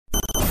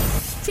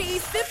Tea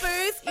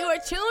sippers, you are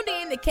tuned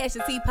in to Catch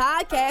the Tea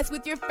podcast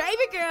with your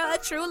favorite girl, a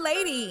true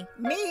lady.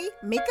 Me,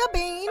 Mika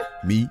Bean.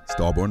 Me,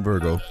 Starborn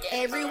Virgo.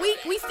 Every week,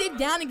 we sit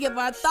down and give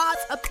our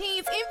thoughts,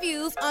 opinions, and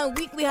views on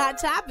weekly hot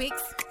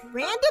topics.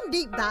 Random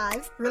deep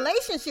dives,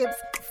 relationships,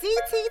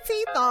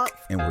 CTT thoughts.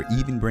 And we're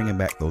even bringing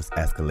back those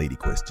Ask a Lady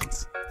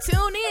questions.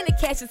 Tune in to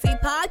Catch the Tea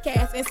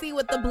podcast and see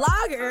what the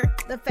blogger,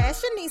 the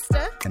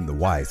fashionista, and the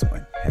wise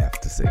one have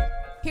to say.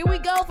 Here we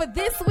go for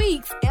this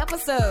week's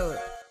episode.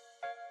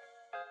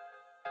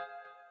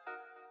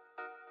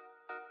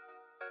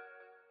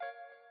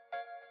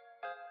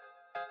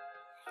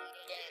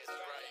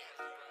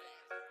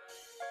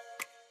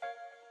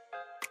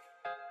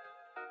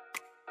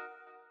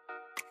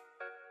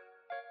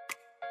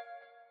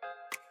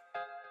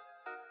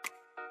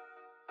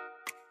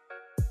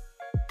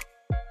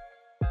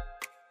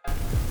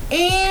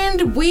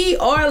 And we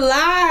are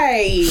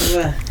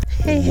live.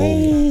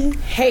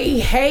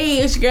 Hey,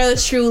 it's your girl,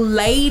 the True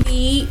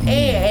Lady,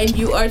 and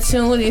you are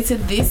tuned into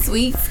this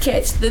week's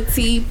Catch the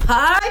Tea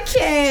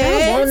podcast.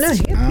 I wanna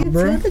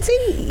hip the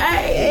tea.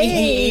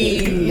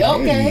 Hey,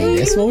 okay.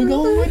 That's what we're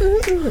going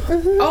with?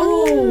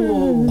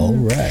 Oh. All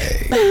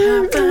right.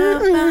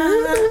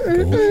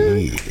 Go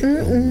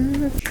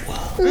ahead.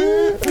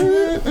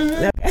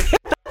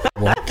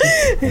 Work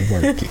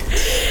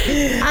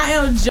it. I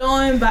am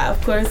joined by,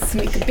 of course,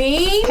 Mika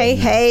Bean.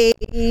 Hey.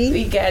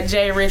 We got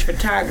J Rich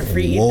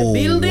Photography in the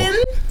building.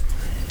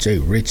 Jay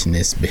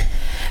Richness.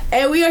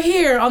 And we are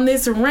here on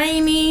this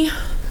rainy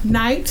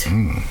night.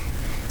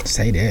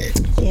 Say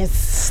that. Yes,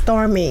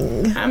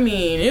 storming. I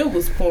mean, it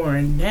was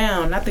pouring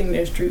down. I think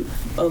that street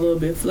a little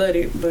bit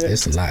flooded, but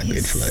It's a lot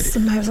bit flooded.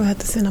 Somebody's gonna have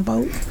to send a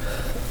boat.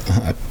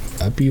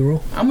 A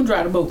P-roll? I'm gonna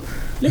drive the boat.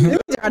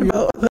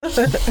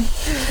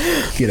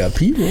 Get a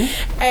P-roll.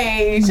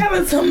 Hey, shout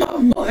out to my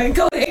boy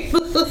Kodak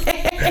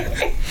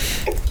Black.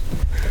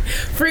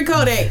 Free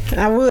Kodak.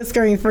 I would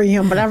screen free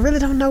him, but I really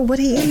don't know what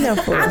he in there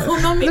for. I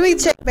don't know. Let me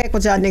check back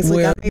with y'all next week.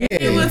 Well,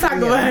 We'll talk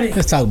about it.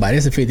 Let's talk about it.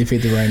 It's a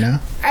 50-50 right now.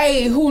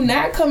 Hey, who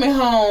not coming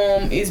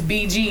home is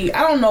BG.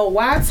 I don't know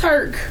why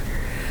Turk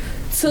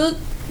took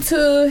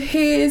to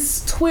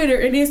his Twitter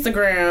and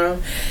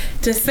Instagram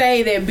to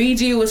say that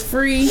BG was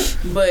free,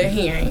 but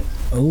he ain't.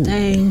 Ooh.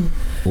 Dang.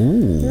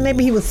 Ooh.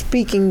 Maybe he was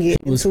speaking it.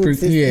 Was into pre-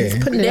 existence,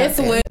 yeah. putting it That's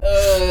out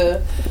there.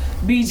 what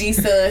BG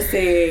son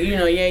said. You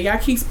know, yeah, y'all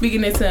keep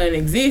speaking into an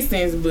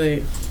existence,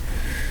 but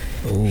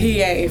Ooh.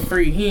 he ain't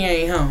free. He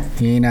ain't home.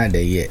 He ain't out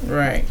there yet.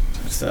 Right.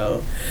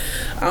 So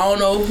I don't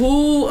know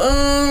who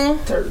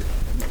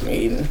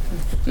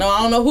no,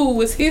 I don't know who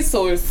was his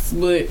source,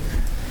 but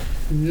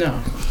no.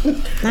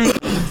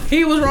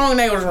 He was wrong,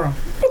 they was wrong.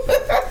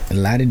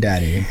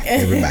 Lottie-dottie,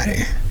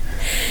 everybody.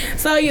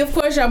 So yeah, of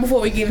course, y'all,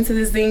 before we get into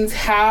these things,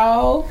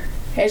 how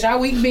has y'all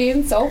week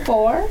been so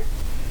far?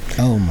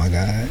 Oh my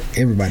God.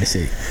 Everybody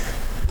sick.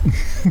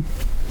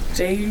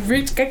 Jay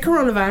Rich got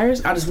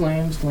coronavirus. I'm just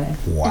playing.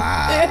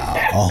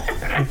 Wow. Oh.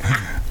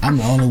 I'm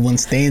the only one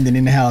standing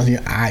in the house here.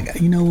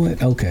 You know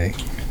what? Okay.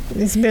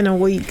 It's been a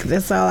week.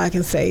 That's all I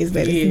can say is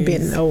that it's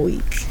been a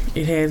week.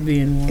 It has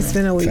been one. It's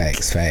been a week.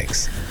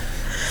 Facts.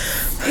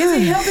 Is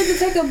it healthy to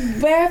take a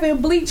bath and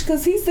bleach?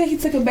 Because he said he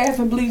took a bath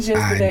and bleach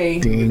yesterday. I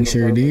dang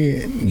sure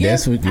did.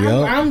 That's what,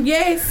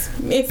 Yes.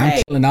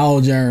 I'm killing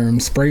all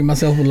germs. Spray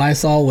myself with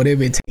Lysol,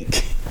 whatever it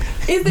take.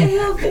 Is it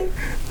healthy?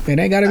 Man,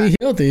 that gotta be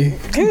healthy.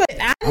 Good.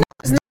 I know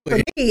it's not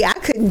for me. I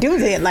couldn't do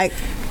that. Like,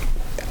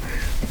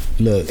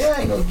 Look.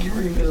 I ain't gonna get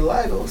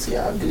vitiligo. See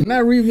how I do.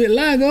 Not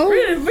vitiligo.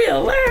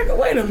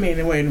 Wait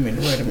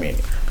a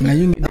minute. Now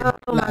you can get that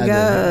oh my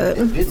God.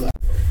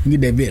 You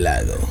get that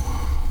vitiligo.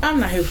 I'm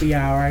not here for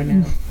y'all right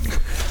now.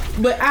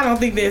 But I don't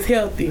think that's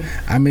healthy.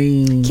 I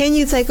mean, Can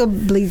you take a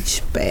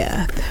bleach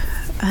bath?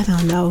 I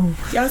don't know.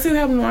 Y'all see what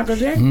happened to Michael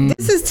Jackson?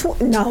 This is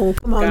no,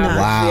 come on now.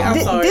 Wow.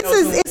 I'm sorry.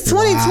 It's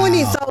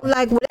 2020, so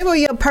like whatever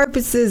your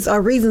purposes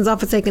or reasons are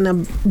for taking a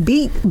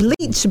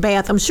bleach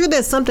bath, I'm sure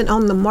there's something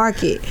on the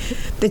market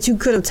that you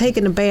could have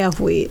taken a bath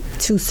with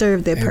to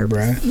serve that hey, purpose.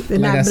 bruh,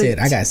 And like not I said,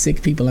 bleach. I got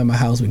sick people in my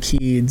house with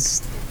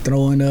kids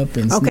throwing up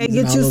and Okay,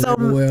 sneezing get you all over some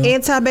everywhere.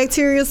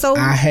 antibacterial soap.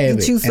 I have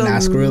Get you it, and I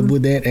scrub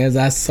with that as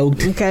I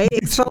soaked it. Okay,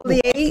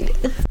 exfoliate.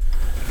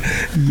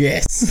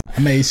 Yes, I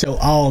made sure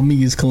all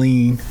me is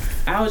clean.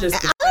 I was just.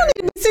 I don't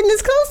need to be sitting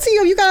this close to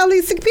you. You got all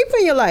these sick people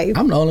in your life.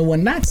 I'm the only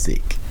one not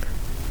sick.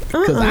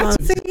 I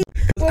took See,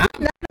 what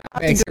we not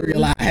about to do.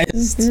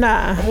 Bacterialized.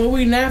 Nah, What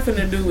we not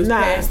finna do is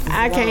pass this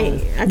I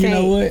can't. along. I can't. You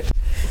know what?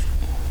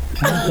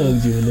 I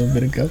hugged you a little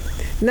bit ago.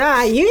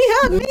 Nah, you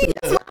ain't hug me.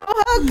 That's why I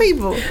don't hug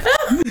people.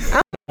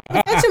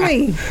 I'm touching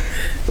me.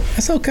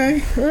 That's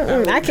okay.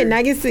 I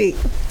cannot get sick.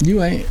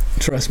 You ain't.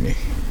 Trust me.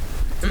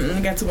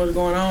 Got too much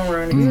going on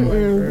around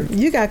here.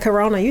 You got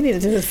corona. You need to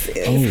just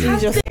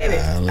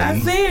I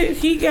said it.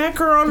 He got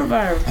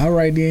coronavirus. All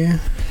right then.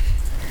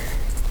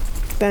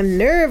 The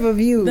nerve of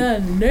you. The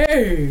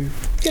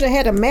nerve. Could have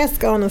had a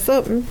mask on or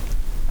something.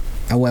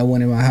 I wear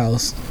one in my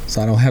house,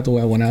 so I don't have to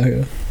wear one out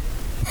here.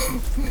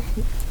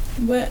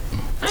 But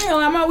I ain't gonna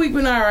lie, my week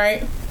been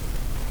alright.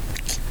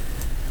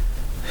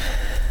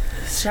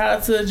 Shout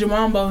out to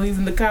Jamambo. He's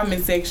in the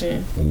comment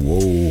section.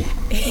 Whoa.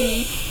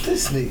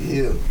 This nigga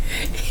here.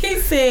 He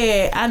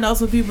said, I know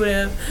some people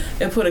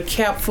that put a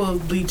cap full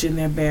of bleach in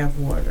their bath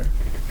water.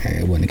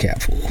 It wasn't a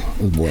cap full.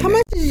 It was more How than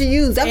much did you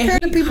use? I've And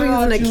heard of he people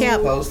called using a you cap,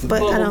 supposed to but I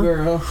Bubble don't.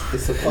 girl.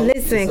 It's supposed,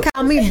 Listen,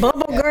 call me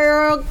bubble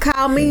girl,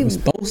 call that. It me was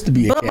supposed to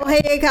be a bubble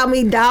cap. head, call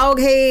me dog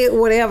head,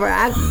 whatever.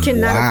 I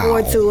cannot Wow.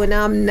 afford to, and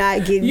I'm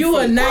not getting. You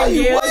are sick. not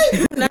you Gail.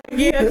 what? Not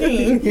Gail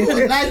King. You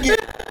was not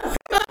getting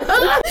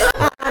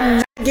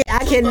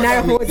I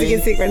cannot afford to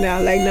get sick right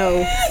now. Like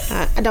no,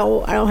 I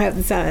don't have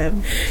the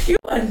time. You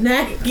are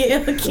not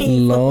Gail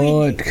King.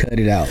 Lord, cut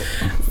it out.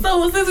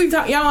 So since we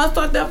talk, y'all want to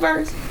start that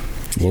first?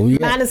 What we Might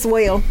got? as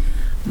well.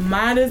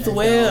 Might as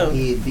well.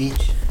 head,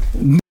 bitch.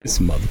 This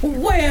mother. Well,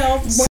 wait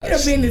a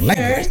Such minute, sir.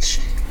 language.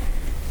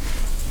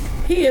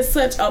 He is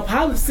such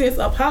apologized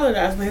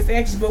for his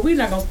actions, but we're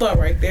not gonna start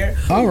right there.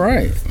 All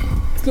right.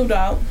 Snoop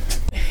Dogg.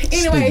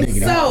 Anyway,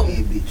 Snoop Dogg. so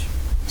Head, bitch. wait.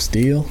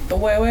 Still.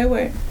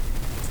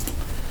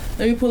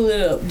 Let me pull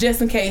it up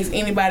just in case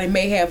anybody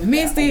may have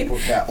missed it,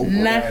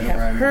 not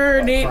have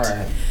heard it.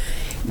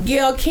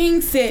 Gayle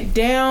King sat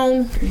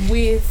down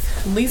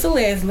with Lisa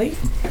Leslie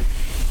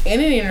in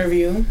an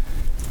interview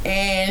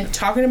and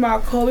talking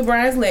about Kobe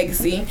Bryant's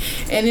legacy.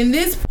 And in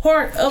this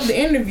part of the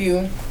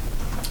interview,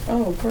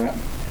 oh crap,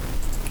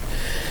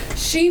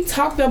 she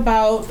talked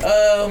about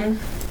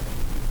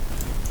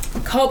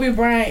Kobe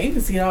Bryant. You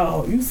can see it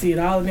all. You see it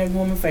all in that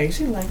woman's face.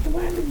 She's like,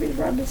 why did this bitch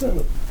brought this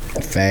up?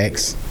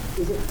 Facts.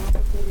 Is it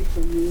complicated for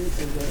you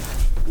as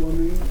a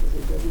woman, as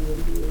a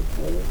WNBA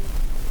player?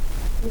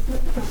 It's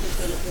not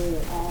complicated for me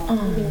at all.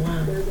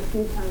 wow. There's a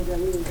few times that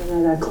we've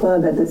been at a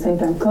club at the same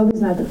time.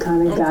 Kobe's not the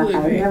kind of guy. I've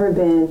Completely. never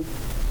been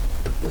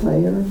a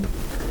player.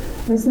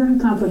 It's not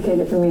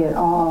complicated for me at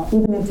all.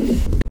 Even if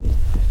it's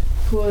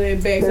Pull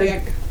it back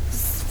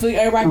so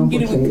everybody can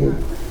get it with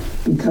complicated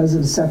because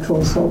of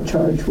sexual assault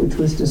charge, which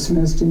was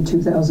dismissed in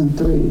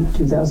 2003,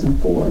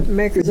 2004.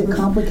 Is it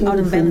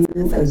complicated for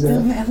you as a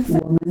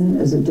woman,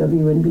 as a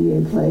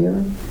WNBA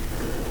player?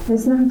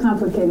 It's not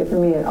complicated for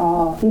me at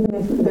all. Even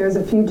if there's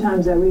a few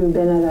times that we've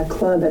been at a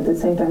club at the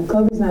same time.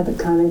 Kobe's not the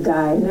kind of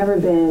guy. Never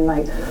been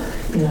like,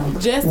 you know.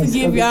 Just to Miss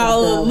give Kobe's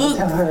y'all a girl, look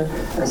tell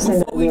her or send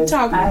before we her this.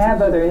 talk. I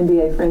have other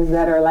NBA friends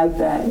that are like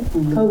that.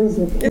 Kobe's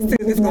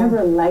he's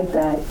never like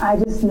that. I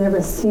just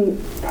never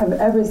have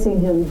ever seen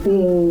him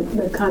being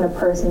the kind of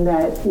person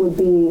that would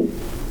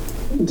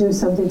do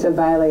something to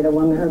violate a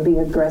woman or be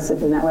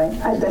aggressive in that way.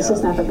 That's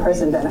just not the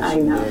person that I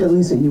know. But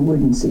Lisa, you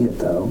wouldn't see it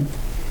though.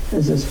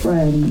 As his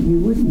friend, you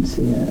wouldn't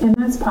see it. And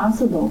that's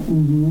possible.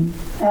 Mm-hmm.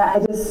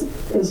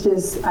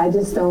 I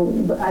just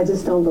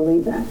don't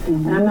believe that.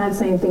 Mm-hmm. And I'm not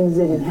saying things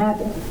didn't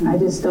happen. I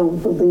just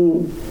don't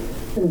believe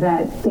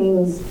that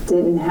things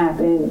didn't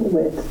happen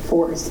with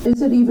force.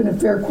 Is it even a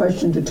fair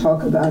question to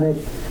talk about it,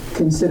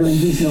 considering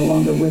he's no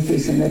longer with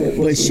us and that it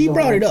was? But she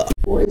brought it up.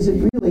 Or is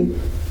it really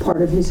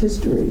part of his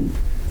history?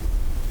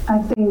 I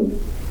think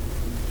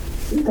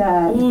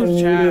that Ooh, the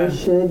media child.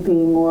 should be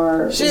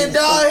more Shit,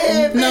 dog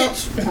head,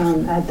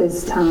 bitch. at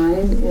this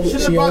time.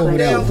 Should've She brought over the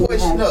there. damn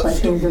question up,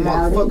 questions stupid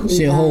about motherfucker. it.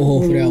 She a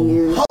ho-ho for that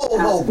one.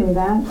 Ho-ho. Asking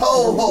that.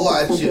 Ho-ho, I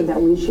Something shit.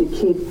 that we should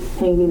keep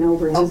hanging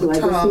over his Uncle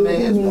legacy. Tom, man, I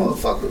his mean,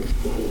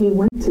 motherfucker.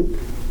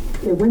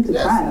 it went to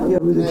Yes. trial. Yeah,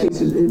 but the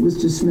case it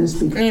was dismissed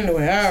because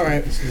Anyway, all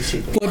right.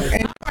 Shit,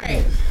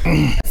 Alright.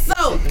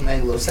 So them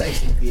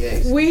Anglo-Saxon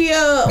PAs. we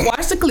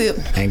watched the clip.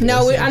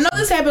 No, I know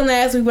this happened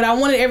last week, but I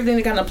wanted everything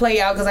to kind of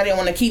play out because I didn't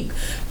want to keep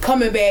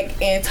coming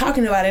back and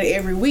talking about it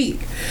every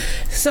week.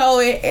 So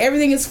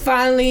everything is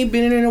finally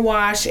been in the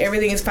wash.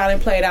 Everything is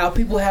finally played out.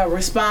 People have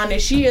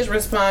responded. She has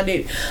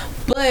responded.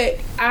 But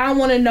I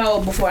want to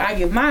know, before I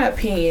give my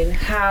opinion,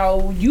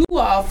 how you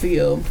all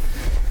feel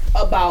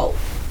about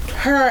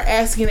her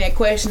asking that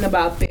question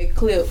about that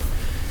clip,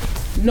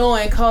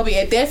 knowing Kobe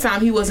at that time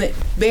he wasn't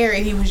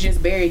buried, he was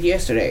just buried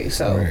yesterday.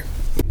 So Right.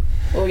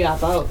 what were y'all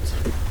thoughts?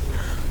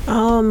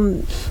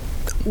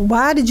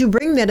 Why did you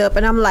bring that up?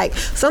 And I'm like,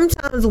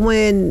 sometimes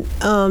when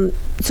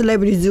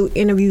celebrities do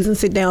interviews and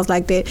sit downs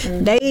like that,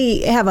 they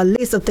have a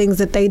list of things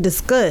that they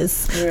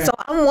discuss. Yeah. So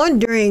I'm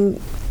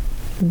wondering,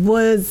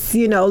 was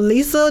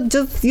Lisa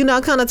just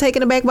kind of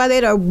taken aback by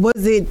that, or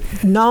was it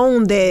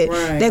known that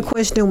Right.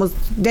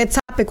 that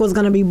topic was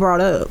going to be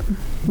brought up?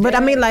 But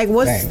I mean, like,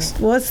 Thanks.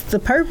 what's the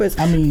purpose?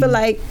 I mean- feel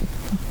like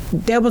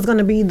that was going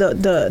to be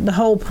the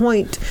whole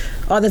point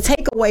or the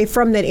takeaway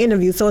from that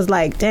interview. So it's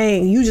like,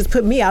 dang, you just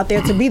put me out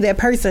there to be that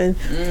person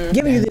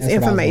giving you this That's what I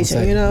was gonna information,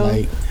 say.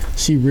 Like,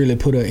 she really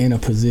put her in a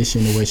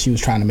position where she was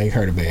trying to make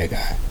her the bad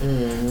guy.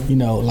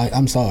 Like,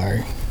 I'm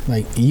sorry.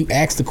 Like, you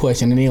asked the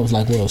question and then it was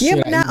like, well, Yeah,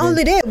 shit. but not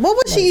only that, what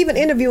was she even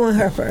interviewing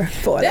her for?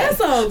 That's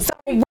Like, a so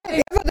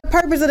whatever the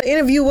purpose of the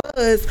interview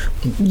was,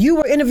 you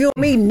were interviewing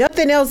me.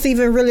 Nothing else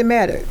even really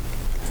mattered,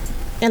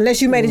 unless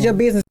you made it your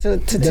business to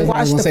That's what I watch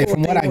was the gonna say. full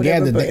From what thing I or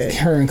whatever, gathered, but-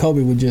 her and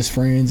Kobe were just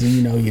friends, and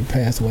he had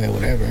passed away or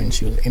whatever, and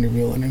she was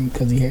interviewing him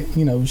because he had,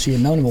 she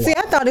had known him a while. See,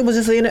 I thought it was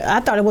just I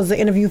thought it was an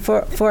interview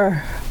for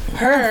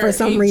her for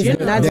some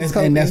reason. Not just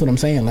and that's what I'm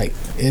saying. Like,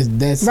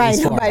 that's right.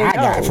 as far as I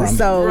got from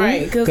so,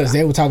 right, because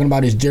they were talking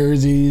about his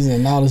jerseys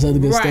and all this other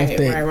good stuff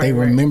that they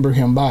remember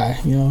him by.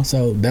 You know,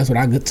 so that's what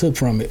I took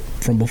from it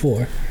from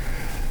before.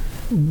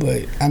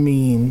 But I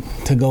mean,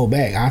 to go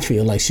back, I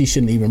feel like she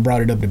shouldn't even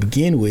brought it up to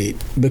begin with,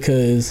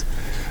 because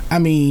I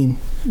mean,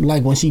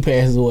 like when she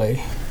passes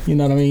away, you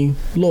know what I mean?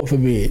 Lord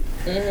forbid.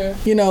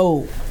 Mm-hmm. You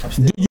know,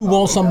 do you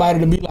want somebody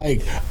to be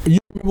like, you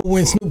remember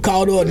when Snoop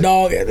called her a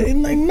dog?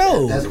 And like,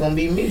 no. That's gonna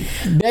be me.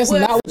 That's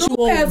not what Snoop you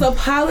want. Has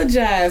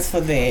apologized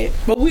for that.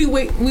 But we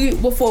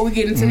before we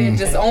get into that,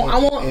 just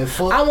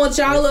I want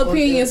y'all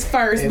opinions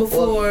first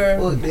before.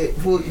 Fuck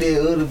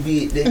that other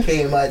bitch that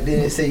came out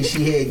there and say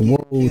she had.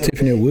 Whoa,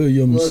 Tiffany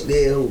Williams. Fuck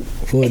that hoe.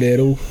 Fuck that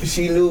hoe.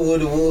 She knew what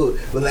it was.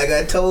 But like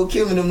I told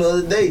Kim and them the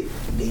other day,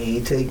 they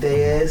ain't take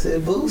their ass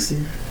at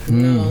Boosie.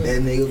 No.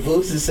 That nigga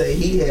Boosie say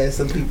he had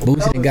some people.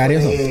 Boosie got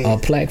him a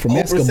plaque from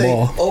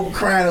Escobar. Oprah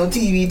crying on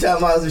TV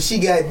talking about she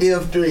got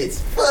death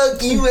threats.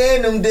 Fuck you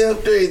and them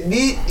death threats,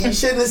 bitch. You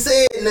shouldn't have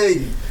said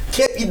nothing.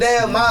 Kept your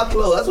damn mouth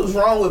closed. That's what's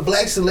wrong with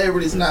black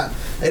celebrities now.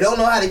 They don't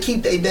know how to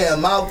keep their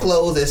damn mouth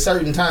closed at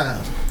certain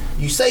times.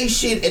 You say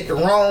shit at the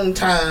wrong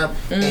time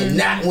and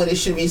not when it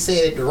should be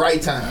said at the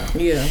right time.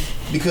 Yeah.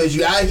 Because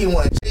you out here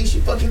want to chase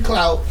your fucking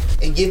clout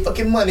and get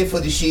fucking money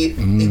for the shit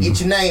and get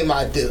your name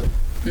out there.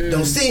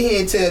 Don't sit here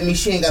and tell me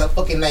she ain't got a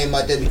fucking name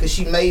out there, because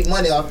she made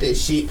money off that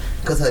shit,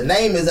 because her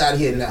name is out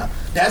here now.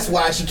 That's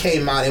why she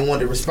came out and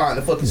wanted to respond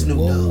to fucking Snoop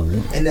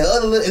Dogg. And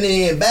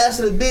the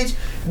ambassador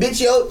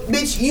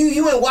bitch,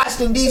 you in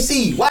Washington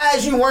D.C. Why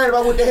is you worried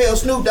about what the hell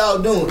Snoop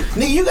Dogg doing?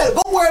 Nigga, you gotta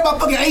go worry about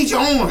fucking Agent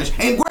Orange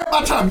and worry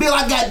about trying to build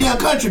our goddamn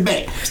country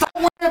back. Stop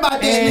worrying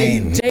about that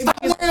nigga.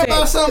 Stop worrying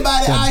about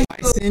somebody out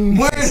here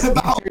worrying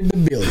about the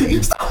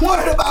building. Stop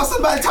worrying about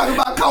somebody talking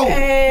about COVID.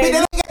 Bitch,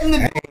 that ain't got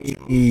nothing to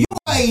do. You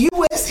a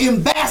U.S.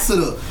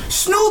 ambassador.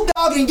 Snoop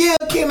Dogg and Gayle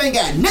Kim ain't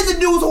got nothing to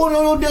do with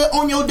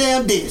on your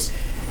damn desk.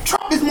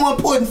 Trump is more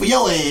important for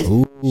your ass.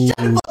 Ooh. Shut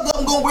the fuck up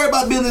and go worry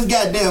about building this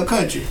goddamn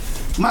country.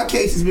 My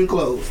case has been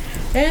closed.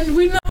 And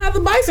we know how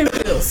the bison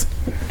feels.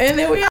 And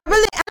then I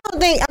don't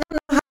know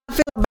how I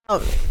feel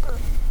about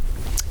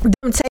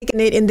them taking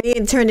it and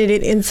then turning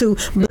it into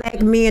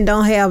black men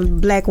don't have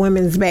black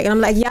women's back. And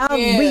I'm like, y'all,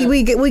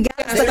 we got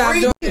to stop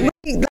doing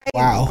it.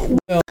 Wow. We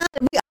all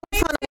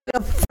trying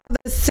to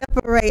further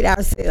separate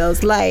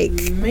ourselves. Like,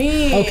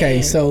 man.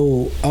 Okay,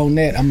 so on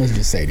that, I'm gonna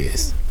just say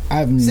this.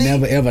 I've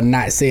never ever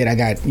not said I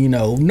got,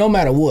 no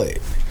matter what. I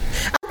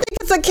think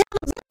it's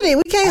accountability.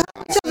 We can't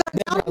hold each other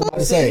accountable.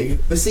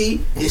 But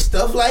see, it's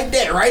stuff like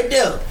that right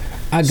there.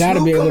 I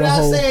gotta be able to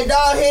hold. Saying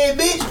dog head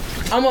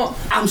bitch.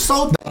 I'm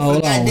so thankful for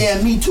the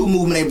goddamn Me Too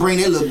movement. They bring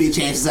their little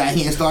bitch asses out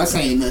here and start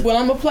saying nothing. Well,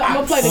 I'm gonna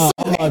play the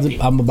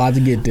clip. I'm about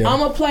to get there. I'm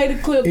gonna play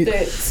the clip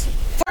that's.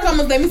 First, I'm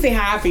gonna let me say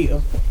how I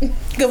feel,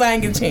 because I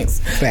ain't get a chance.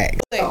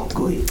 Fact.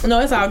 Go ahead.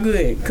 No, it's all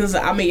good, because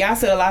I mean, y'all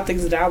said a lot of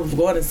things that I was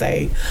going to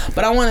say,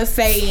 but I want to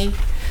say,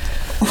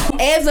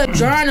 as a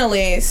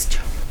journalist,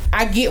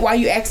 I get why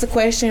you asked the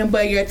question,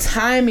 but your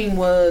timing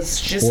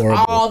was just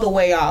horrible. All the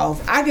way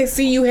off. I could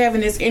see you having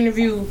this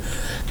interview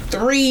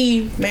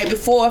 3, maybe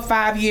 4 or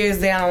 5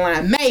 years down the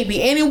line, maybe,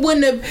 and it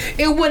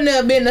wouldn't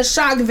have been a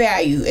shock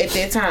value at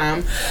that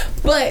time.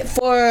 But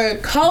for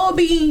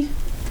Kobe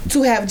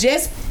to have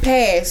just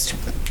passed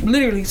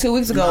literally 2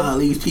 weeks ago, all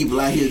these people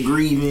out here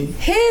grieving.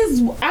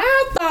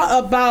 I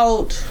thought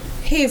about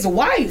his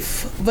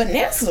wife,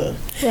 Vanessa.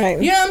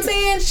 Right. You know what I'm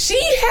saying? She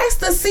has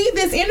to see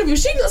this interview.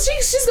 She's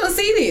gonna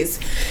see this,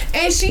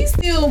 and she's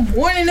still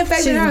mourning the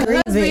fact that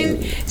her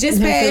husband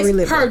just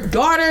passed, her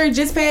daughter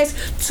just passed.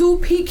 2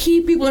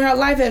 key people in her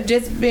life have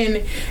just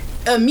been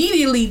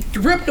immediately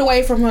ripped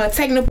away from her,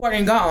 taken apart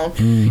and gone.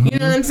 Mm-hmm. You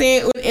know what I'm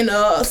saying? In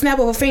a snap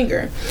of a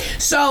finger.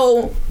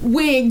 So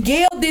when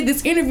Gayle did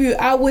this interview,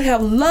 I would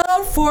have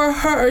loved for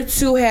her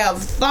to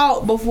have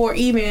thought before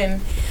even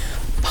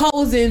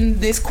posing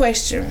this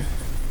question.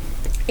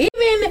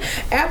 Even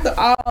after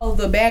all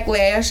the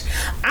backlash,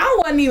 I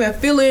wasn't even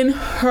feeling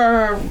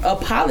her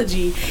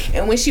apology.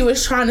 And when she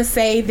was trying to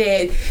say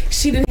that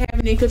she didn't have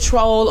any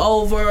control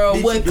over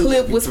what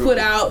clip was put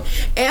out,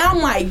 and I'm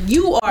like,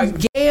 you are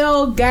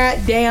Gayle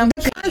goddamn.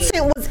 The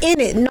content was in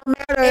it, no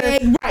matter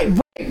editing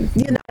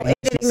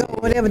or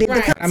whatever. The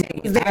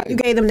content was there. You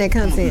gave them that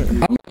content.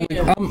 Don't get me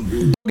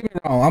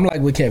wrong. I'm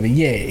like with Kevin.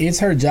 Yeah, it's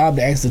her job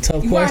to ask the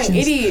tough questions.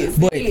 It is.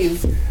 But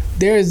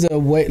there's a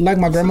way, like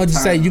my grandma used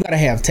to say, you gotta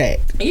have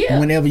tact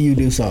whenever you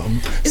do something.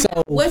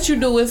 So what you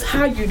do is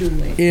how you do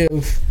it.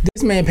 If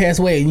this man passed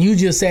away and you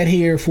just sat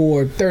here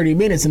for 30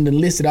 minutes and then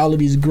listed all of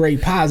these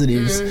great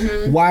positives,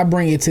 why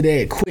bring it to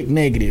that quick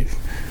negative?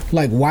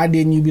 Like, why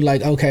didn't you be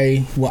like,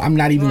 okay, well, I'm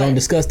not even gonna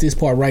discuss this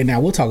part right now.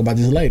 We'll talk about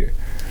this later.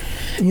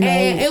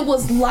 And it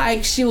was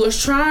like she was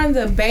trying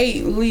to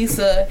bait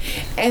Lisa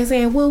and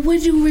saying, well,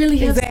 would you really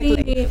have seen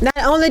it? Not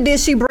only did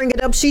she bring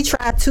it up, she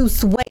tried to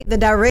sway the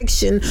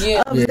direction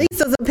of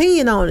Lisa's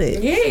opinion on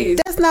it. Yes.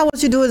 That's not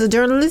what you do as a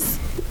journalist.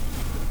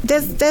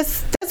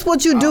 That's that's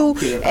what you do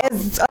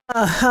as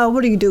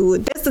what do you do?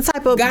 That's the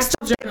type of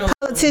stuff that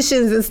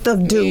politicians and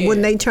stuff do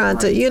when they trying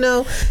to, you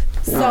know.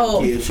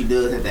 So she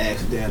does have to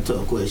ask a damn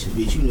tough question,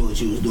 bitch. You know what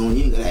you was doing.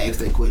 You ain't gotta ask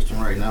that question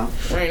right now.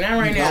 Right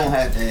now. You don't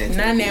have to ask.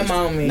 Not in that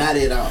moment. Not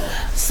at all.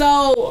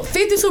 So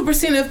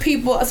 52% of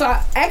people. So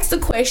I asked the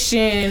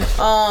question.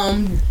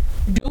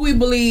 Do we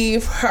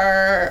believe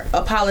her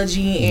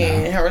apology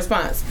and her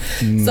response?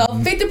 Mm-hmm. So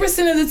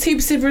 50% of the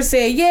T-Sippers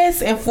said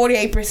yes, and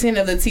 48%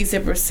 of the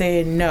T-Sippers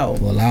said no.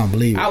 Well, I don't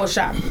believe it. I was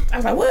shocked. I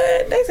was like,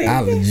 what? They said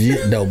I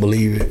legit don't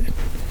believe it.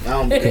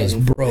 Because,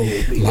 bro,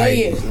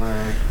 like...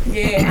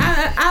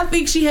 I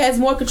think she has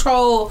more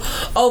control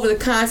over the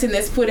content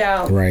that's put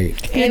out. Right.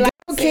 And like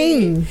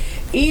said,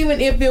 even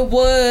if it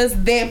was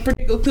that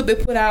particular clip they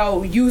put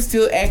out, you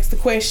still ask the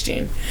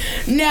question.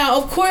 Now,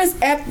 of course,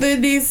 after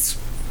this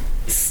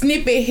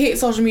snippet hit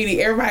social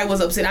media, everybody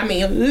was upset. I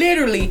mean,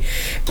 literally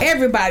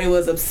everybody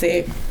was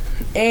upset.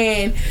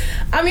 And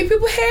I mean,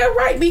 people had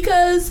right,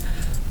 because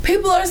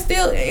people are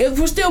still,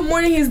 we're still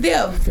mourning his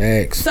death.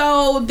 Facts.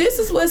 So this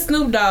is what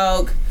Snoop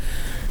Dogg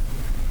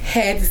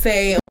had to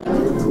say. I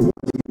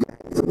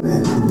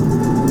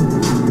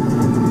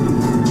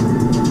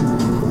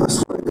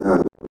swear to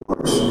God,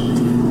 worse.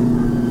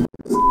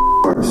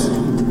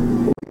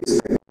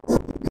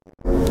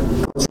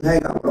 Don't you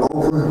hang out with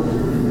Oprah?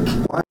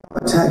 Why are you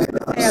attacking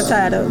us? I'm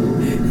tired of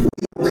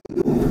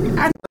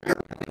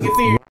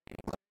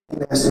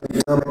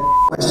Asking dumb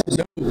questions.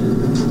 I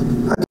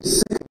get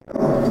sick of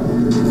y'all.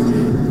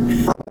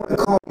 I want to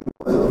call you,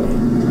 but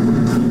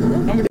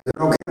is it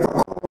okay if I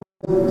call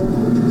you?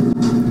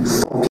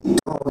 Funky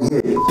dog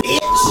head.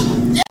 Bitch!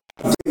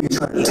 You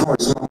trying to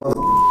tarnish my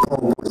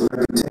homeboy's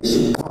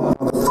reputation.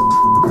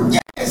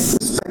 Yes!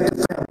 Respect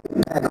the family and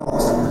back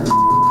off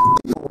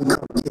before we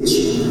come get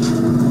you.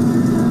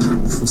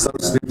 From some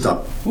Snoop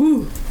Dogg.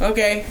 Woo.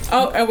 Okay.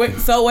 Oh, wait.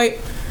 So wait.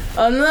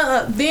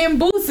 Then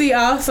Boosie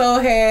also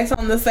had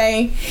something to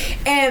say,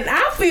 and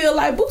I feel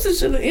like Boosie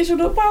should have issued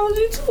an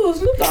apology too.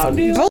 Snoop Dogg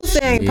did.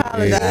 Boosie ain't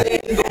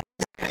apologized.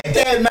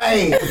 That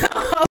man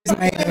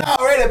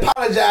already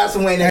apologized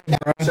when that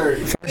shirt.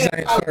 He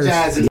ain't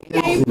apologizing. He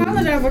ain't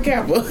apologized for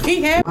Kappa.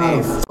 He had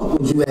this. Fuck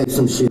would you ask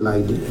some shit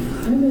like that?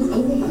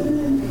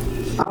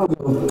 I don't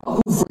give a fuck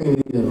who friend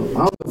it is. I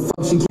don't give a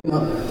fuck she getting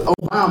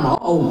Obama.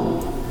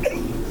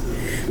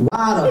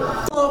 Why the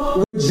fuck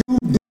would you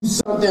do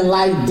something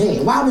like that?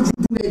 Why would you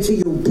do that to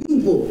your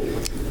people?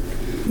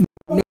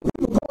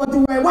 People going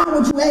through right. Why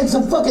would you ask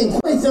a fucking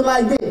question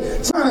like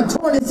that? Trying to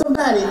tarnish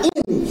somebody's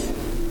image.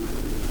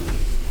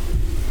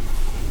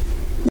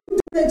 You do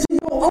that to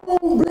your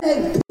own black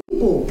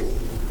people.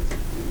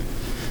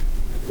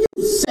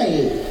 You say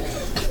it.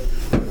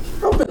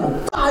 I'm gonna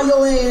fire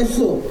your ass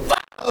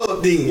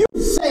up. You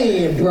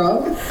saying, bro?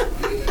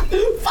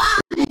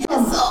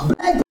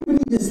 Black people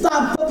need to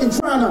stop fucking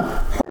trying to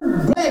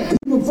hurt black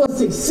people for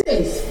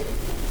success.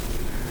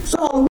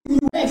 So you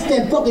ask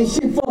that fucking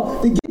shit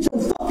for to get your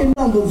fucking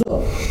numbers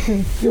up.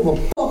 Give a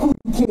fuck who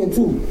you can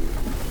too.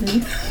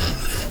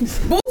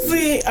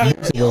 Boosie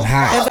was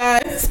hot.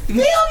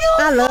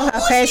 I love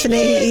how passionate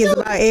he is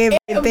about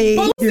everything.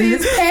 Boosie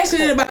is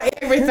passionate about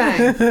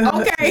everything.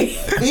 Okay.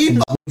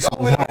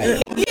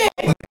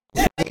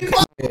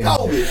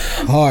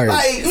 Hard.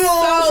 Like, you know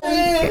what I'm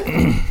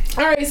saying?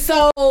 All right.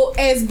 So,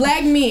 as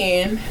black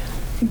men,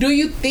 do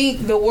you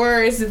think the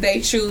words that they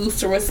choose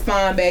to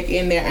respond back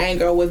in their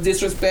anger was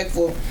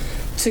disrespectful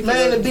to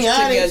Man, to be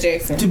honest,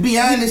 Jackson?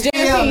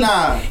 hell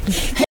nah.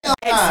 Hell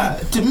nah.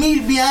 To me,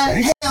 to be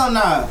honest, hell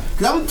nah.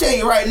 Cause I'm gonna tell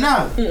you right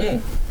now,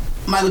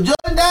 Michael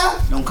Jordan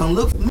died, don't come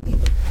look for me.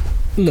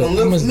 Don't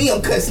look for me,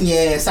 I'm cussing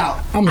your ass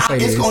out.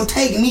 It's gonna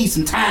take me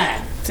some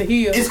time to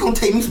heal. It's gonna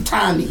take me some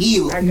time to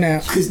heal. Now,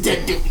 cause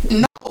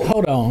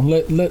hold on.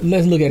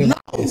 Let's look at it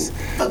like this.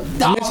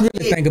 Let's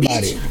really think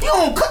about it. You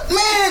don't cut,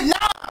 man.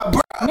 Nah,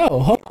 bro. No,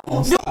 hold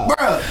on. Stop.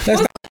 Bro.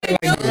 Let's not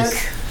like this.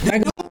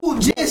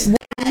 Just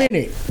a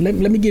minute. Let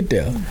me get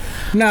there.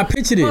 Now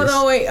picture this. Hold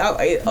on, wait. Oh,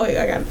 I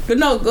got it.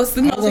 No, go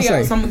so I'm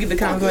gonna get the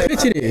comment.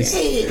 Picture this.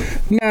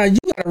 Now you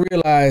gotta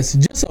realize,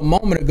 just a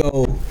moment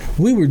ago,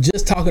 we were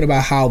just talking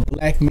about how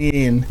black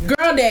men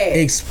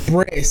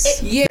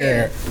express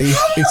their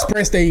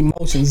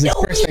emotions,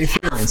 express their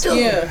feelings.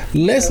 Yeah.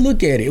 Let's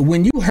look at it.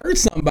 When you hurt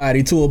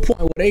somebody to a point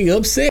where they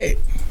upset,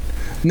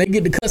 and they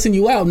get to cussing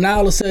you out, now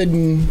all of a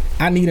sudden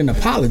I need an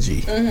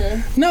apology.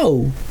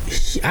 No,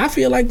 I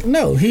feel like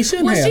no, he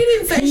shouldn't have. She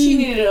didn't say she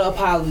needed an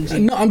apology.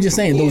 No, I'm just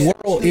saying the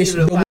world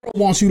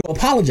wants you to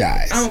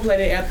apologize. I'm gonna play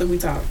that after we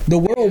talk. The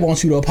world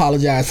wants you to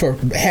apologize for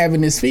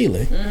having this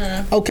feeling.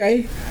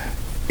 Okay,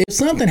 if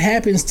something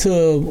happens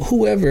to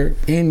whoever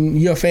in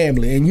your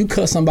family and you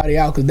cuss somebody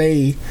out because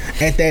they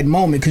at that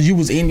moment because you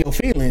was in your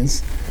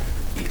feelings.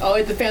 Oh,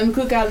 at the family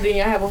cookout, then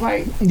y'all have a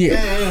fight. Yeah.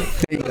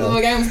 There you go.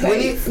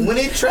 When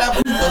it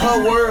travels the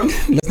whole world,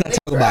 let's not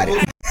talk about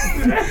it.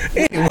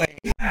 Anyway,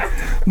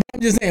 I'm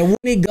just saying, when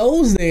it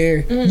goes there,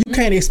 you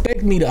can't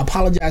expect me to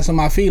apologize for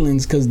my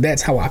feelings because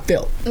that's how I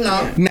felt.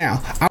 No.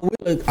 Now, I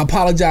will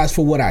apologize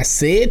for what I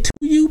said to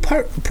you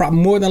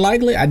more than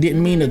likely, I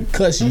didn't mean to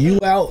cuss you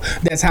out.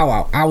 That's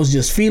how I was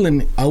just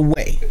feeling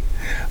away.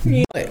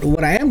 Yeah. But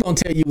what I am gonna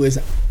tell you is,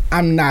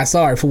 I'm not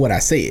sorry for what I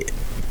said.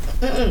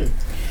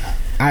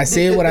 I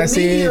said what I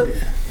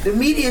said. The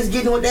media is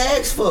getting what they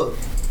asked for.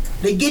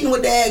 They're getting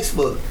what they asked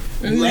for.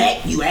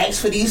 You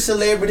ask for these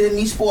celebrities and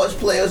these sports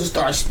players to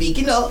start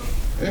speaking up.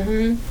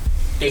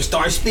 They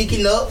start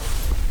speaking up.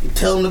 You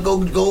tell them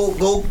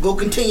to go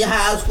continue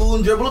high school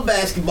and dribble a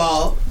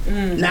basketball.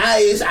 Now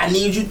I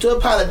need you to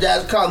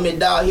apologize, call me a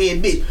dog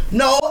head bitch.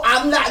 No,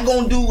 I'm not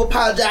gonna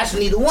apologize for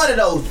neither one of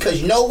those,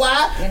 because you know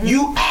why?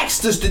 You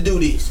asked us to do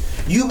this.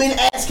 You've been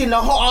asking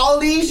all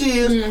these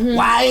years,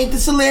 why ain't the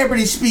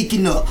celebrities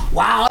speaking up?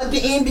 Why aren't the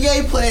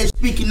NBA players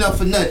speaking up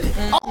for nothing?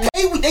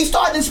 Okay, they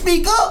started to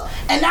speak up,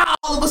 and now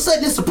all of a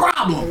sudden it's a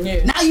problem.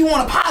 Now you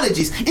want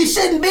apologies. It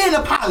shouldn't be an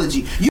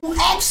apology. You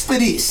asked for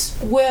this.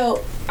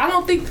 Well,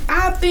 I think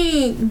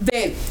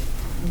that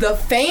the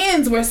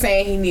fans were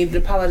saying he needed to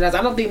apologize.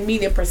 I don't think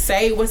media per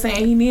se was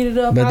saying he needed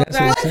to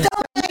apologize.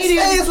 What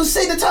fans was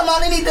sitting there talking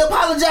about they need to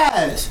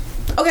apologize?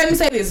 Okay, let me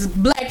say this.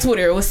 Black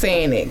Twitter was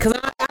saying it, because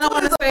I don't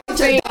want to say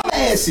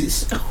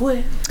dumbasses. What?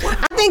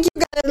 I think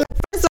you gotta,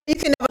 first of all, you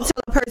can never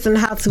tell a person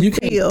how to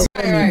feel.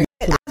 Right.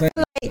 I feel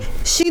like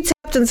she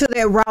tapped into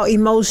that raw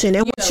emotion,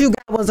 and what you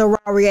got was a raw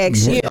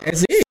reaction. Yeah,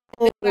 that's it.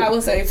 I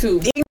would say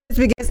too. Ignorance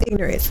begets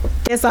ignorance.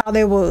 That's all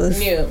there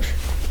was. Yeah.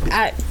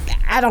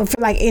 I don't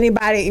feel like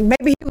anybody,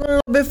 maybe he went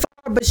a little bit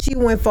far, but she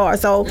went far.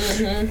 So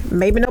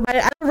maybe nobody,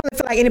 I don't really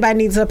feel like anybody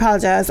needs to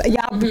apologize.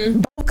 Y'all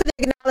both could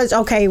acknowledge,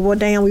 okay, well,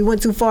 damn, we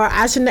went too far.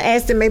 I shouldn't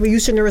have asked him. Maybe you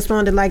shouldn't have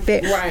responded like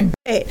that. Right.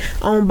 But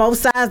on both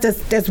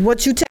sides, that's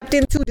what you tapped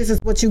into. This is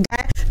what you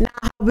got. Now,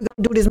 how we going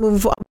to do this moving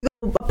forward?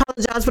 We're going to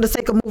apologize for the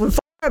sake of moving forward.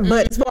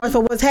 But as far as for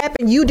what's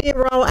happened, you did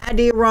wrong, I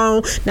did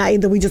wrong. Now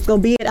either we just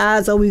gonna be at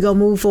odds or we gonna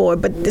move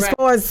forward. But as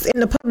far as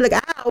in the public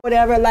eye or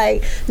whatever,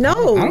 like,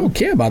 no. I don't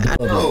care about the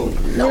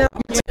public.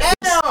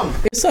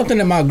 It's something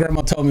that my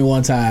grandma told me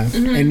one time,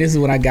 and this is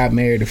when I got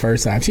married the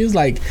first time. She was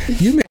like,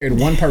 you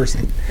married one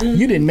person.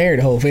 You didn't marry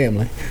the whole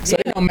family. So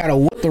it don't matter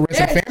what the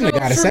rest of the family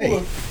gotta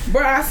say.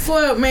 Bro, I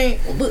swear, man,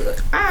 look,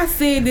 I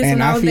said this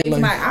when I was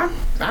dating I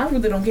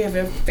really don't care if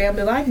your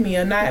family like me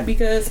or not,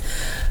 because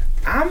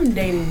I'm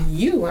dating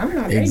you. I'm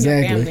not dating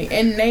your family,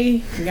 and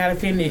they got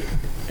offended.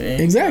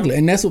 Exactly,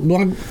 and that's what,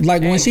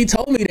 like, when she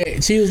told me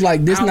that, she was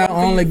like, "This not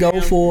only go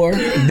for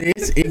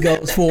this, it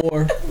goes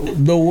for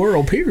the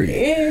world.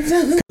 Period.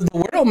 Because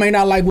the world may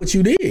not like what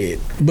you did,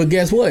 but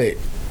guess what?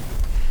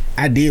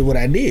 I did what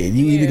I did.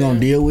 You either gonna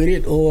deal with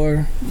it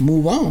or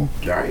move on."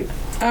 Right.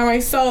 All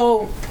right.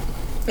 So,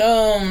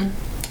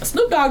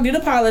 Snoop Dogg did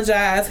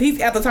apologize. He's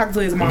after talking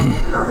to his mom.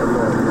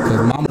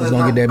 Because Mama's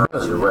gonna get that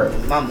belt.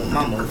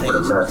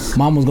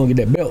 Mama's gonna get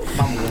that belt.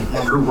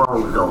 Two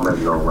wrongs don't make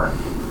no right.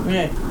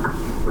 Yeah.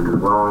 When you're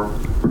wrong,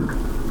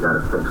 you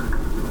gotta fix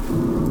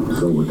it.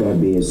 So with that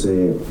being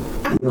said,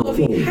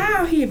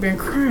 how he been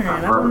crying?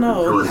 I don't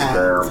know.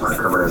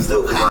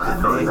 Snoop high,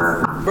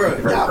 man. Bro,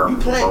 y'all, you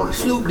playing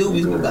Snoop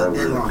Doobie's about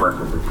that long.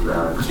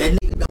 That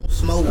nigga don't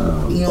smoke.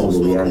 He don't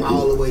smoke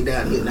all the way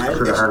down here. Now that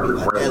shit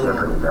about that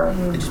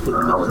long. They just put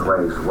him on.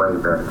 Way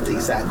better. Take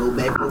a side, go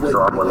back to the way.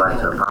 So I would like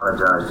to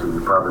apologize to you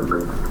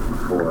publicly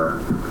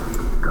for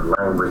the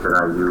language that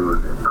I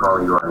used and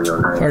calling you on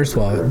your name. First of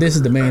all, this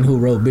is the man who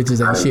wrote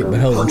 "Bitches Ain't Shit But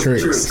Hoes and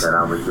Tricks." That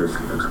I was just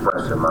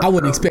expressing I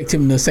wouldn't expect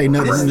him to say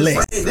nothing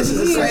less. This is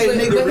the same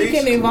nigga, Rich. He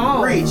can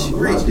evolve.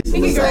 Rich. This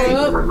He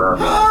can grow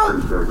up.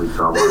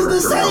 This is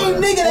the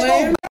same nigga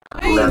that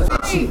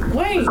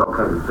Wait.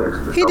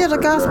 He did a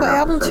gospel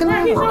album too.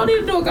 Right, he don't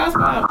need to do a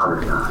gospel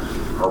album.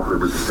 Hopefully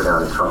we can sit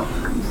down and talk.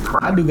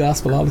 I do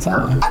gospel all the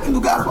time. I can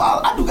do gospel.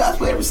 I do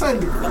gospel every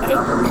Sunday.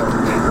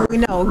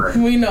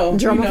 We know.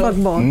 Drummer fuck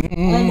boy.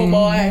 Drummer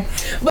boy.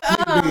 But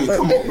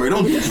come on, bro.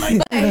 Don't do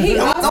that. Like, he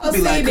also don't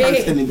be like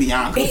Kirsten and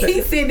Bianca.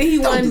 He said that he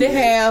wanted to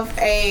have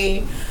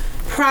a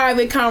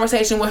private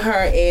conversation with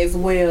her as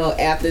well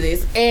after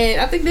this, and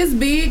I think that's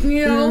big,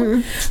 you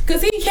know,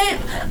 because he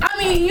can't. I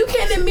mean, you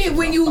can't admit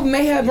when you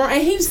may have wrong,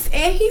 and he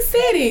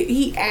said it.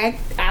 He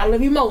acted out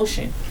of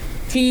emotion.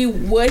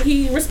 What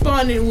he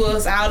responded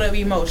was out of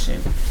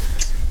emotion.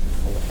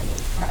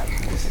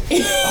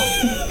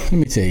 Let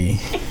me tell you,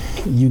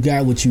 you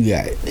got what you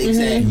got.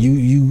 Exactly.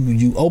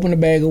 You opened a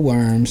bag of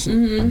worms.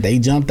 They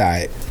jumped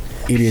out.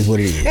 It is what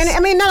it is. And I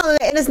mean, not only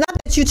that, and it's not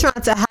that you're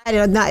trying to hide it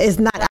or not. It's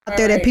not out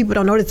there that people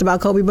don't know this about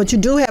Kobe, but you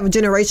do have a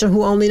generation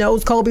who only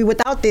knows Kobe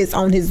without this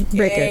on his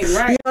record.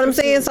 Right. You know what I'm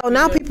saying? So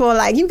now people are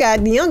like, you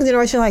got the young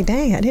generation like,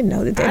 dang, I didn't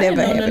know that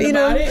ever happened. You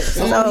know,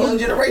 some of the young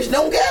generation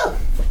don't care.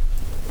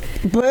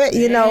 But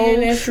you know,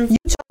 you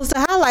chose to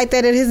highlight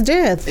that at his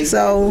death. Exactly.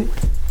 So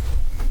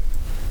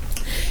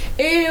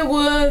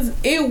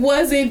it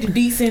wasn't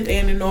decent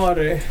and in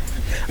order.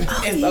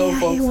 He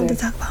wanted to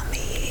talk about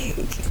me.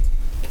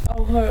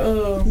 Oh,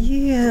 her.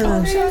 Yeah.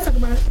 Oh, she talk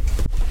about it.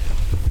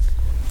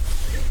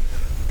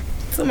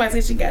 Somebody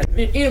said she got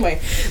it. Anyway.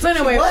 So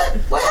anyway.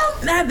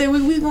 What? Not that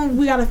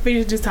we gotta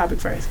finish this topic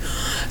first.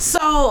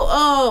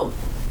 So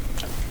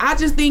I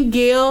just think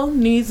Gayle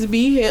needs to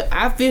be held.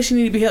 I feel she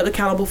needs to be held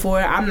accountable for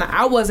it.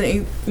 I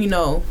wasn't,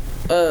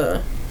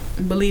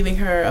 believing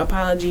her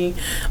apology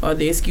or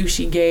the excuse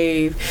she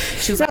gave.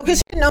 She was because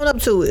she didn't own up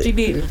to it. She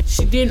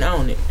didn't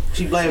own it.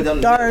 She blamed it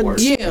on the network.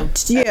 Yeah,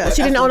 she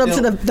didn't own up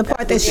to the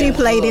part that she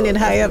played in it.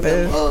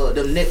 However,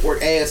 the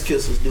network ass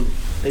kissers do.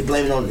 They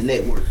blame it on the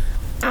network.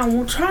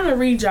 I'm trying to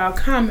read y'all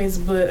comments,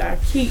 but I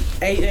keep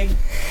okay,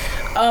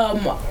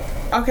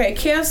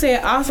 Kev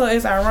said also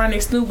it's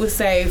ironic Snoop would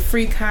say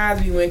free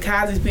Cosby when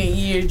Cosby spent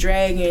years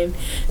dragging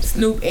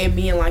Snoop and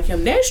being like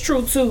him. That's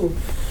true too.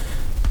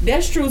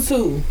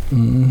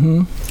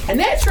 Mm-hmm. And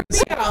that's true.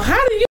 Y'all.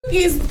 How do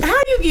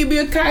you get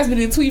Bill Cosby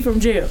to tweet from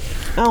jail?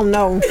 I don't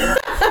know.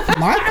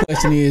 My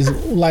question is,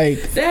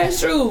 like, that's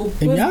true.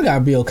 If y'all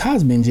got Bill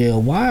Cosby in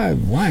jail, why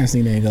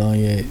Weinstein ain't gone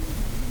yet?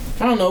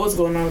 I don't know what's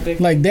going on with that.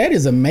 Like, that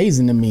is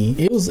amazing to me.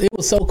 It was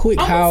so quick.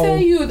 I'm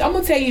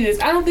gonna tell you this.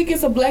 I don't think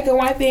it's a black and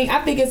white thing.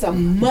 I think it's a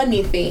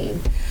money thing.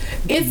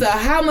 It's a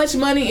how much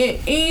money,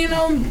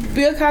 and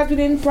Bill Cosby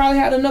didn't probably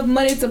have enough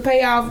money to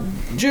pay off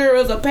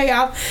jurors or pay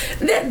off.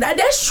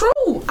 That's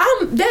true.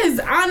 That is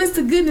honest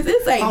to goodness.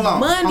 It's a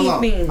money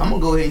thing. I'm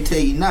gonna go ahead and tell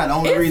you now. The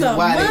only reason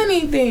why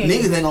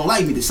niggas ain't gonna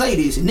like me to say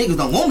this, and niggas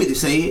don't want me to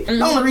say it. Mm-hmm.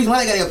 The only reason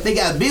why they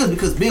got bills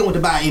because Bill went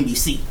to buy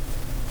NBC.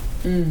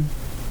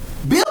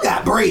 Bill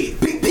got bread.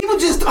 People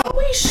just don't. Are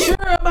we sure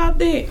about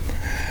that?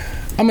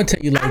 I'm gonna tell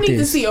you like this. I need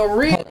to see a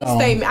real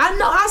statement. I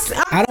know.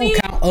 I don't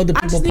count other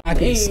people's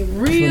pockets a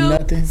real for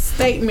nothing.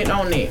 Statement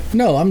on it.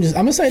 No, I'm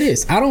gonna say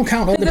this. I don't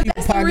count other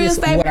people's pockets.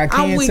 What I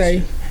can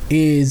say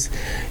is,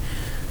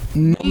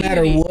 no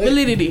matter what,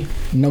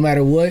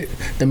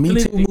 the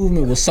Me Too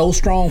movement was so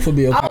strong for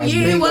Bill Cosby. Oh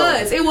yeah,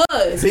 it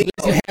was.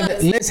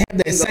 Let's have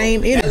that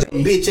same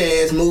energy. Bitch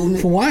ass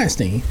movement for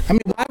Weinstein. I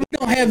mean, why we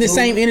don't have the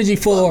same energy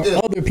for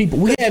other people?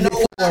 We have it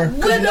for.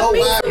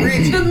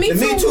 The Me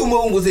Too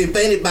movement was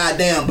invented by a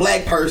damn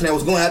black person that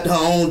was going after her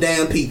own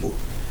damn people.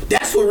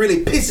 That's what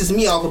really pisses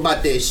me off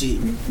about that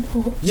shit.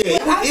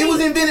 Yeah, it was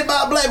invented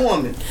by a black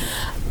woman.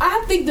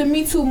 I think the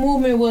Me Too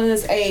movement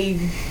was a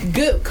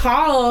good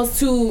cause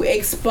to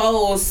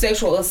expose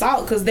sexual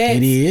assault because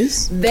that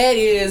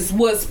is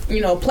what's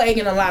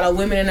plaguing a lot of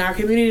women in our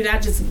community,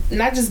 not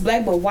just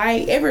black but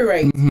white, every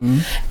race. Mm-hmm.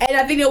 And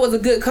I think it was a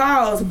good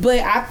cause, but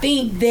I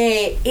think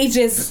that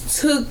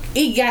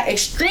it got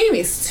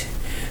extremist.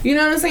 You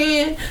know what I'm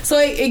saying? So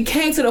it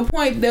came to the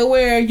point that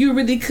where you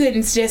really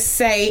couldn't just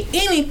say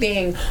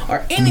anything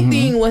or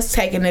anything was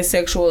taken as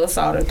sexual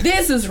assault. Or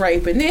this is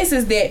rape and this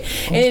is that.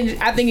 And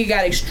I think it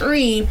got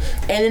extreme.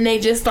 And then they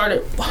just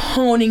started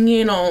honing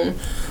in on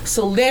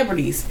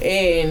celebrities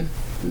and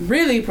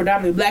really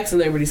predominantly black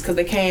celebrities because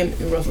they came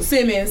Russell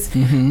Simmons,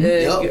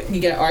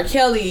 you got R.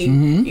 Kelly,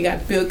 you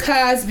got Bill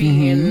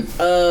Cosby, and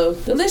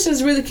the list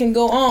just really can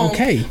go on.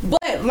 Okay.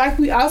 But like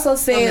we also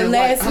said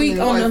last week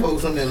on the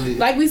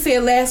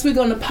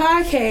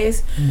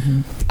podcast,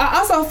 I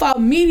also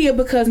fought media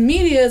because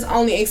media is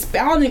only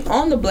expounding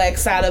on the black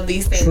side of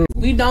these things. True.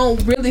 We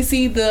don't really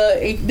see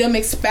them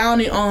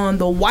expounding on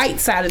the white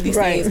side of these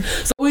things.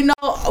 So we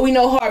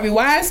know Harvey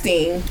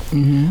Weinstein,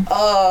 and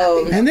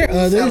there are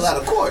others. Out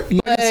of court.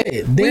 Like I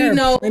said, there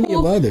are plenty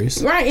of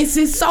others. Right, it's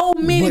just so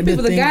many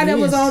people. The guy that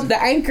was on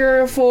the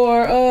anchor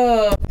for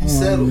money.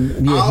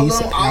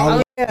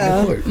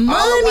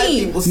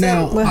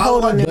 Now,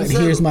 but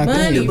here's my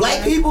thing. The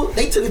black people,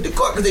 they took it to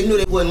court because they knew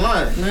they wasn't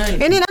lying.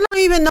 And then I don't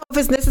even know if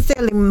it's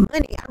necessarily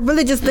money. I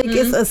really just think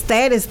it's a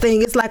status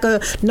thing. It's like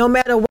no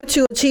matter what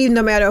you achieve,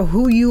 no matter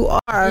who you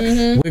are,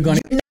 we're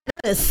gonna.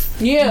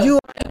 You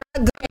are not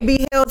going to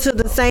be held to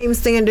the same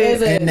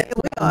standard as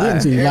we are.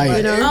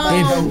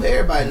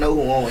 Everybody know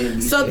who on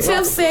NBC. So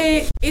Tiff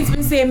said it's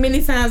been said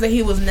many times that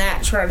he was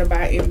not trying to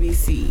buy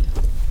NBC.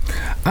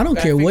 I don't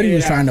care what he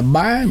was trying to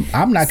buy.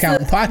 I'm not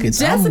counting pockets.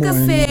 Jessica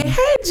said,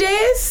 "Hey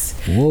Jess,"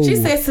 she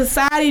said,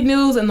 "Society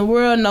News and the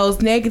world knows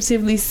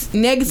negativity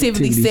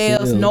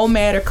sells no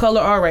matter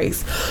color or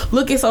race.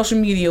 Look at social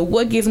media.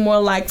 What gets more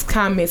likes,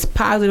 comments,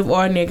 positive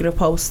or negative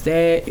posts?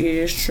 That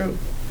is true.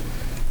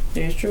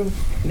 That's true.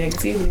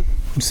 Negativity.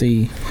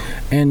 See,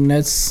 and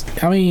that's,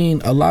 I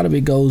mean, a lot of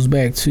it goes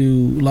back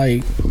to,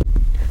 like,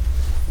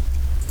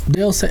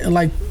 they'll say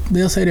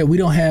that we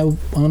don't have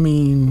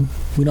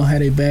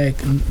their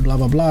back and blah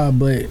blah blah,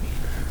 but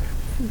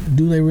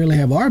do they really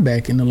have our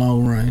back in the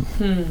long run?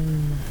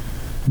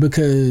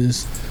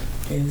 Because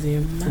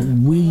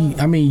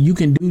you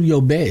can do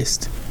your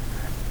best,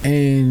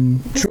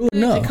 and true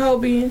enough,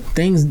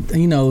 things,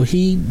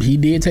 he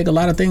did take a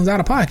lot of things out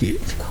of pocket.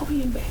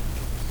 Jacobian back.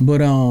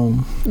 But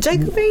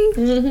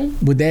Jacobian.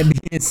 With that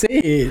being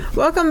said,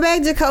 welcome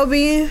back,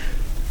 Jacobian.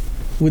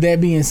 With that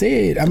being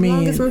said, I mean,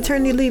 longest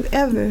maternity leave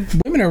ever.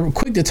 Women are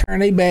quick to turn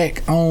their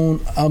back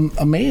on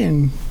a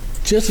man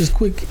just as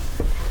quick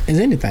as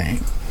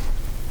anything.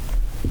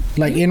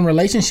 Like in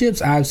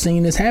relationships, I've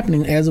seen this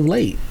happening as of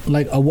late.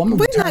 Like a woman.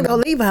 We're not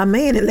gonna leave our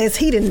man unless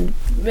he done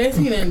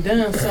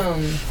done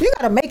something. You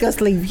gotta make us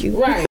leave you,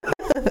 right?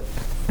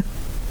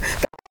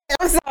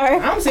 I'm sorry.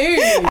 I'm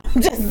serious.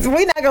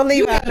 We're not gonna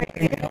leave our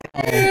man.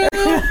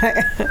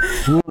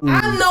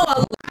 I know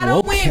a lot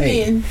of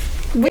women.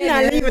 We're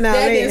not leaving out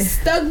that there. is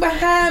stuck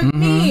behind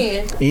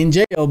men in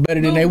jail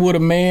better than they would a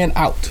man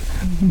out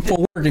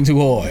for working too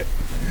hard.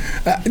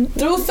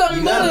 Do something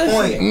You got a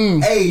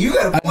point. Hey, you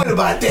got a point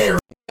about that.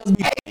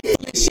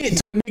 Shit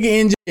to a nigga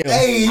in jail.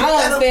 Hey, you I got a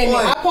understand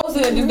point. it. I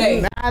posted it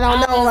today. I don't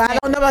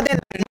know about that.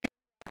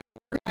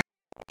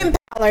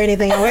 Or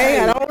anything, okay?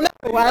 I don't know.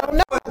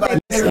 Let's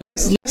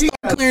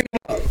start clearing it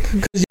up,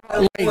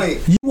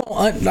 because you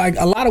want like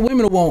a lot of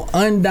women want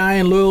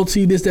undying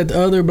loyalty, this, that, the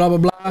other, blah blah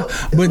blah,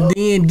 but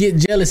then get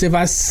jealous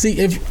if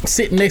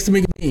sitting next to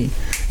me, you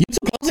too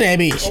close to that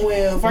bitch.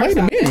 Well, first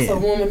off, that's a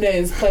woman that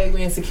is plagued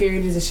with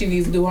insecurities and she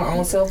needs to do her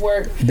own self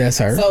work. That's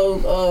her.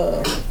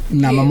 So,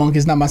 my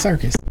monkey's not my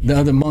circus. The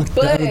other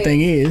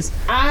thing is,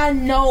 I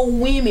know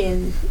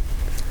women.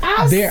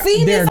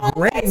 They're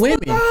great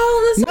women.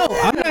 No,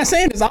 I'm not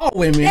saying it's all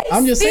women.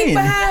 I'm just saying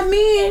behind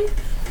men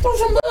for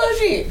some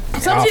bullshit.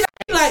 Some shit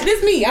I be like,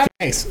 this me.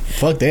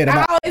 Fuck that.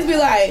 I always be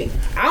like,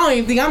 I don't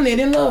even think I'm that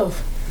in love.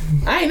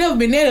 I ain't never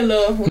been that in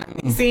love when I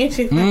be seeing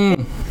shit.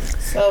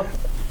 So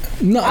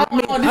no,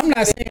 I'm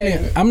not saying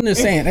it. I'm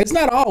just saying it's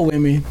not all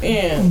women.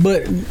 Yeah.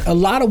 But a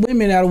lot of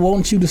women that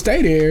want you to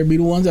stay there be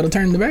the ones that'll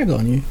turn the back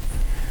on you.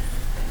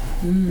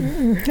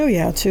 Who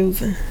y'all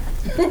choosing?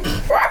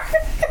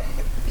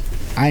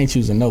 I ain't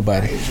choosing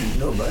nobody.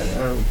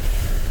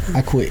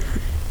 I quit.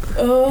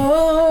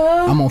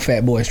 I'm on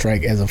fat boy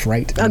strike as of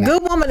right now. A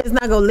good woman is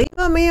not gonna leave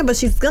her man, but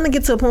she's gonna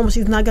get to a point where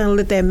she's not gonna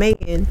let that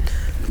man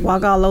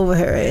walk all over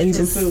her and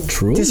just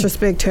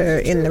disrespect her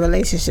in the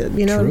relationship.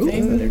 You know what I'm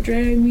saying? They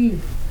drag me.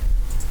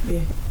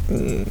 Yeah.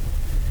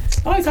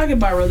 Always talking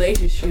about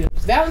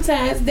relationships.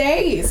 Valentine's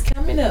Day is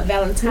coming up.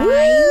 Valentine's.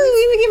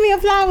 You give me a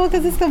flower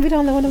because it's gonna be the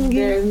only one I'm gonna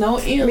get. There's no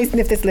M. Let me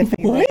sniff this lip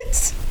finger.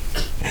 What?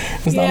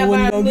 That's yeah, not what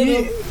my I'm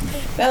little get.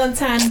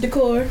 Valentine's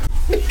decor.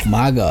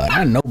 My God,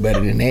 I know better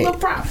than Little that.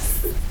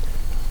 props.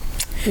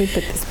 Let me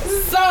put this.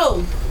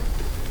 So,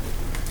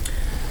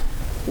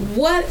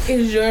 what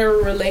is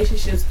your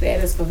relationship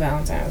status for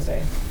Valentine's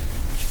Day?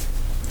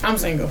 I'm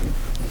single.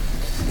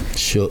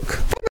 Shook.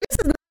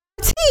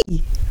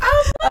 Tea.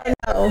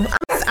 I'm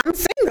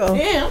single.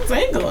 Yeah, I'm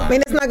single. I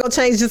mean, it's not gonna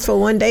change just for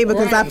one day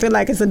because I feel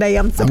like it's a day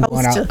I'm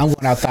supposed to. I'm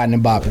going outside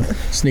and bopping,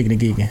 sneaking and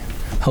geeking,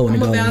 holding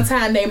I'm it a going.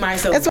 Valentine's Day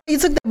myself. That's why you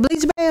took that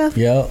bleach bath.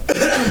 Yep.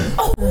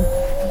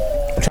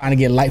 Trying to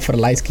get light for the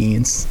light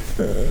skins.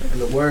 In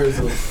the words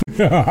of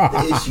the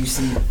issue,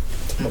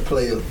 I'm a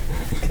player.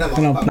 And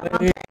I'm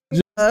playing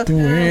just to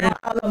win.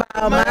 All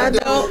about my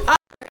dough.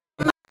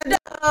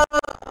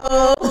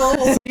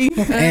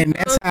 And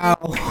that's how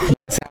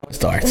it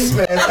starts.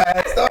 That's how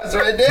it starts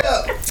right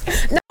there.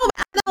 No,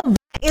 I don't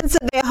buy into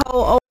that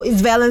whole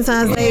it's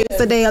Valentine's Day, it's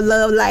a day of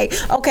love. Like,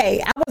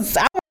 okay, I was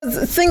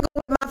single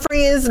with my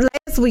friends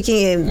last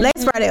weekend,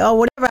 last Friday, or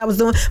whatever I was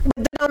doing. But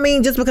that don't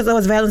mean just because it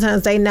was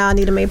Valentine's Day, now I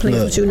need to make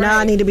plans with you. Now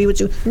I need to be with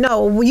you.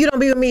 No, you don't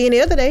be with me any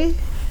other day.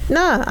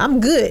 Nah, I'm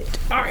good.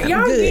 Are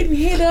y'all getting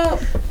hit up?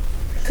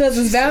 Cause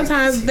it's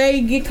Valentine's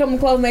Day, get coming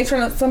close,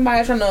 and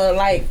somebody trying to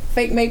like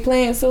fake make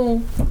plans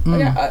soon.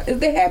 Is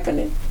that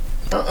happening?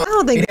 I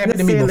don't think it happened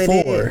to me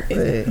before.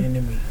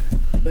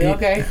 But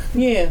okay,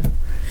 yeah.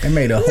 It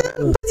made a whole.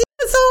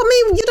 So I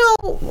mean, you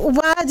know,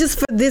 why just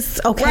for this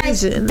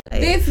occasion?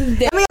 Like, This is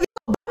that. I mean, if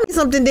you buy me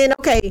something, then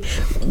okay,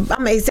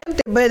 I'm accept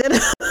it. But I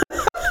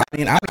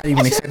mean, I'm not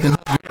even accepting.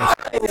 I'm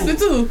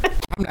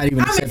not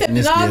even accepting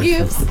this all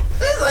gift.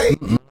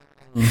 gifts.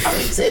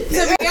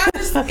 To be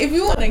honest, if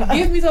you want to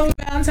give me something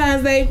for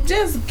Valentine's Day,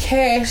 just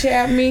cash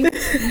at me.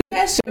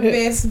 That's your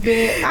best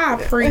bet. I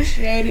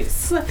appreciate it.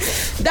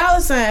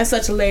 $sign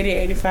such a lady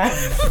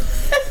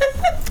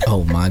 85.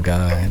 Oh my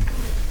God.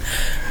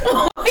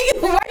 Why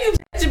you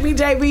judging me,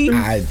 JB?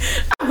 Why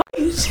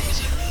you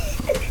judging me?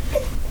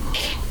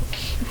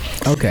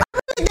 Okay.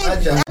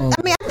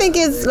 I think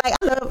it's like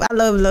I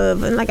love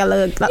love and like I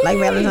love like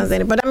Valentine's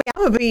Day. But I mean,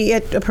 I'm gonna be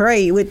at the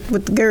parade with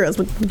the girls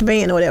with the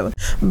band or whatever.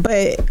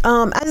 But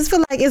I just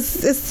feel like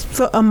it's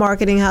for a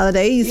marketing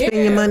holiday. You spend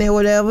your money or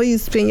whatever. You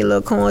spend your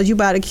little coins. You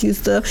buy the cute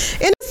stuff,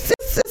 and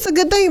it's a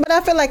good thing. But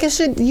I feel like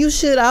you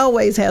should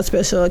always have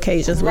special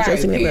occasions with your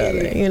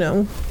significant other. You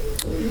know,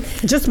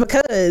 just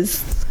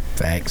because.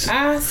 Facts.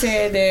 I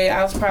said that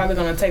I was probably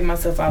gonna take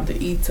myself out to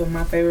eat to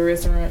my favorite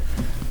restaurant.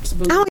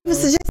 I don't even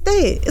suggest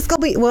that. It's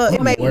gonna be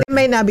it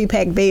may not be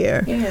packed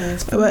there. Yeah,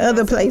 but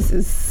other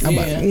places. I'm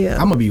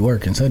gonna be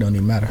working, so it don't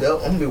even matter.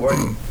 Yep, I'm gonna be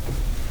working.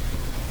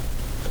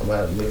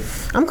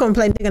 I'm gonna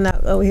play nigga now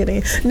over here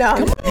then. No.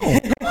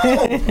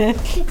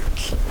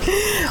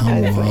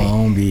 Come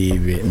on,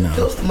 baby. No.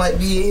 Toaster might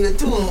be here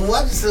too.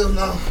 Watch yourself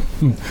now.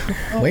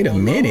 Wait a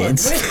minute.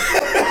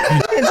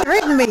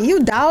 Threaten me,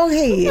 you dog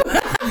head. You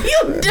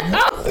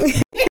dog.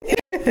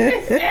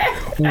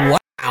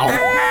 Wow.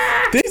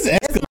 This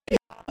escalated.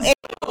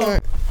 Are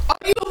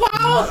you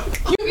appalled?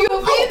 You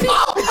offended?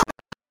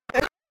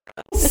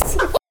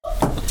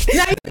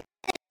 Now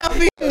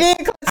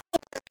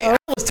I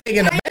was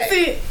taking a back.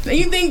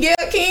 You think Gail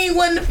King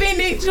wasn't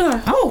offended?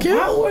 Oh,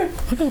 yeah.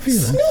 I don't feel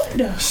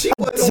that. She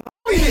wasn't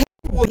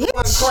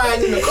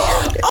crying in the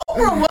car.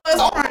 Oprah was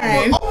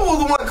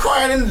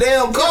crying in the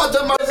damn car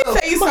to myself.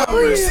 Tell you something.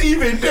 I'm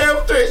receiving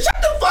damn threat.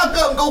 Shut the fuck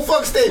up and go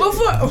fuck Stephen.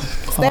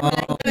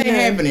 That ain't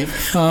happening.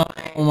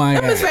 Oh my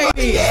God. I'm gonna say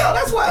this. Yeah,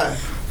 that's why.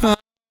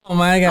 Oh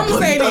my God. I'm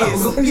gonna say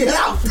this. Get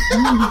out.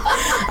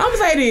 I'm gonna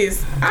say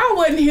this. I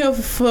wasn't here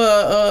for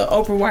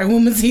Oprah White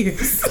Woman's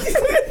tears.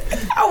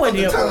 I wasn't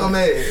here for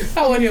it.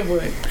 I wasn't here for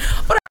it.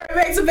 But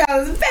back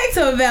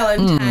to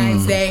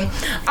Valentine's Day.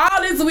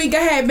 All this week I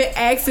had been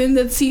asking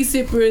the tea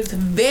sippers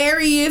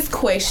various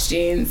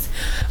questions,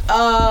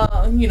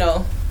 you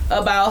know,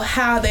 about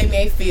how they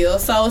may feel.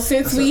 So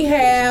since we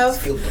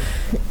have,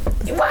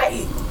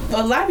 right,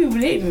 a lot of people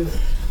didn't.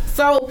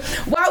 So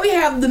while we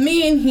have the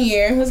men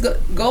here, let's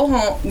go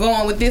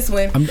on with this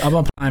one. I'm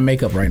applying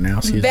makeup right now.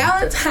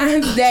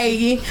 Valentine's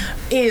Day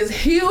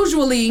is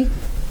usually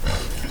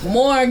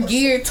more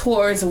geared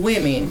towards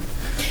women,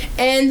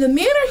 and the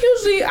men are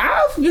usually,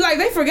 I feel like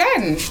they've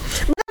forgotten.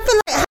 But I feel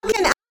like, how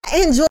can I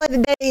enjoy the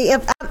day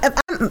if I'm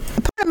part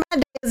of my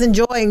day is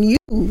enjoying you?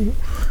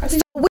 So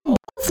we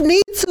both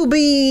need to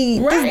be.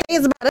 Right. This day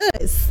is about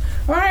us.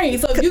 Right.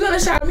 So if you're gonna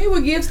shower me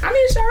with gifts, I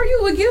need to shower you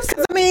with gifts.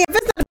 Because I mean, if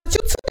it's not about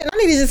you too, then I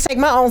need to just take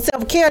my own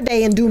self-care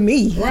day and do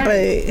me.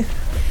 Right. But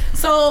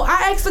so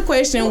I asked the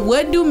question,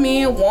 what do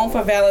men want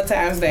for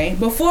Valentine's Day?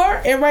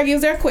 Before everybody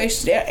gives their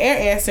question, their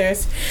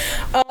answers,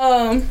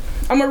 I'm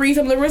gonna read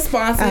some of the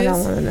responses. I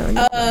don't want to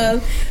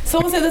know.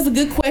 Someone said that's a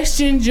good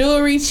question.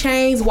 Jewelry,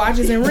 chains,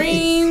 watches, and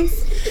rings.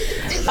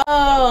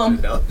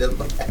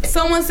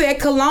 Someone said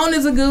cologne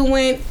is a good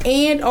one,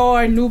 and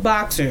or new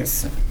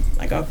boxers.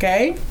 Like,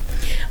 okay.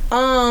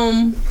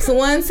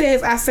 Someone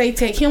says, I say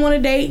take him on a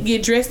date,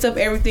 get dressed up,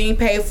 everything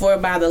paid for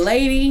by the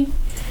lady.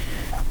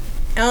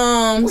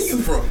 Where you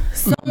from?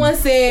 Someone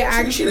said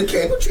I should have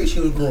came. What tree she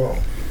was growing?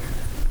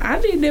 I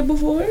did that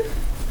before.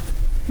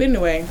 But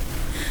anyway,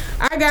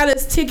 I got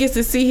us tickets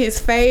to see his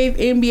fave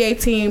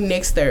NBA team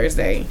next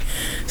Thursday.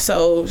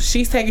 So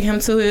she's taking him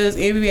to his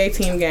NBA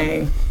team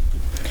game.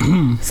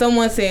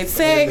 Someone said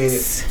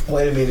sex.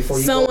 Wait a minute before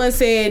you Someone go.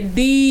 said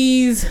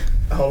these.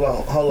 Hold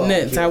on.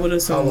 Nuts, Kim. I would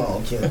assume. Hold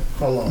on, Kim.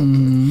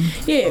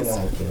 Yes.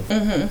 Hold on, Kim.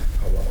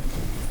 Mm-hmm. Hold on.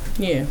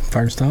 Yeah.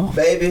 First off,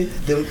 Baby,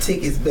 them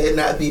tickets better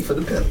not be for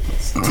the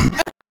Pelicans.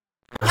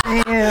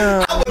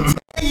 damn. I will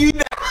tell you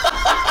now.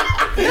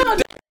 No,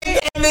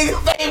 That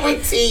nigga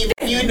favorite team.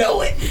 You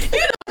know it.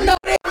 you don't know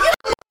that.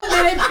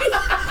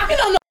 You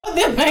don't know what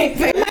that ain't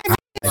favorite.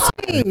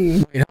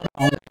 wait,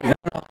 hold on.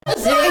 I'm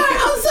sorry.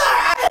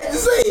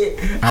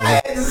 I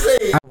had to say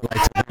it. I would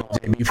like to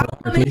bring JB for I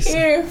want to please.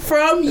 hear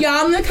from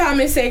y'all in the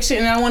comment section,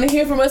 and I want to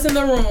hear from us in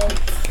the room.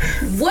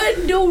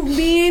 What do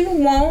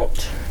men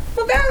want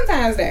for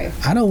Valentine's Day?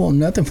 I don't want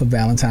nothing for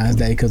Valentine's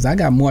Day because I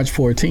got March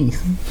 14th.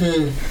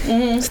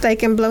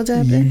 Steak and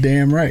blowjob. You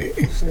damn right.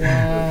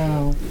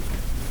 Wow.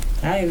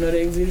 I didn't know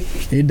that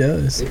existed. It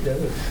does. It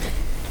does.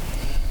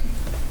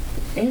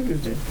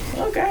 Interesting.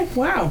 Okay.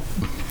 Wow.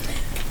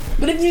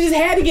 But if you just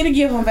had to get a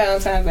gift on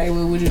Valentine's Day,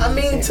 what would you do? I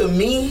mean, to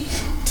me,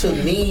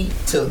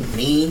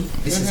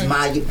 this is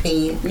my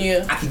opinion.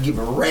 Yeah. I could give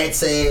a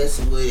rat's ass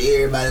what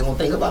everybody gonna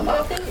think about my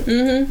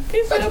opinion.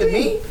 But to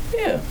me,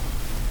 Yeah.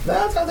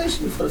 Valentine's Day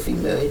should be for the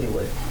female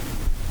anyway.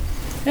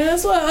 And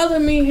that's what other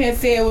men had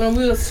said when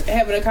we was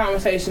having a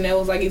conversation. That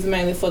was like it's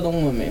mainly for the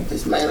woman.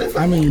 It's mainly for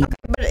I mean,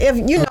 But if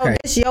you know Okay.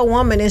 this your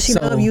woman and she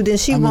So, love you, then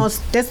she wants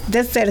that's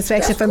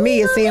satisfaction for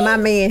me is seeing my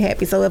man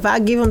happy. So if I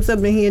give him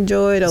something he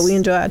enjoyed or we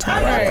enjoy our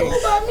time, I don't know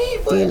about me,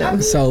 but You know. I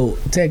mean, so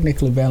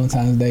technically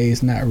Valentine's Day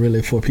is not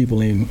really for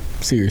people in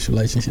serious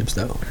relationships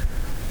though.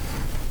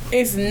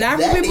 It's not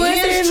for That people in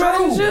is serious true.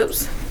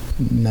 relationships.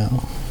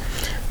 No.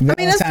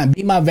 Valentine,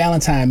 be my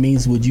Valentine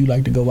means would you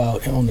like to go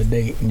out on a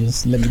date and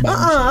just let me buy you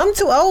shit? I'm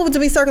too old to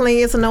be circling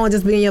yes or no and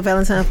just being your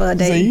Valentine for a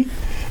day. See?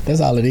 That's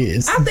all it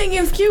is. I think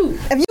it's cute.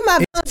 If you my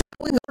Valentine,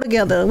 we go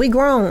together. We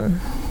grown.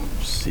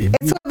 If At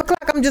 12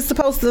 o'clock, I'm just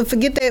supposed to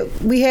forget that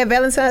we had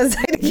Valentine's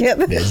Day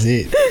together. That's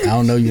it. I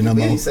don't know you no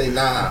we more. say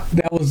nah.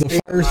 That was the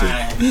first.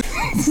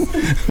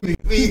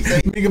 We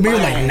say Nigga be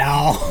like,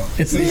 no.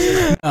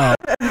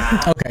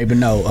 Okay, but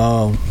no.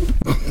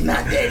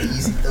 not that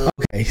easy.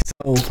 Okay,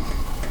 so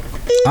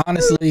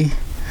honestly,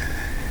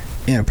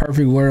 in a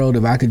perfect world,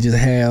 if I could just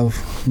have,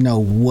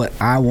 what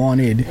I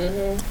wanted,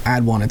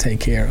 I'd want to take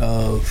care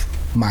of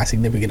my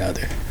significant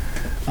other.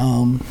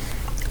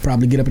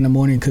 Probably get up in the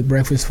morning, cook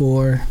breakfast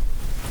for her,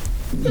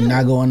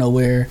 not going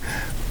nowhere,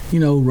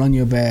 run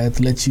your bath,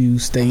 let you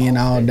stay in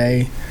all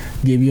day,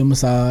 give you a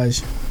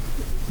massage,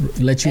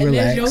 let you And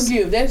relax. that's your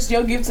gift. That's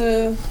your gift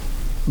to.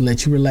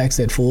 Let you relax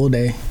that full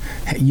day.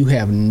 You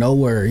have no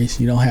worries.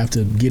 You don't have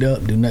to get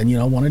up, do nothing you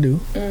don't want to do.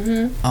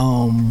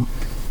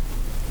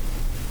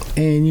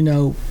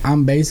 And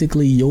I'm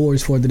basically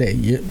yours for the day.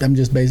 I'm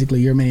just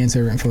basically your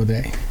manservant for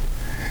the day.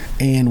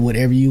 And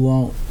whatever you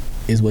want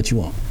is what you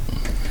want.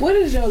 What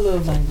is your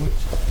love language?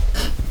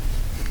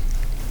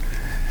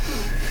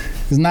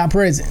 It's not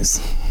presents.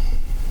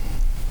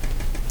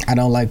 I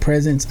don't like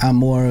presents. I'm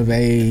more of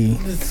a...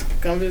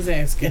 I'm just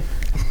asking.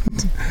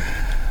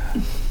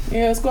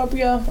 Yeah,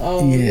 Scorpio?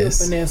 Oh, Yes.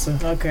 you're Vanessa.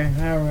 Okay,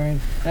 all right.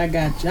 I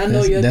got you. I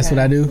know you're That's what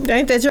I do.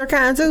 Ain't that your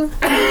kind too?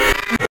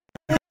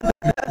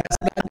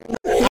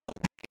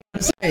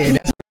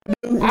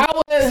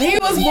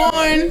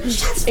 born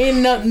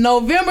in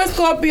November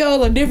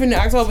Scorpios are different than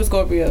October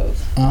Scorpios.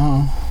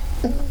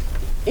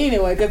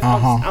 Anyway, because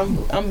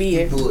I'm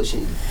being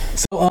bullshit.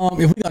 So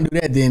if we're gonna do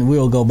that, then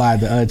we'll go by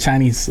the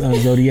Chinese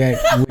zodiac,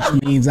 which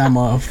means I'm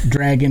a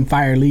dragon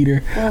fire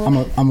leader. I'm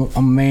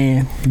a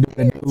man.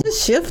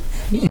 Just shift.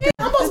 Yeah,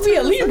 I'm supposed to be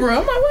a Libra.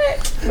 I'm like,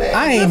 what? Man,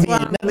 I ain't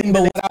being nothing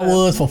but what I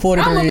was for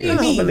 43 years. I'm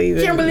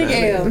a Kimberly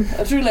Gale,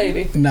 a true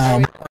lady.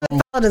 No,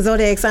 All the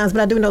zodiac signs,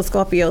 but I do know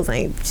Scorpios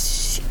ain't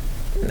shit.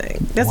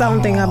 That's the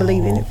only thing I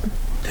believe in it.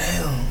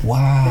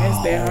 wow.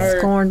 That's that hurt.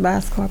 Scorned by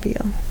a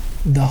Scorpio.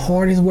 The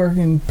hardest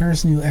working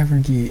person you'll ever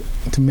get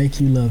to make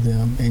you love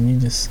them, and you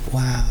just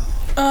wow.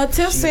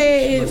 Tiff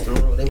said,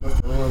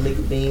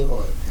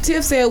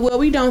 well,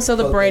 we don't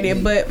celebrate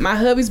it, but my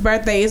hubby's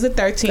birthday is the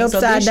 13th,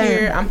 so this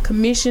year I'm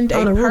commissioned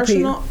a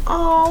personal.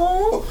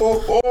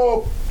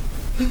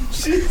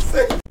 She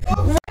said,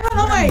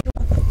 Wait.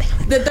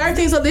 The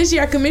 13th, so this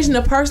year I commissioned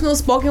a personal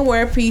spoken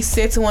word piece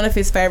set to one of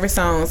his favorite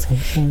songs.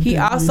 He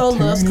also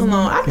loves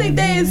cologne. I think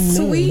that is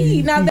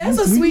sweet. Now that's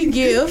a sweet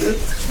gift.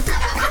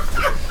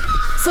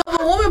 So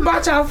if a woman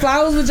brought y'all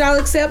flowers, would y'all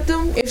accept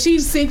them? If she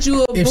sent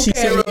you a bouquet?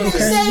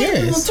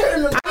 Yes. I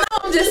know,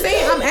 I'm just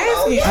saying, I'm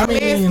asking. I'm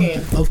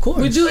asking. Of course.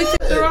 Would you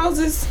accept the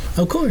roses?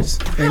 Of course.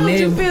 How would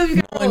you feel if you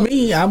got knowing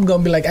me, I'm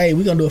gonna be like, hey,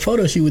 we're gonna do a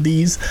photo shoot with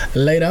these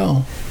later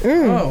on.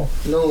 Oh.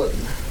 No.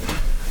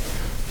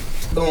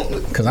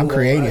 Because I'm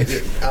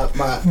creative.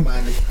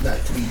 Mine is not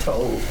to be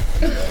told.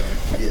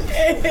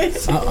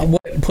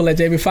 Pull that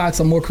JB Fox.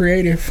 I'm more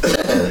creative.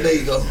 There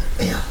you go.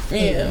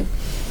 Yeah.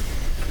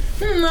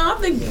 No, I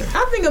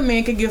think a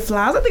man could get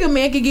flowers. I think a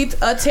man could get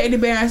a teddy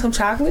bear and some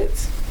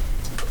chocolates.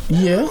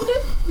 Yeah.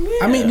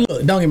 I mean,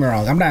 look, don't get me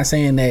wrong. I'm not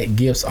saying that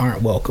gifts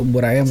aren't welcome.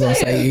 What I am going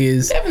to say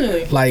is,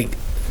 definitely, like,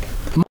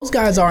 most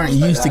guys aren't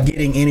used to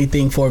getting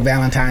anything for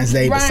Valentine's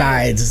Day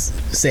besides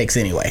sex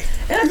anyway.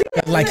 And I think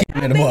like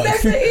hitting in the mug.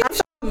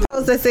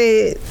 Post that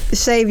said,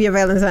 shave your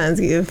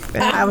Valentine's gift.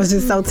 And I was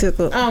just so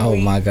tickled. Oh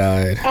my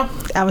God.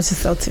 I was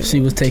just so tickled.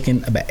 She was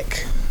taken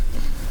aback.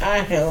 I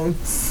am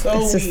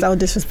so It's just so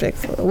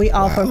disrespectful. We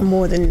offer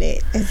more than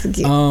that as a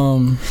gift.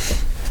 I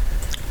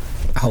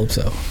hope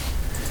so.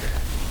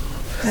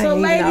 So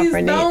ladies,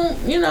 don't,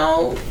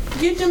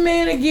 get your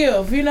man a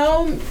gift,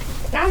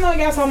 I know I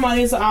got some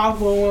money to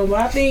offer one,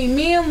 but I think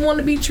men want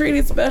to be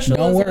treated special.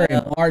 Don't worry,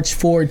 March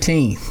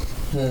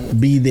 14th,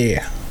 be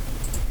there.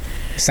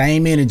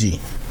 Same energy.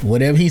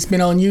 Whatever he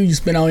spent on you, you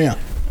spent on him.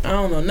 I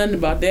don't know nothing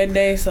about that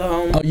day,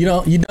 so. Oh, you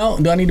don't?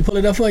 Do I need to pull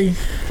it up for you?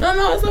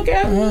 No, it's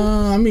okay.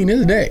 I mean,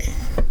 it's a day.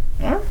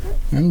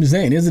 I'm just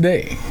saying, it's a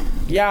day.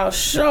 Y'all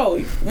show.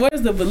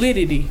 Where's the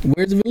validity?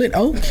 Where's the validity?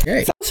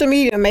 Okay. Social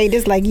media made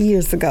this like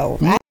years ago.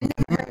 I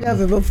never heard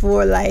of it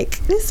before. Like,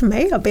 this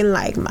may have been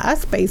like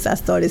MySpace. I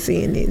started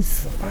seeing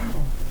this. Wow.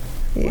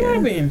 Yeah. Where I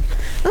been?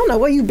 I don't know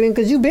where you been,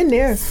 because you been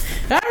there.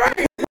 All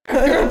right.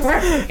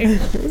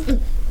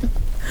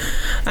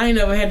 I ain't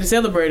never had to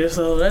celebrate it,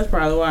 so that's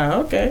probably why.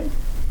 Okay.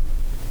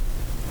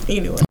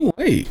 Anyway. Oh,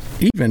 wait,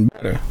 even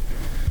better.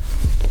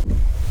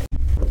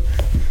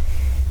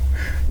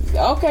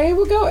 Okay, here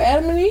we go.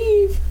 Adam and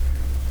Eve.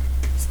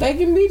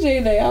 Steak and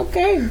BJ Day.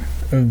 Okay.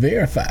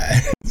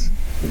 Verified.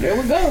 There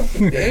we go.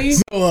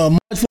 So,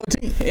 March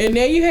 14th. And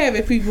there you have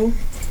it, people.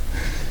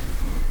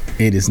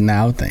 It is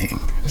now a thing.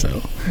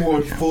 So,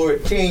 March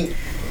 14th.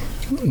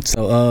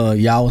 So,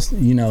 y'all,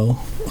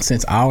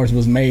 since ours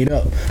was made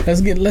up,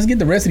 let's get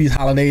the rest of these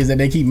holidays that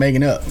they keep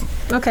making up.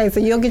 Okay, so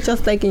you'll get your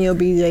steak and your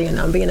BJ, and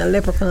I'm being a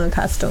leprechaun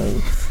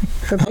costume.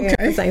 Prepared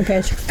for St.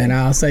 Patrick's Day. And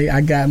I'll say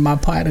I got my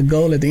pot of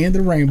gold at the end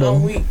of the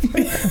rainbow.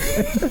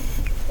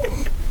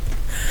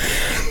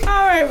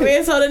 All right,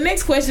 man. So the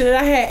next question that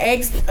I had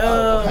asked,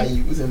 how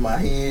you was in my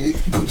head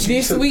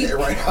this week.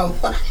 Right out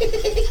my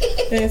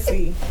head. Let's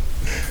see.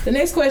 The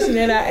next question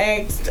that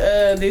I asked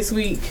this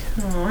week.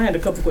 Oh, I had a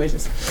couple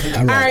questions.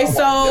 All right,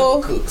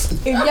 so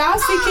can y'all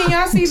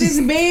see this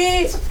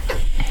bed?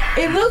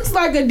 It looks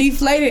like a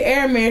deflated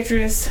air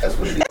mattress.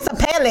 That's a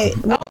pallet.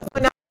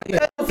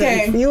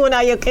 Okay. You and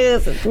all your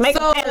cousins. Make a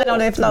pallet on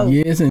that floor.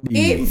 Yes, indeed.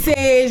 It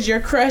says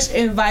your crush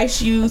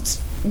invites you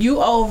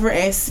over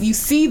and you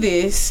see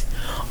this.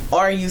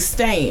 Are you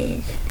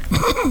staying?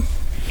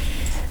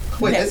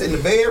 Wait, that's in the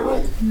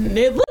bedroom?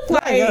 It looked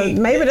like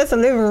maybe that's a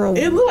living room.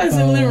 It looks like it's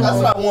a living room. That's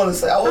what I want to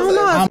say. I don't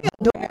know. I see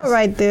a door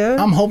right there.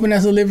 I'm hoping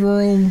that's a living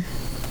room.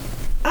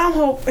 I'm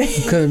hoping.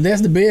 Because if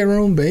that's the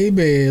bedroom,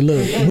 baby,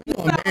 look, we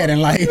going bad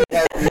in life.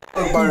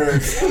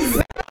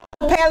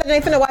 Pallet, they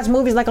finna watch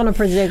movies like on a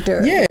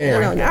projector. Yeah.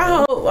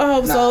 I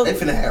hope so. They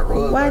finna have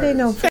rug Why they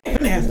know? They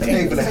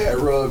finna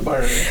have rug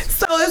burns.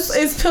 So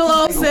it's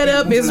pillow set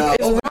up. It's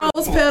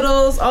rose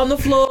petals on the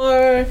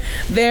floor.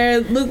 There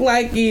look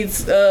like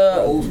it's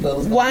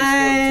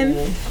wine,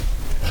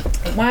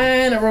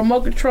 a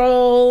remote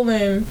control,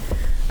 and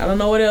I don't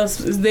know what else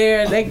is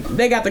there.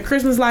 They got the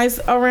Christmas lights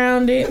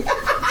around it.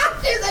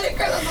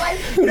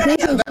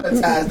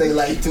 Valentine's Day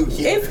light too,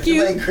 kid. It's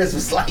cute. Like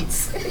Christmas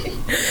lights.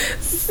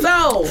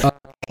 So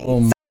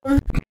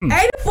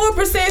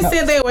 84%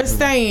 said they were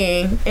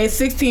staying, and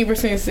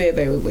 16% said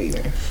they were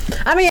leaving.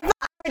 I mean, if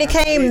I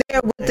came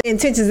there with the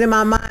intentions in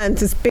my mind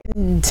to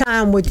spend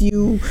time with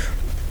you,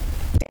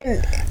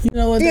 then,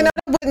 that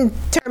wouldn't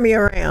turn me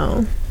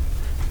around.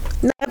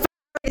 Now, if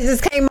I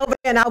just came over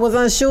there and I was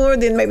unsure,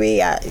 then maybe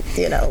but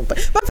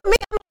for me,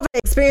 I'm an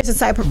experience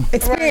type person.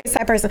 Like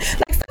stuff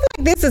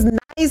like this is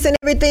nice and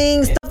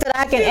everything, stuff that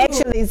I can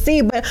actually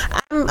see, but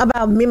I'm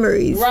about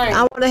memories. Right.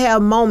 I want to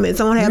have moments.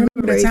 I want to have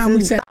memories. The time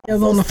we sat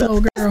together on the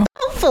floor, girl.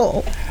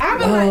 Thoughtful.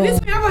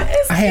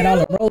 I had all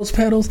the rose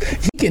petals.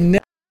 You can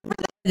never.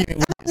 Then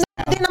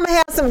I'm gonna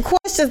have some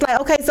questions like,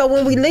 okay, so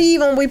when we leave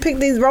and we pick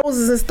these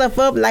roses and stuff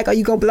up, like, are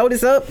you gonna blow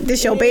this up?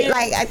 This your bed?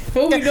 Like,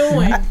 what we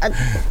doing?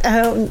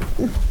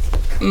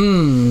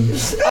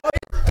 Is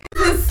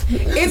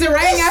it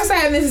raining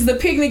outside and this is the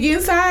picnic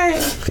inside?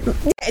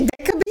 Yeah,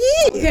 that could be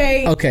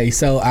it. Okay,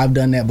 so I've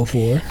done that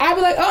before. I'd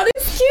be like, oh,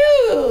 this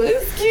cute.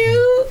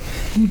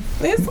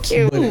 It's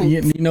cute. But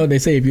you know what they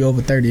say, if you're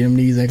over 30, them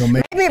knees ain't gonna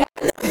make it.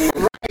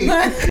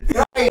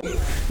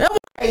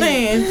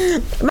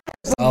 Man.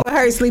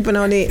 Her sleeping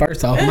on it.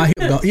 First off, my hip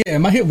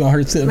gonna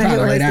hurt too. Probably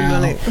lay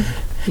down.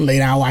 Lay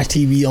down, watch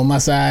TV on my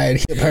side,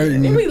 hip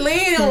hurting. We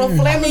laying on a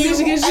flat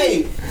position and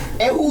shit.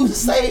 And who's to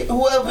say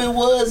whoever it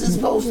was is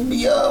supposed to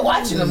be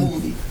watching the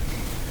movie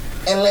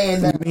and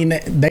laying down? I mean,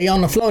 they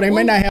on the floor. They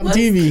may not have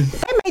TV.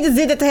 They may just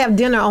did it to have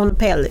dinner on the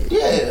pallet.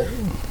 Yeah.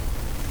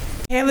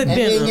 Pallet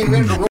dinner.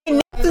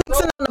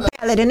 Netflixing on the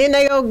pallet, and then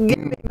they go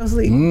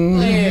sleep.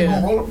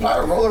 Yeah.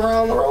 Roll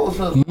around the rose.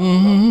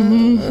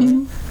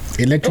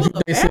 Electrocute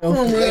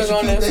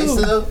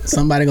themselves.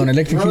 Somebody gonna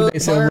electrocute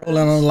themselves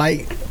rolling on the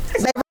light.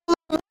 They roll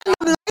on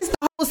the lights, the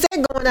whole set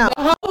going out.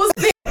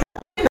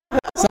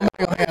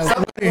 Somebody gonna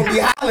be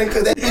hollering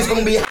because that bitch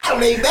gonna be hot on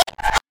their back.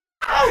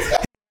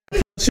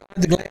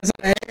 The glass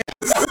on their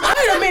ass.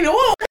 Wait a minute,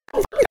 whoa.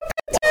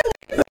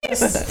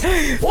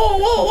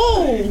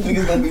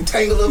 Niggas gonna be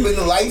tangled up in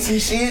the lights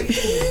and shit.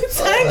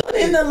 Tangled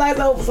in the lights,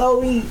 I'm so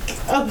weak.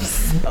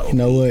 You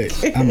know what?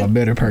 I'm a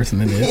better person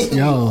than this.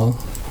 Y'all.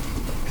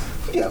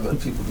 Yeah, but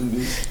people do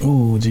this.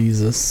 Oh,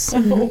 Jesus.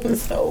 I'm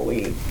so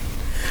weak.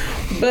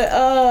 But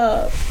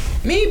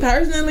me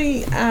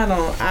personally, I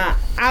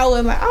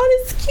was like,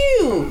 oh, this is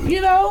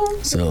cute,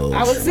 So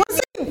I was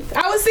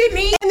sitting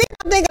in. And then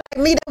I'm thinking like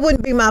me,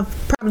 that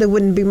probably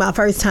wouldn't be my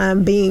first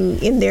time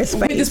being in their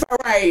space.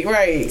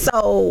 Right.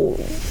 So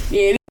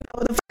yeah,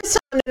 the first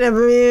time that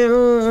ever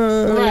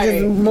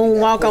just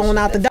moonwalk on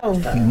out the door.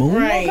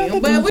 Right.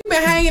 But we've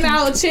been hanging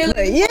out,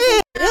 chilling. Yeah.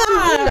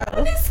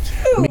 It's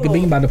cute. Mickey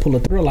Bean about to pull a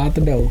thrill out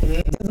the door.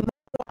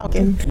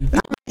 Walking.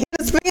 Hit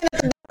a spin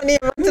at the door and then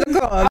run to the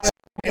car.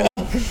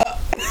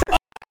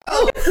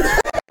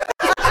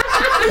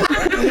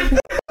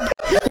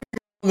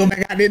 Go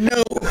back out there,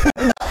 no.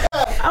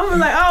 I'm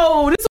like,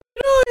 oh, this what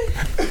you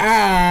doing?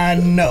 I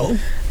know.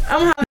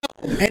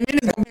 And then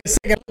it's gonna be a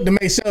second look to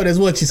make sure that's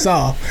what you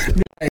saw.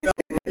 Like, no.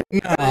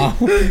 And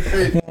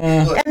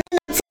then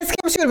the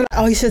Kim should have been like,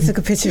 oh, you should have took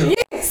a picture.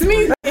 Yes,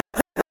 me.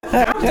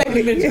 I'm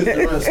taking a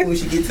picture. As soon as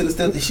she get to the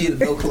stuff, the shit will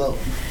go close.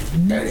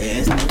 There it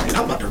is.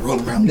 I'm about to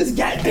roll around this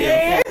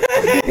goddamn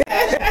floor.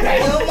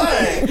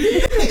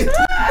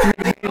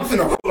 I'm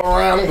finna roll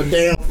around on the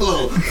damn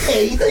floor.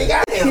 Hey, you think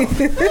I am?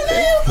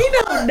 You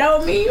don't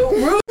know me. You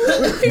rude.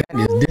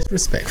 That is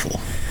disrespectful.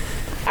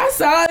 I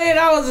saw it.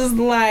 I was just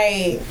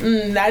like,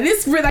 now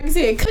this really, like I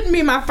said, it couldn't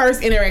be my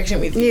first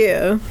interaction with you.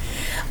 Yeah.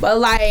 But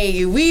like,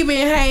 we've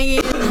been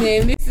hanging,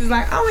 and this is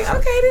like, oh,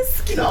 okay, this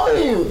is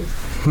cute.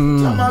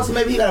 Sometimes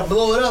maybe you gotta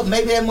blow it up.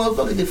 Maybe that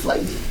motherfucker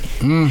deflated.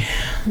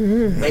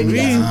 Maybe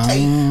that's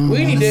tape.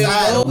 We need to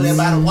go over there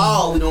by the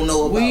wall. We don't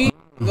know about. We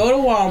go to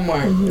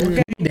Walmart.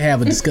 Okay. We need to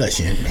have a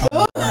discussion.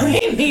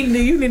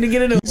 You need to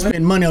get it. You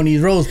spend money on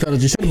these rose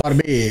petals. You should have bought a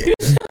bed.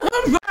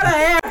 I'm about to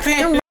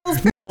have no,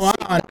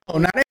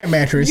 not that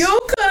mattress. You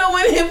could have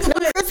went and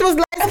put Christmas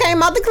lights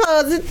came out the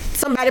closet.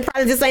 Somebody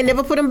probably just ain't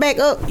never put them back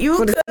up. You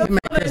could have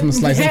put Christmas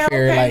lights and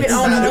fairy lights.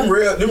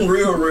 Them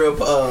real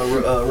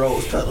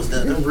rose petals.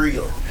 Them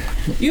real.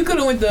 You could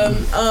have went the.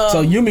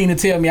 So you mean to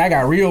tell me I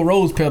got real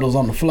rose petals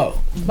on the floor?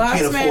 Box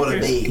can't afford a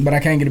bed. But I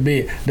can't get a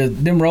bed.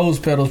 Them rose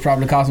petals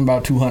probably cost me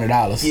about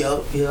 $200. Yeah.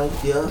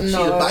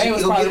 No,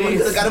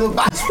 got him a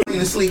box spring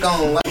to sleep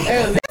on.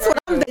 That's what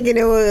I'm thinking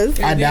it was.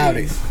 I doubt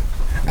it.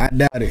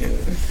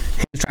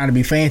 He was trying to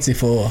be fancy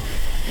for her.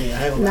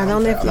 Yeah, not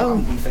on that floor.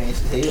 Be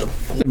fancy as hell.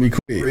 Let me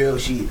quit. Real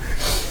shit.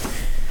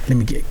 Let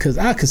me get, cause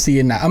I could see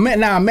it now.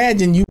 Now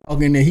imagine you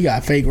walk in there, he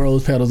got fake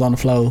rose petals on the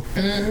floor,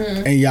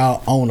 and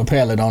y'all own a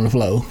pallet on the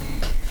floor.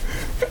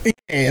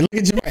 Yeah, look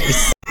at your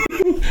face.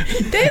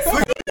 That's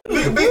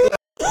cute.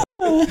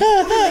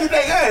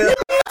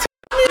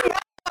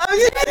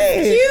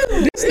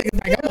 This nigga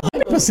think I'm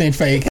 100%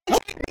 fake.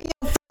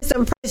 First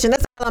impression.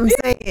 That's all I'm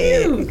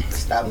saying.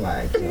 Stop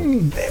lying.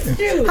 That's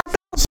cute.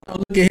 So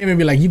look at him and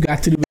be like, you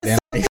got to do that.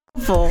 I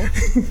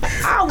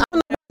don't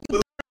know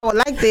if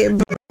like that,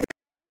 but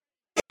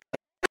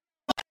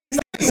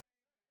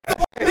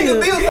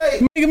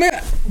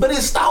but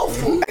it's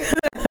thoughtful.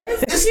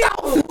 It's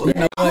thoughtful. You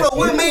know I don't know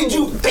what made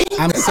you think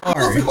I'm sorry. I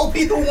was gonna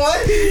be the one.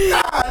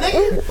 Nah,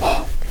 nigga.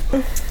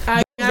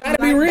 I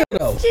gotta be real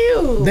though.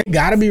 Cute. too. They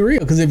gotta be real,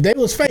 because if they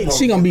was fake,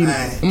 she gonna be.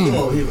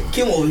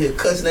 Kim over here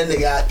cussing that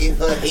nigga out in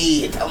her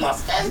head. Talking about,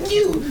 thank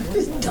you.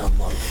 This dumb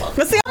motherfucker.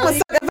 But see, I'm a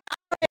sucker. If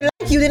I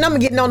like you, then I'm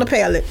getting on the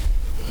pallet.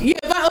 Yeah,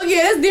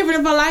 that's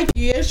different if I like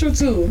you. Yeah, that's true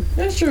too.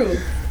 That's true.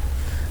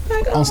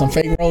 Like, On some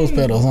fake rose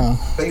petals, huh?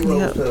 Fake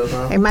rose petals,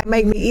 huh? It might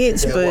make me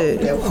itch, but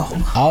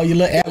All your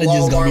little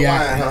allergies gonna be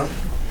out. Huh?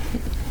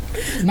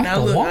 Not Now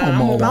the look,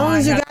 Walmart. as long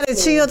as you got it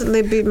chilled a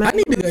little bit, man. I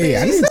need to go.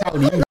 Yeah, I need to talk to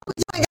you. You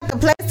ain't got the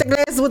plastic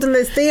glasses with the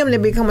little stem that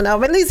be coming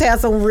off. At least have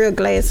some real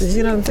glasses.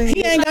 You know what I'm saying?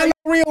 He ain't got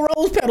no real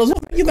rose petals.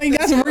 You think he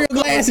got some real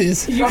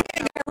glasses? He ain't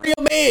got real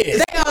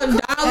beds. they are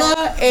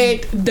 $1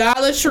 at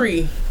Dollar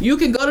Tree. You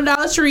can go to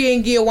Dollar Tree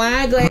and get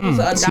wine glasses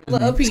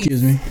 $1 a piece.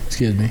 Excuse me.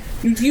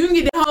 You can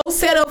get the whole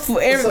setup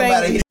for everything.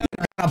 Somebody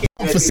A pump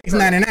for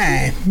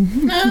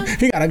 $6.99.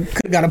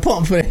 He got a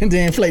pump for to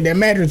inflate that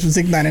mattress for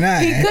 $6.99.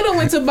 He could have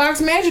went to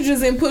Box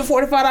Mattresses and put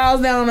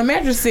 $45 down on the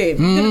mattress set.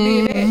 Could have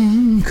did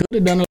that. Could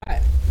have done a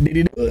lot. Did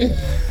he do it?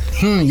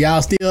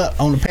 Y'all still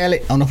on the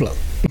pallet on the floor.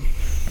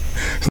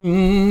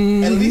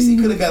 At least he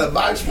could have got a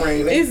box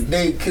spring.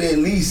 They could at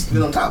least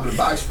been on top of the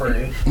box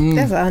spring.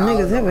 That's all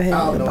niggas ever I had.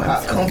 don't know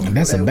how comfortable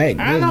That's a that back.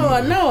 I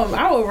know.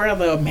 I would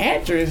rather a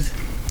mattress.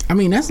 I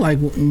mean, that's like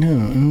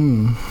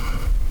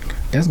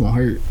that's gonna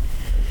hurt.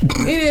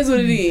 It is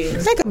what it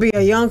is. They could be a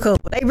young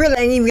couple. They really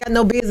ain't even got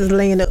no business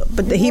laying up.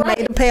 But he Right.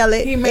 made a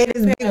pallet He made at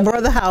his a big pallet.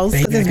 brother house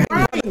because his big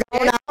brother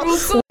gone out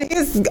That's true, with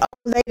his old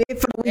lady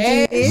for the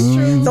That's weekend.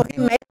 true. So he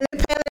made a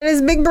pallet at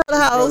his big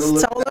brother house.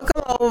 brother Told her to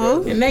come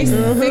over. And they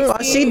 16,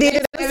 she did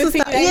it.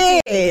 17,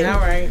 18. 18. All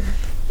right.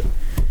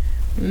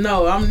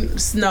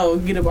 No,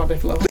 get up off the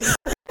floor.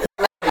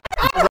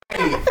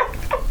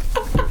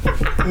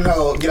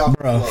 No, get off.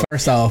 Bro,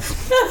 first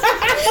off,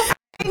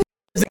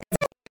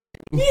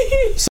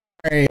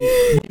 sorry,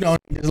 you don't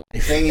need this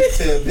life. They need to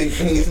tell big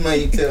things, man.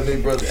 You tell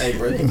big brother, hey,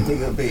 bro, get the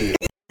nigga a bed.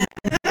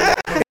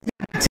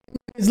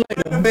 It's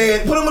like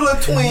Put him a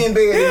little twin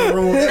bed in the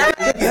room.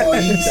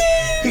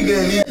 He can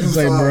at least do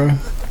say,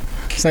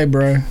 something.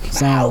 bro,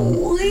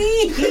 son.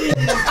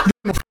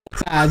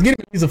 Size. Get him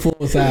at least a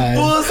full size.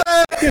 Full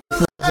size.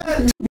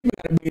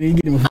 Get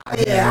him a full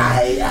size.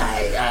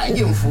 Yeah,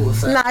 give him full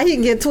size. Nah, he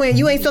can get twin.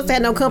 You ain't supposed to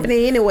have no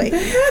company anyway.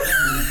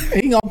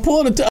 He gonna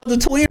pull the other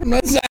twin from the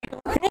other side of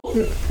the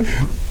room.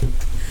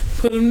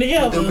 Put them Put them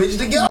together. bitches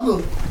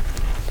together.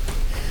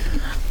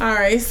 All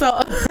right. So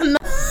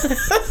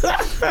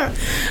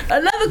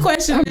another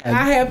question that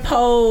I have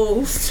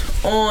posed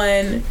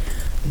on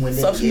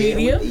social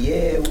media.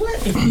 Yeah,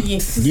 what?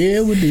 Yes.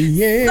 Yeah, we do.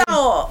 Yeah.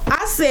 So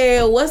I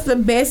said, "What's the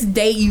best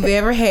date you've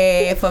ever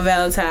had for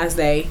Valentine's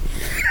Day,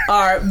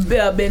 or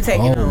been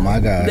taken Oh, on?" my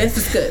God. Let's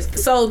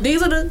discuss. So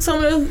these are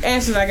some of the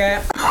answers I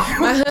got.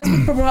 My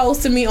husband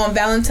proposed to me on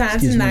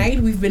Valentine's night.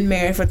 We've been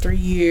married for 3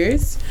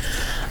 years.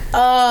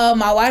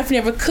 My wife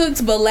never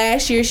cooked, but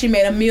last year she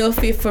made a meal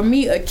fit for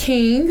me, a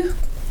king.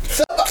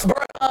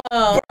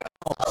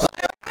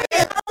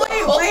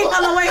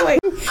 Wait.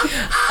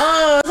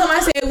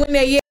 Somebody said when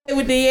they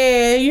with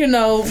the you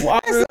know.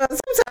 Sometimes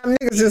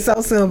niggas just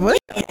so simple.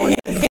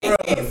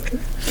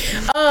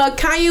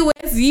 Kanye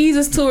West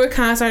Yeezus tour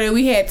concert, and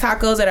we had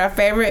tacos at our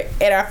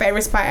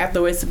favorite spot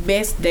afterwards.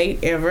 Best date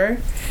ever.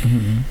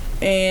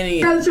 And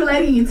yeah. Cultural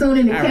lady, you tune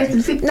in to catch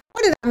the Now,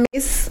 what did I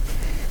miss?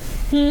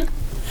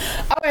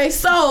 Okay,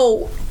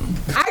 so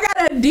I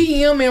got a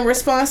DM in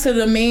response to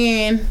the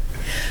man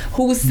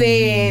who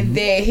said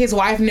that his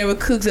wife never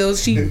cooks.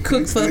 She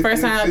cooks for the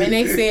first time, and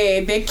they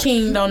said that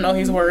king don't know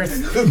his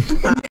worth.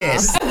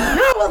 Yes.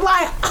 I was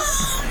like,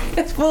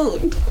 that's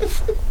food.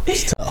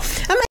 It's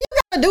tough. I mean, you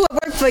gotta do what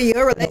works for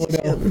your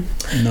relationship.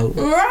 No.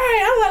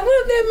 Right. I'm like, what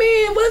if that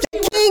man? What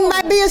if King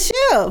might be a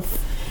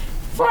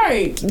chef.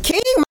 right?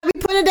 King might be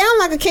putting it down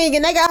like a king,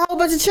 and they got a whole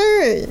bunch of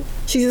children.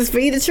 She just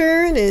feed the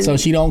children, and So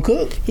she don't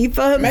cook. he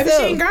for himself. Maybe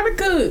she ain't gotta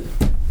cook.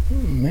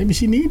 Maybe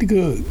she need to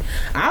cook.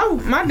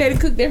 My daddy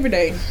cooked every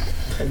day.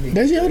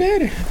 That's your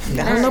daddy. I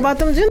don't know about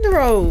them gender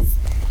roles.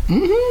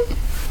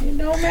 You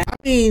know, man. I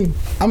mean,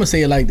 I'm gonna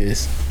say it like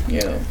this.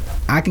 Yeah.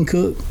 I can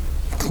cook,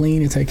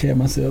 clean, and take care of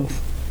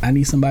myself. I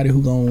need somebody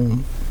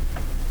who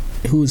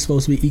is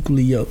supposed to be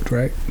equally yoked,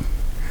 right?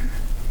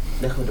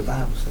 That's what the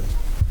Bible says.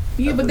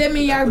 Yeah, but that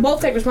means y'all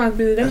both take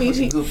responsibility. That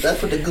means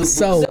That's what the good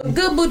So the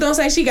good boo don't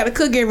say she gotta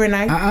cook every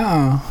night.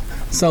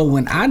 So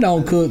when I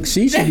don't cook,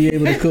 she should be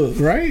able to cook,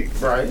 right?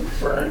 Right.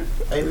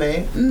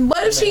 Amen.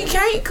 What if she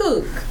can't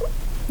cook?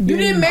 You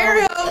didn't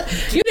marry her.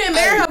 You didn't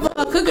marry her for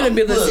her cooking Look,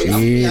 ability. I'm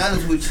be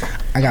honest with you.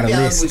 I got a Be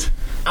honest list. with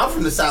you. I'm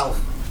from the South.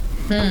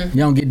 You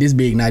don't get this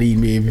big not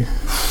eating, baby.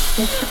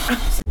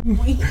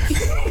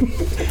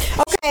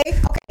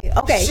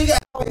 Okay. She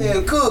got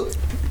to cook.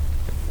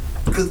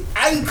 Cause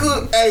I can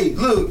cook. Hey,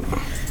 look.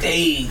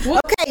 Hey.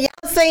 Okay,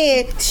 y'all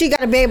saying she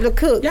gotta be able to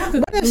cook. Y'all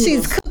could What if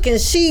she's cooking?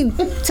 She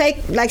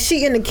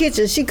she in the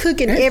kitchen. She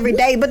cooking every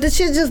day, but the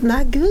shit's just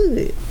not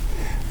good.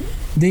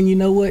 Then you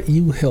know what?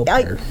 You help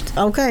her.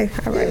 Okay,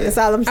 all right. That's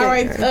all I'm All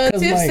right. saying.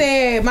 Tiff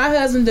said my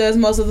husband does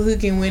most of the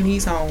cooking when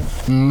he's home.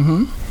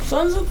 Mm-hmm. So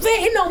I'm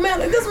saying it don't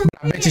matter. This one.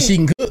 I bet you she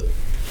can cook.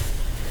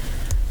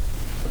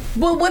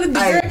 But what if the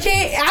girl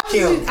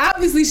can't?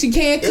 Obviously she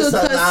can't cook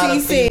because she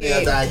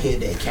said. Out here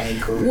that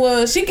can't cook.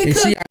 Well, she can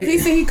cook. He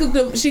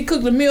said she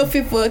cooked a meal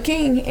fit for a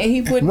king, and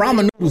he put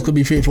ramen noodles could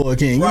be fit for a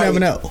king. You never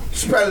know.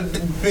 She probably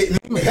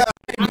when a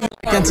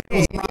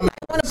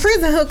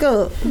prison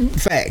hookup.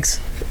 Facts.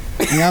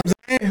 You know what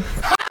I'm saying?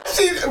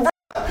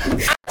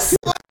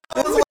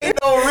 I was waiting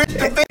on Rich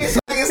to finish so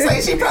I can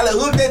say she probably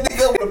hooked that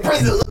nigga up with a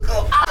prison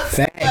hookup.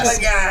 Facts.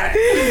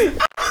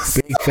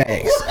 Big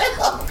facts.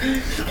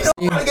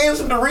 You know, I gave him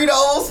some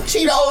Doritos,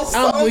 Cheetos,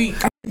 something.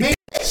 Big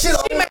shit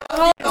on the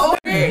whole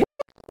spread.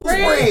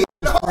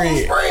 The whole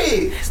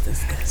spread. That's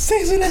disgusting.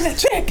 Season in that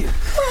jacket.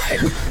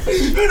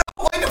 You know,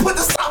 wait to put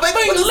the salt, make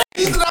put the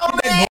season on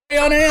there.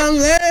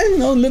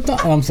 No lip on.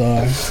 I'm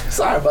sorry.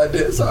 Sorry about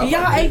that.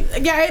 Y'all ate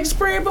the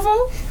spread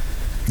before?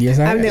 Yes,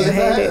 I've never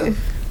had it.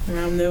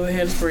 I've never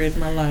had a spread in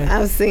my life.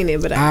 I've seen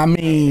it, but I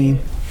mean,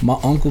 my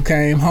uncle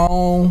came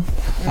home.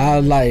 I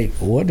was like,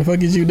 "What the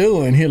fuck is you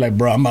doing?" He like,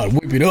 "Bro, I'm about to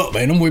whip it up,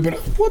 man. I'm whipping up."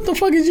 What the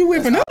fuck is you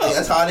whipping up?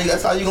 That's how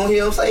you gonna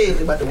hear him say it.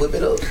 They about to whip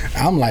it up.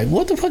 I'm like,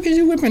 "What the fuck is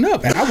you whipping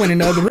up?" And I went in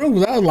the other room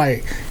because I was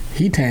like,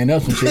 "He tearing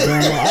up some shit."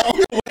 Grandma. I don't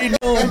know what he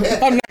doing.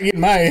 I'm not getting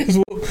my ass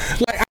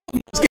whooped. Like I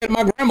was scared of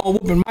my grandma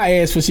whooping my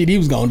ass for shit he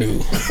was gonna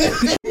do.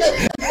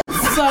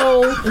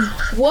 So,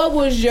 what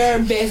was your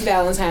best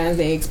Valentine's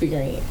Day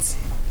experience?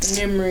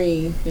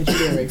 Memory that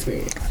you ever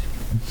experienced?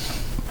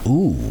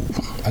 Ooh,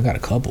 I got a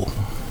couple.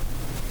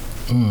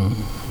 I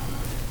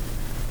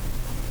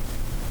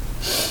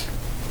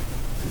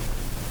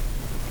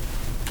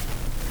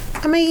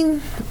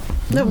mean,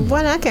 the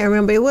one I can't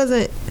remember. It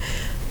wasn't.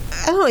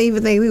 I don't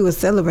even think we were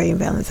celebrating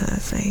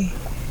Valentine's Day,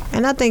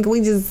 and I think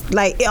we just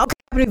like happy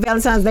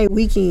Valentine's Day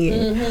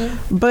weekend.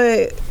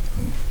 But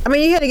I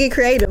mean, you had to get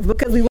creative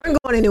because we weren't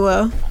going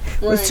anywhere.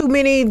 There was too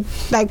many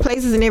like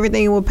places and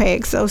everything were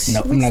packed. So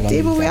we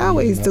did what we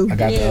always do.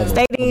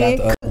 Stayed in,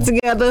 cooked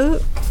together,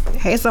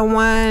 had some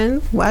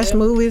wine, watched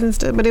movies and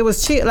stuff. But it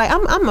was chill. Like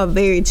I'm a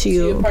very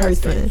chill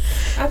person.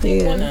 I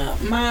think one of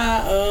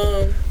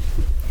my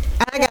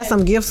I got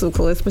some gifts, of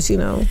course, but you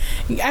know.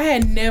 I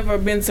had never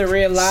been to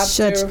Red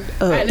Lobster. Shut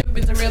up. I had never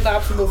been to Red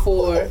Lobster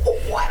before.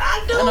 What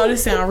I do? I know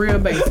this sounds real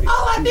basic.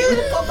 All I did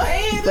is put my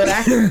hands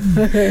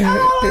But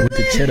with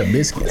the cheddar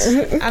biscuits.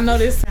 I know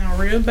this sounds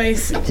real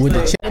basic. With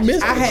the cheddar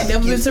biscuits. I had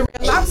never been to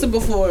Red Lobster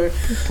before.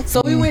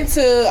 So we went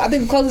to, I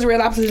think the closest Red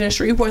Lobster is in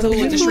Shreveport. So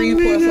we went to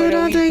Shreveport for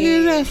the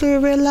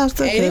weekend. Red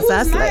Lobster. And it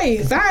was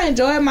nice. I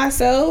enjoyed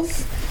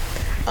myself.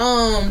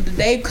 The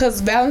day, because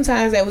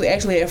Valentine's Day was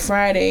actually a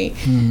Friday,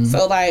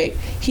 so like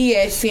he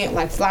had sent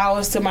like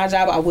flowers to my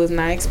job. I was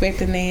not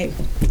expecting it,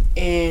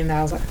 and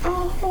I was like,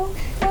 oh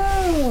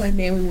wow. And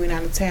then we went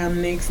out of town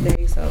the next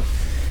day. So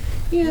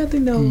yeah, I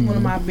think that was one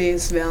of my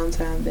best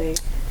Valentine's Day.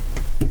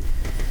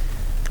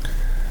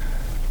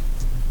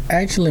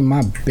 Actually,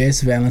 my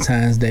best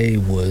Valentine's Day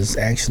was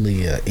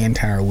actually an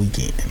entire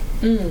weekend.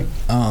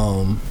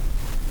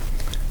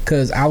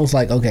 Cause I was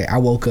like, okay, I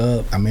woke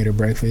up, I made her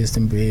breakfast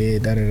in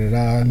bed,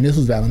 and this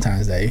was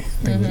Valentine's Day.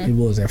 I think it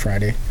was that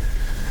Friday.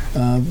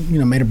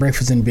 Made her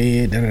breakfast in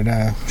bed,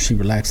 She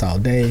relaxed all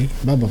day,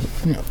 blah blah.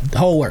 The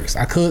whole works.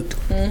 I cooked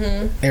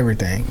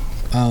everything.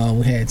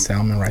 We had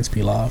salmon, rice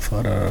pilaf,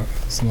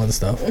 some other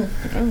stuff.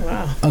 Oh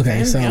wow.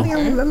 Okay, so I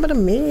don't remember the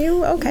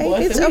menu. Okay,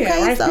 it's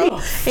okay. So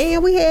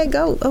and we had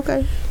goat.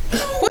 Okay.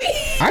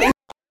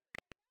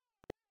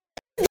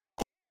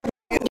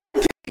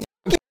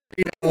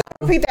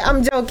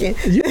 I'm joking.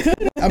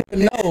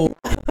 No.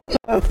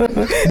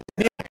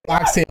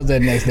 Oxtails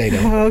that next day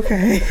though.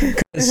 Okay.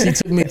 Cause she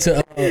took me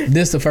to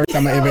this the first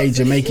time I ever ate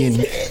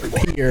Jamaican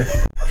here,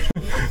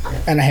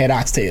 and I had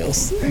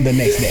oxtails the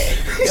next day.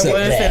 So the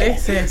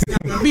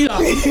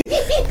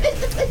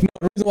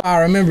reason why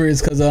I remember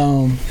is because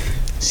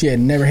she had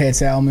never had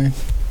salmon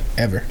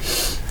ever.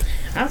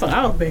 I thought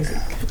I was basic.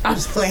 I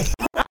was playing.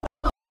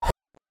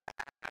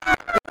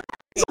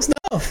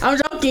 I'm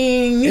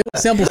joking. It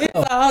was simple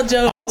stuff. All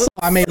jokes. So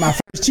I made my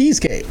first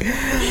cheesecake,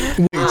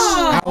 which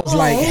I was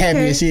like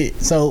happy as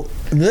shit. So,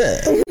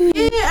 yeah,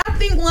 I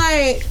think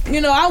like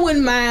I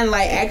wouldn't mind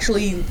like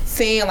actually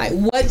saying like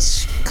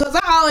because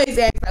I always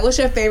ask like, what's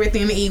your favorite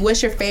thing to eat?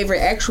 What's your favorite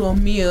actual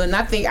meal? And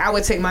I think I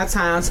would take my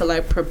time to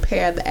like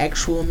prepare the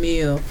actual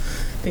meal.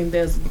 I think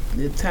that's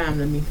the time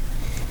to me.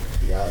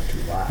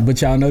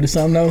 But y'all notice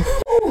something though?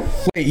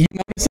 Wait, you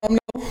notice something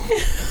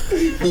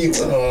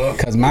though?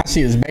 Cause my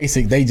shit is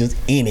basic. They just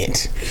in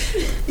it.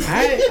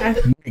 I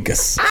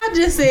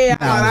just said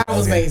I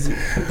was basic,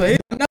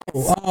 but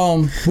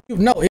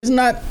no, it's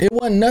not. It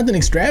wasn't nothing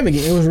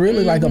extravagant. It was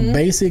really like a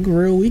basic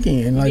real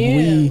weekend. Like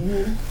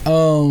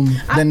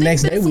the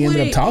next day we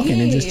ended up talking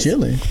and just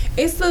chilling.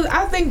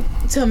 I think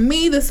to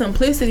me the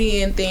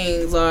simplicity in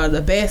things are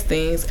the best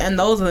things, and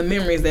those are the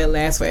memories that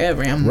last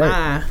forever. In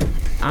my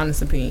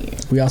honest opinion.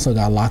 We also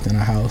got locked in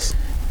our house.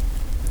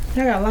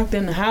 I got locked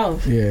in the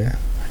house. Yeah.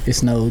 It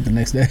snowed the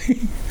next day.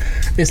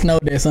 It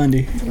snowed that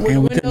Sunday.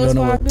 And we couldn't go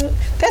nowhere.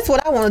 That's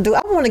what I want to do.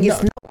 I want to get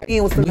snowed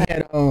in with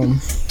somebody.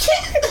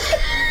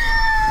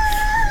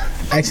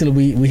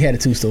 Actually, we had a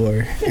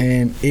 2-story,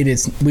 and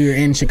we were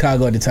in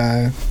Chicago at the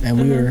time,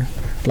 and we were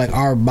like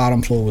our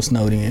bottom floor was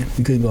snowed in.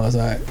 We couldn't go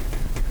outside.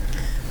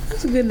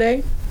 That's a good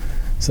day.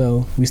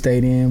 So we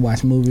stayed in,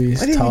 watched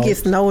movies. What if you get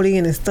snowed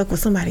in and stuck with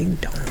somebody you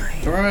don't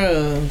like?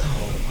 Bruh.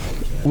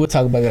 We'll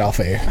talk about it off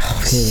air.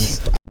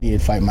 Because I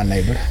did fight my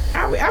neighbor.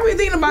 I be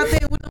thinking about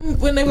that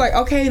when they were like,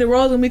 okay, the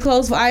road's gonna be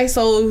closed for ice,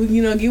 so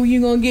you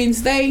gonna get and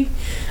stay.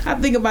 I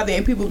think about that,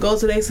 and people go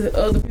to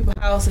other people's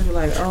house and be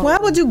like, oh, why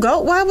would you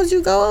go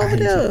over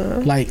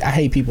there? I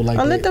hate people like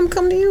that. Let them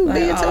come to you. Like,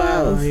 be at your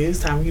house. It's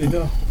time for you to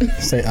go.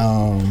 Say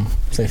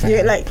family.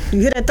 Yeah, like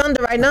you hear that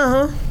thunder right now,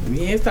 huh?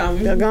 Yeah, it's time.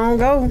 You're gonna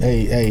go.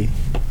 Hey,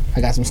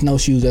 I got some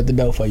snowshoes at the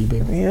door for you,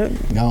 baby. Yep.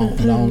 Go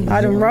on.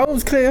 All them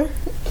roads clear.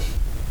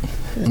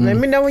 Let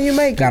me know when you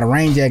make it. Got a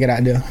rain jacket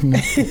out there. You know?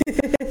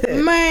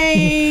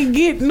 Man,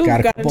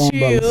 gotta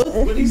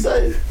chill. What he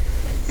say?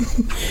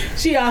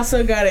 She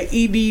also got an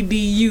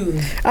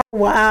EDDU. Oh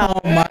wow!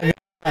 Oh my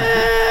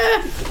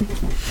God!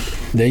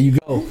 There you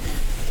go.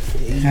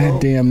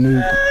 Goddamn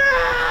Nuke.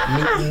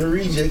 Newton the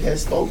reject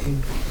has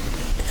spoken.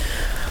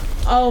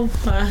 Oh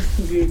my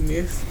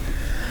goodness!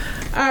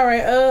 All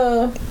right,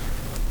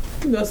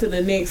 we go to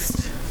the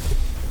next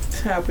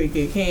topic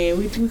again.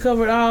 We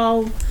covered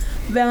all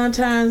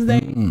Valentine's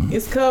Day.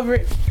 It's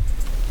covered.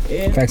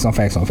 Yeah. Facts on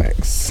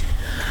facts.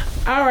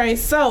 All right,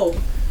 so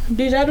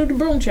did y'all do the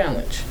broom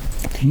challenge?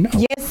 No.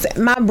 Yes,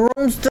 my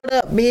broom stood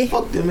up, bitch.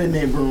 Fuck them in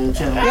that broom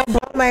challenge. Your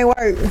broom ain't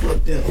work.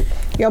 Fuck them.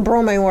 Your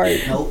broom ain't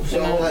work. Nope, she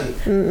don't like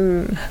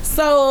it.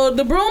 So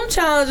the broom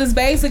challenge is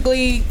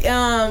basically,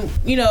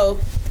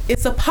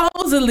 it's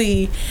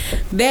supposedly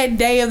that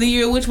day of the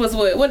year, which was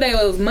what day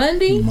was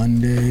Monday?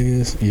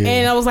 Mondays, yeah.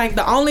 And it was like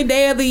the only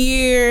day of the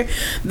year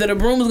that a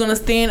broom was gonna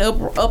stand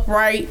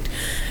upright,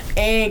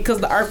 and because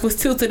the earth was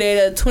tilted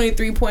at a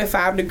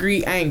 23.5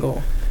 degree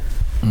angle.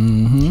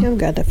 You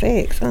got the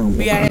facts. Oh,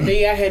 I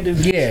had to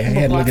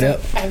look it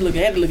up. I had to look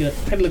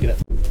it up.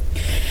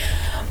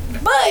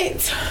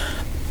 But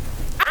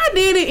I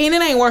did it, and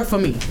it ain't work for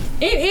me.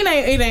 It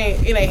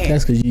ain't.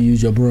 That's because you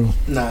use your broom.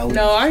 No,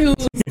 I use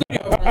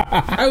studio broom.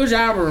 I use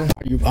our broom.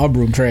 Our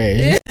broom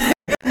trash.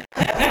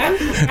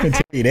 I can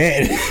tell you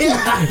that.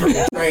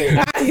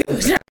 I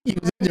use You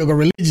was joking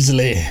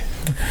religiously.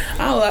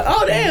 I was like,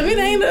 oh damn, it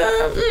ain't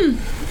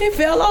it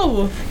fell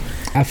over.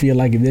 I feel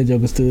like if that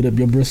joker stood up,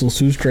 your bristles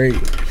too straight.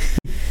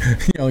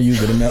 You don't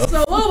use it enough.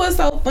 So what was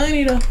so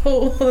funny though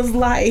was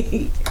like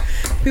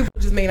people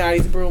just made all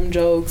these broom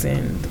jokes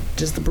and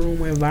just the broom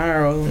went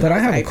viral. But I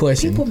have a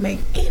question. People make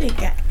any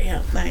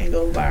goddamn thing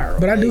go viral.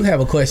 But I do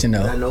have a question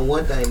though. I know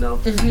one thing though.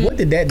 What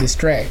did that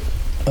distract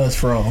us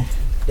from?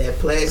 That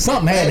plastic.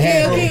 Something had to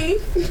happen.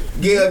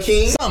 Gayle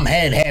King. Something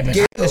had happened.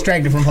 I'm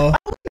distracted from her.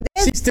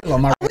 She's still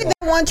on my with that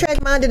one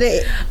track minded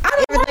that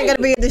everything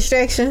gotta be a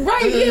distraction.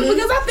 Right, yeah,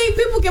 because I think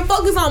people can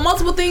focus on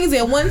multiple things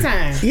at one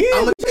time.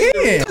 Yeah, we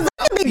can.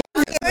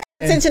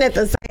 Attention at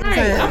the same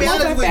time. I'm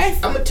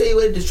gonna tell you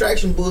where the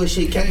distraction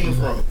bullshit came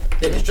from.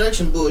 The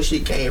distraction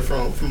bullshit came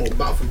from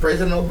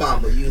President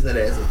Obama using it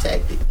as a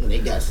tactic when they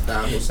got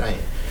Saddam Hussein.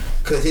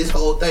 Cause his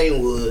whole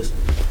thing was,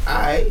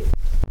 alright,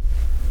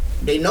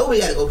 they know we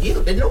gotta go get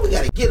him. They know we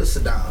gotta get a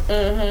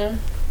Saddam.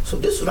 So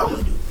this is what I'm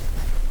gonna do.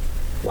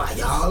 Why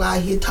y'all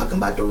out here talking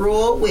about the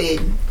royal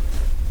wedding?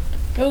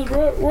 It was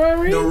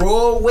royal. The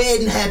royal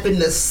wedding happened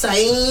the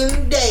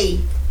same day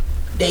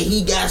that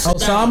he got Saddam.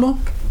 Osama?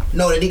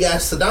 No, that he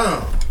got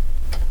Saddam.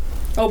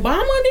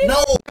 Obama did?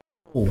 No,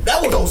 that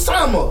was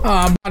Osama.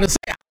 I'm about to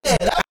say, Yeah,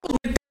 that was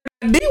with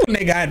 3D when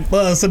they got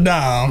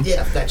Saddam.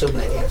 Yeah, I forgot your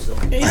black ass.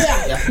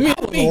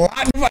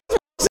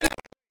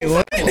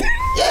 What?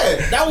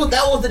 Yeah, that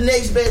was the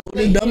next best.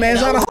 Dumbass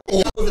out of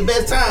hole. That was the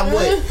best time.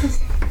 What?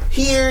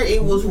 Here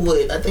it was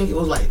what? I think it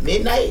was like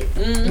midnight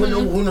when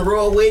the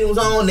royal wedding was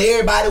on.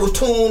 Everybody was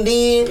tuned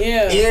in.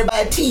 Yeah.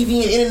 Everybody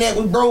TV and internet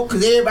was broke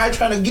because everybody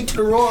trying to get to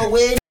the royal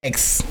wedding.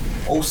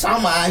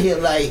 Osama out here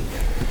like,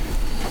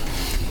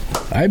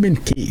 I'm in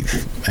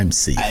Kiev. I'm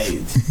safe.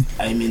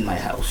 I'm in my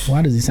house.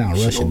 Why does he sound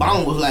Russian?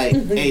 Obama was like,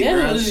 hey, that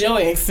bro, was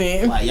your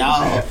accent. Why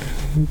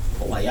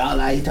y'all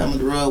out here talking about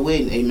the royal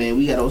wedding? Hey man,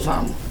 we got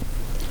Osama.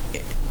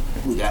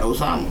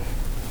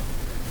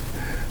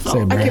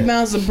 So I can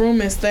bounce the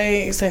broom and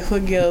say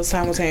hook girls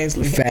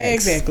simultaneously.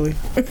 Facts. Exactly.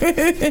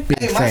 Hey,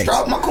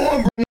 my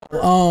corn.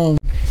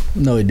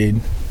 No, it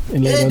didn't.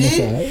 It laid on the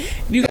side.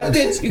 You got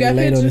pictures? You got it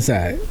laid on the pictures?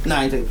 side. Nah,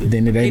 I ain't take pictures.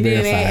 Then it ain't It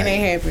verified.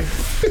 ain't happen.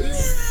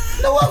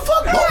 You know what?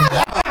 Fuck both of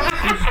y'all.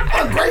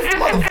 I'm a grateful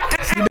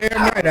motherfucker. You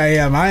damn right I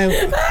am. I am.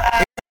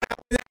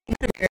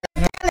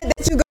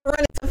 That you gonna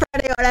run into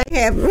Friday or that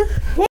happen.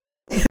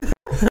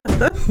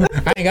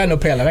 I ain't got no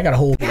pallet. I got a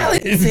whole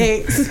bed.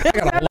 Sex. I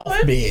got a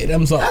loft bed.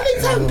 I'm sorry. I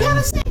need some kind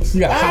of sex.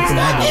 You gotta hop in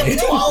my I'm bed.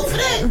 too old for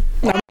that.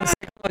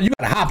 You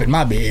gotta hop in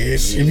my bed.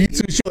 If you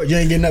too short, you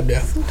ain't getting up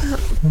there.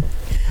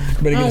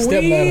 Better get a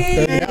step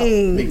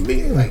ladder.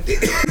 Big like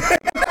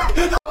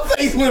that. My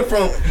face went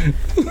from.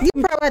 You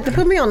probably have to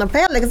put me on the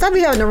pallet because I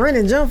be having to run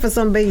and jump for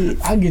some beds.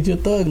 I'll get you a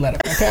thug ladder.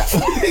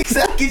 Exactly,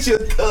 get you a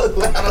thug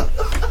ladder.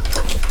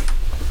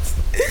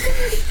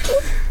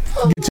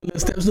 Get your little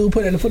steps first dude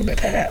put it in the foot of the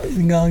bed.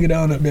 You gonna get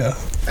on up there.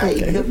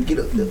 Okay. Get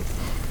up there.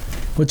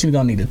 What you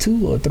gonna need, a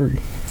 2 or a 3?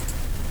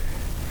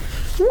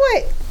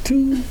 What?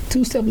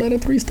 2-step ladder,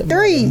 3-step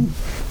 3.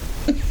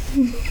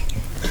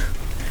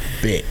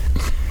 Bet.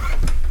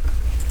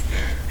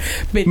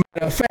 Matter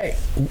of fact,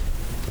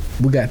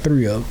 we got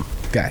 3 of them.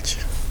 Gotcha.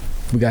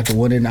 We got the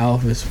one in the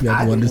office. We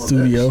got the one in the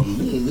studio.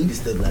 You ain't need to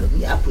step ladder.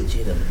 I put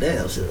you in the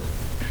damn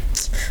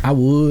self. I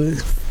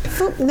would.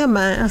 Oh, never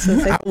mind. I was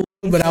gonna say. I would,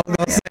 but I was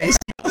gonna say.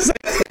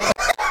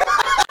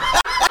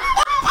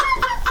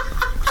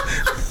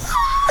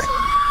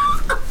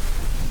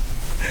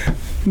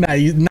 Now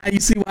you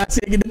see why I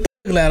said get the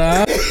thug ladder,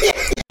 huh?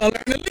 I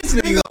learn to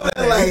listen to me.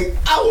 Like,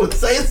 I would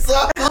say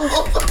something.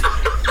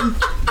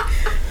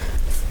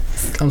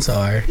 I'm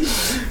sorry.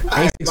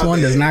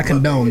 861 does not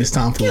condone this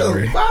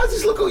tomfoolery. Why is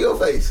this look on your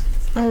face?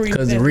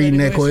 Because reading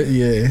that question,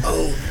 yeah.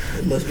 Oh,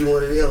 it must be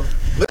one of them.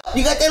 But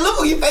you got that look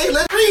on your face.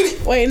 Let's read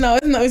it. Wait, no,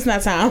 it's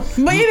not time.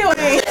 But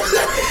anyway,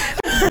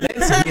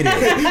 let's get it.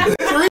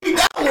 Let's read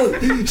that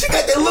one. She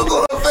got that look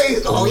on her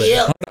face. Oh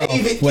yeah,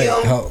 David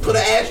Kim, put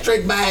an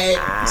asterisk by it.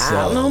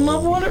 I don't know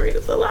if I want to read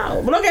it so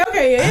loud. But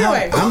okay, yeah.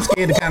 Anyway, I'm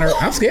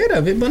scared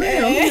of it, but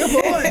yeah, I'm here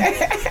for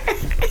it.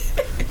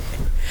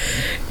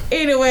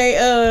 Anyway,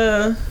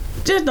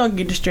 just don't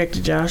get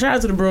distracted, y'all. Shout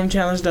out to the broom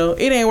challenge though.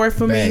 It ain't work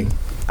for me.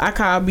 I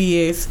call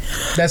BS.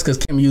 That's because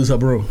Kim used her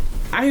broom.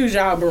 I use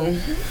y'all broom.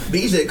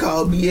 BJ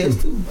called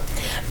BS too.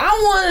 I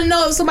want to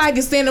know if somebody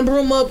can stand the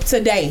broom up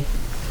today.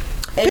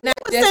 And not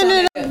just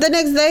stand it up the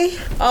next day.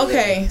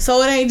 Okay,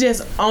 so it ain't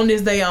just on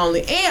this day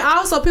only. And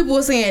also, people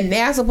were saying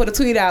NASA put a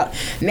tweet out.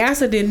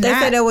 NASA did not. They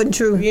said that wasn't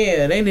true.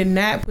 Yeah, they did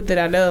not put that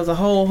out. There was a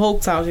whole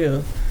hoax out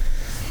here.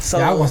 So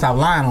y'all gonna stop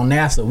lying on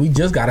NASA. We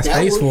just got a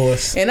Space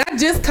Force. And I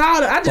just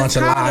called it. I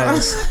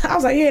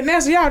was like, yeah,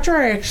 NASA, y'all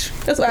trash.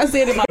 That's what I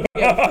said in my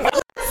video.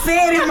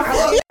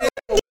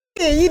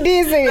 Yeah, you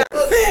did say it.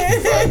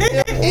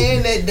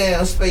 And that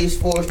damn Space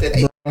Force that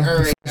they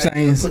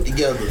put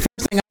together.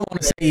 First thing I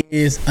want to say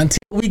is, until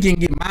we can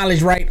get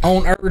mileage right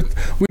on Earth,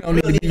 we don't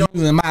need to be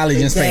using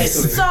mileage in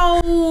space.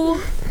 So,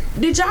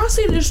 did y'all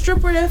see the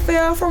stripper that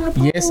fell from the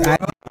pole? Yes, I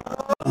did.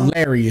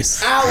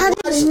 Hilarious. I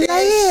watched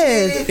that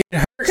shit. It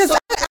hurt. Because I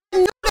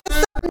knew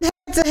that something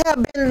had to have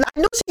been. I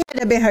knew she had to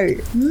have been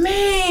hurt.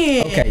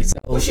 Man. Okay, so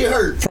what she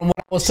hurt? From what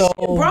I was told,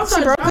 she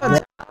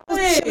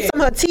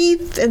broke her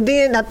teeth, and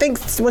then I think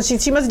when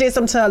she must have did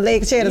something to her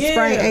leg. She had a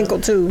sprained ankle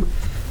too.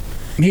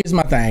 Here's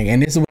my thing,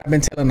 and this is what I've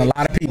been telling a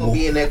lot of people.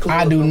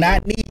 I do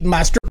not need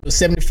my stripper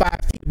 75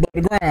 feet above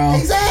the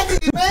ground.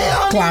 Exactly,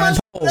 man. Climbing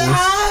poles.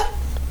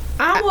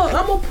 I'm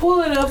gonna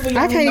pull it up for you.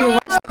 I can't even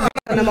watch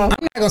I'm not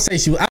gonna say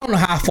she was. I don't know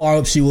how far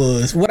up she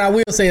was. What I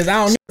will say is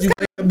I don't need you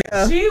way up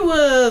there. She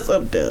was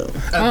up there.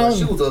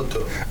 She was up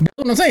there. That's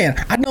what I'm saying.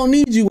 I don't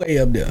need you way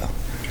up there.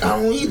 I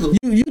don't either.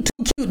 You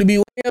too cute to be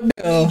way up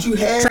there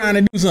trying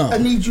to do something.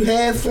 I need you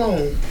half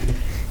flown.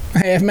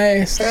 Half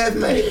mast? Half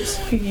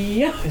mast.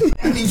 Yeah.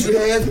 I need you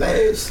half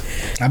mast.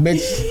 I bet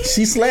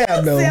she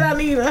slabbed though. Said I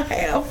need a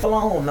half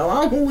flown. No,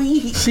 I'm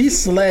weak. She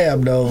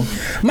slabbed though.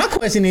 My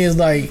question is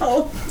like,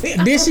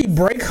 did she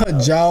break her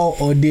jaw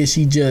or did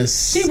she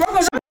just? She broke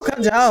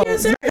her jaw. Her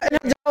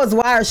jaw is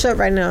wired shut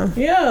right now.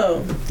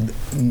 Yeah.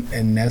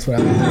 And that's what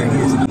I was saying.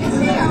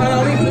 Hold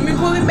on, let me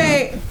pull it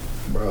back.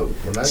 Bro,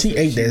 she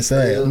ate that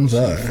side. I'm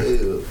sorry.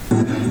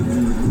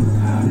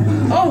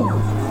 Oh,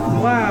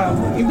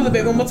 wow. You pull it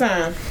back one more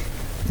time.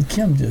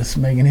 Kim just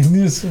making it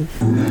this.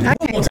 I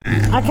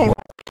can't.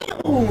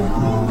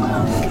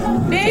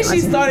 Then she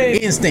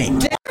started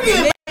instinct.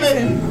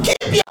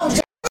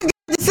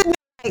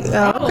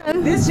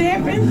 This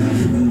happened.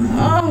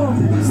 Oh,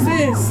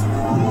 sis.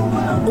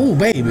 Ooh,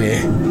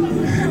 baby.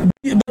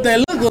 But that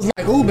look was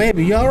like, ooh,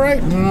 baby, you all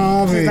right?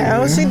 No, baby. Like,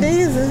 oh, she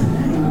did.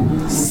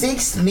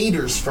 6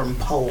 meters from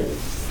pole.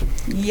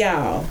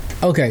 Y'all.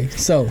 Okay,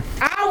 so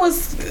I was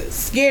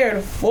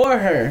scared for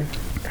her.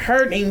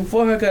 Hurting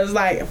for her because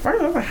like first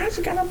I was like, how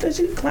she got up there?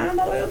 She climbed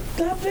all the way up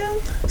there.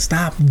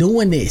 Stop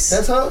doing this.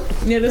 That's her?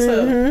 Yeah, that's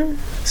her.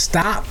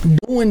 Stop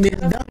doing this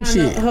dumb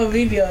shit. Her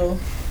video.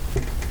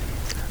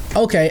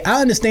 Okay, I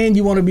understand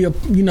you want to be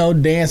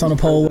dance on a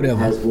pole,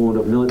 whatever. I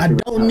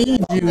don't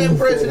need you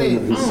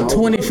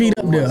 20 feet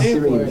up there.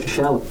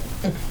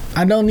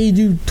 I don't need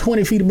you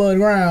 20 feet above the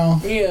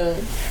ground. Yeah.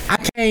 I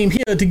came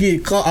here to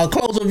get a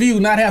closer view,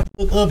 not have to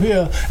look up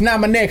here. Now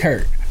my neck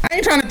hurt. I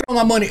ain't trying to throw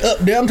my money up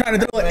there. I'm trying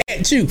to throw it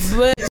at you.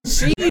 But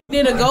she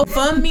did a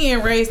GoFundMe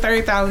and raised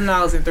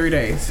 $30,000 in 3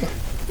 days.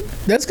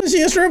 That's because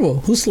she a stripper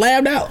who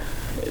slabbed out.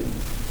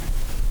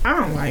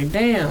 I'm like,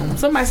 damn.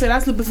 Somebody said I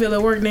sleep and feel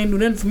at work and they ain't do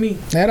nothing for me.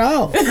 At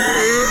all. No,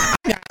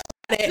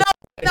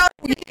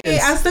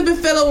 I sleep and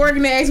feel at work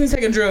and they asked me to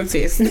take a drug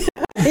test.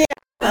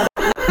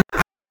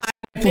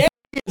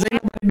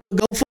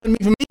 Go for me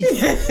for me.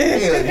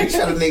 Yeah, you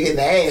shot a nigga in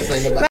the ass.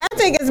 But I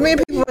think as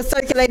many people were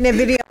circulating that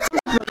video,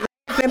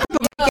 people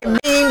making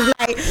memes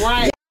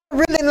like,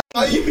 really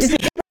like.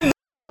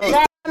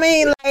 I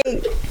mean,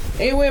 like.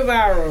 It went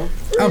viral.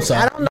 I'm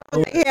sorry. I don't know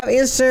if they have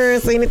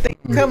insurance or anything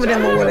to cover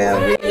them or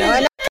whatever. And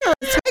I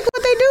respect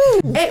what they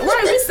do.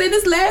 Right, we said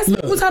this last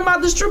week. We were talking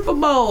about the stripper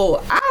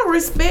bowl. I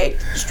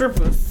respect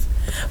strippers.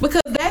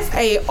 Because that's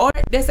a art,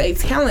 that's a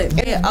talent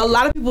that a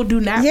lot of people do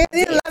not. Yeah,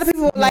 a lot of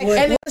people are like,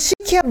 and she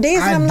kept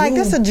dancing. I'm like,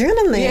 that's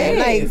adrenaline.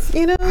 Yes. Like,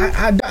 you know.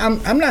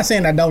 I'm not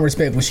saying I don't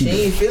respect what she did.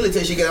 She ain't feel it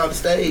till she get off the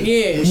stage.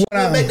 Yeah. When she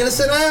went back to the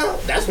sit down,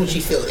 that's when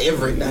she felt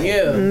everything.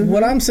 Yeah. Mm-hmm.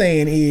 What I'm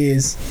saying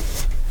is,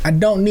 I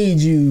don't need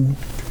you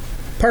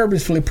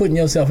purposefully putting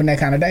yourself in that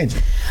kind of danger.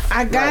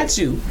 I got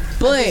you,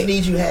 but I just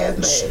need you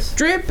half-assed.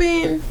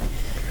 Stripping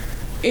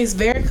is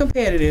very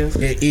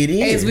competitive. It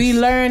is. As we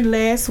learned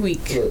last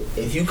week. Look,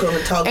 if you come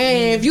and talk to me,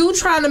 and if you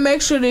trying to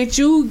make sure that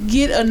you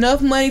get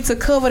enough money to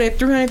cover that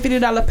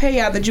 $350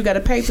 payout that you got to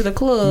pay to the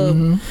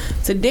club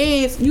to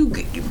dance,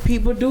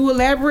 people do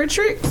elaborate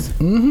tricks.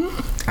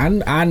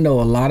 I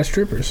know a lot of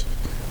strippers.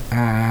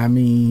 I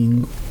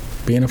mean,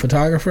 being a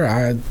photographer,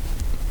 I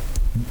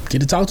get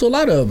to talk to a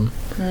lot of them,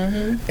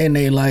 and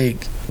they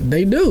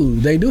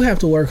do have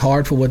to work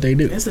hard for what they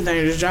do. It's a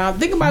dangerous job.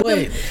 Think about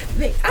I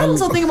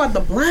also think about the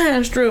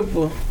blind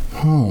stripper.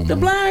 The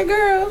blind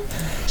girl,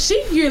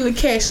 she really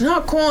cashing her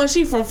coin.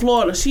 She from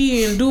Florida.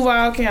 She in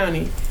Duval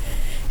County.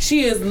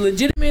 She is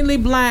legitimately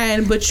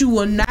blind, but you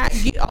will not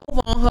get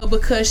over on her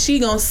because she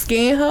gonna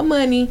scan her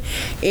money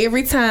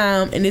every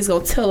time, and it's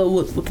gonna tell her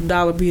what the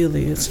dollar bill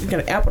is. She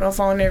got an app on her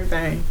phone and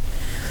everything.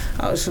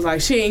 She's like,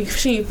 she ain't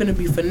finna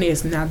be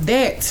finessed. Now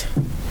that,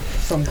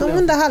 I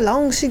wonder how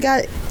long she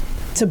got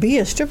to be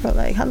a stripper.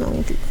 Like, how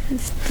long?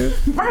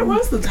 Right,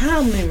 what's the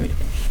time limit?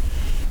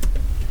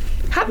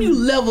 How do you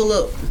level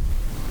up?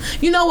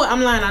 You know what?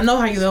 I'm lying. I know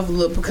how you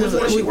level up because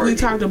we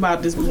talked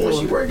about this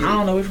before. I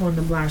don't know which one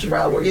the blind. She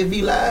probably work at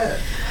V Live.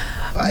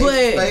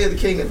 But the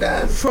King of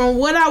Diamonds. From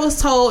what I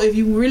was told, if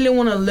you really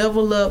want to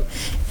level up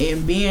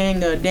in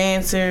being a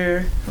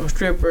dancer or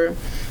stripper,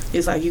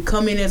 it's like you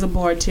come in as a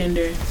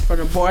bartender. From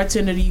the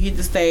bartender, you hit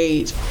the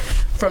stage.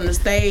 From the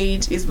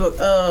stage, it's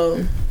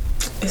the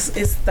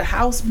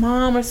house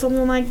mom or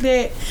something like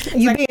that.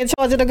 You like, be in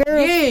charge of the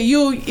girls? Yeah,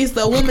 it's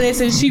the woman that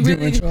says she real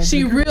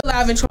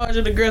live in charge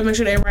of the girls, make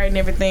sure they right and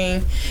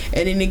everything,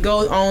 and then it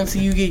goes on to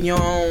you getting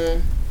your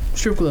own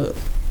strip club.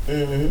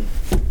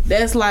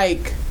 That's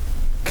like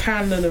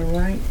kind of the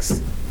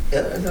ranks.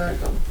 Yeah, that's how it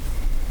goes.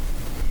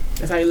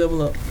 That's how you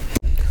level up.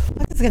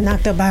 I just get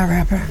knocked up by a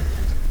rapper.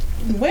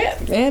 Well,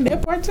 and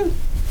that part too.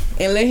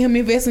 And let him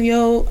invest in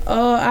your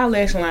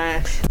eyelash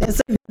line. That's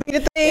the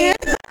thing.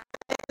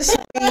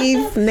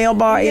 Nail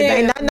bar,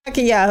 everything. Not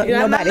knocking y'all.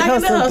 Nobody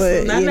hustle,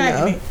 but not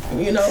knocking it.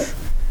 You know,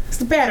 it's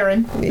the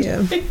pattern.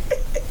 Yeah.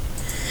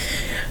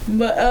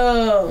 But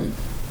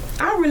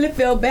I really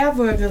felt bad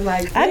for her because,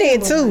 like, I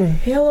did too.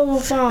 Hell of a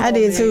fall. I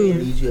did too. I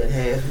need you at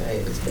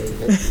half-ass,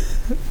 baby.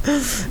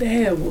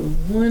 That was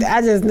one.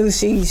 I just knew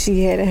she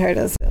hadn't hurt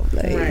herself.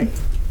 Like, right.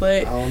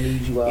 But, I don't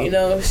need you out. You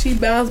know, she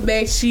bounced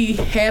back. She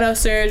had her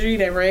surgery.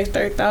 They raised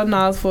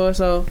 $30,000 for her.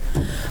 So,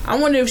 I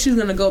wonder if she's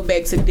going to go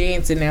back to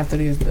dancing after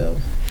this, though.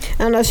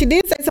 I don't know. She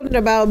did say something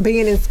about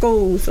being in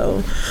school,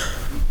 so.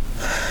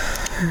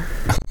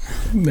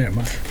 Never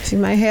mind. She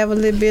might have a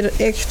little bit of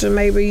extra,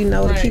 maybe, you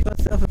know, to keep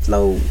herself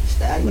afloat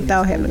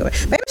without having to go back.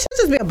 Maybe she'll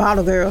just be a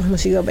bottle girl when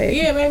she go back.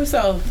 Yeah, maybe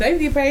so. They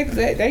get paid.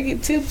 They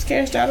get tips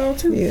cashed out on,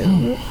 too.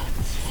 Yeah.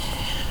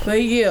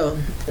 But, yeah.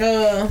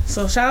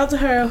 So, shout out to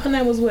her. Her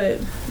name was what?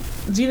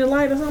 Gina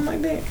Light or something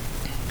like that?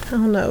 I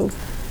don't know.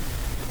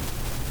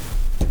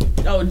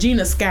 Oh,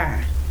 Gina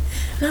Sky.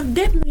 And I've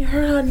definitely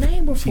heard her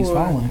name before. She's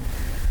falling.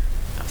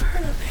 I've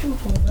heard her name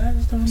before, but I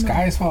just don't know.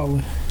 Sky is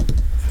falling.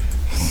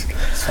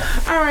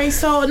 Alright,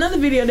 so another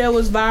video that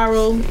was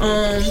viral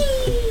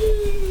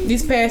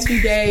these past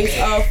few days.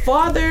 A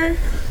father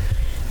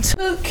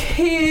took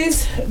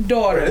his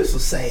daughter. This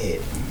was sad.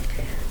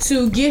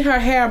 To get her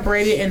hair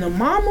braided, and the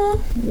mama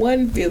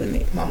wasn't feeling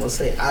it. Mama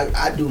said,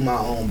 I do my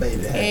own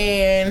baby hair.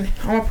 And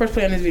I'm gonna press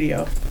play on this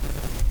video.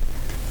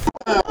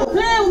 Stop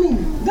playing with me.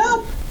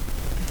 Go.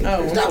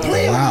 Oh, stop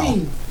playing with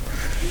me.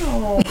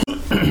 No.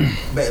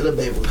 Little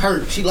baby was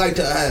hurt. She liked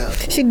her hair.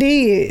 She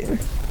did.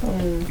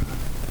 You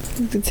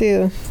could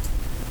tell.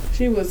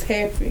 She was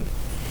happy.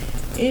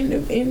 In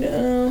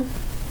the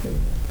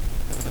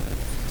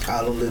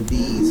all them little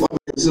bees. I don't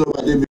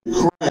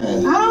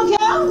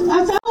care. I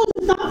told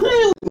you stop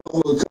playing with me.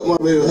 Cut my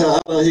baby hair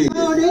out of here.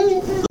 Oh,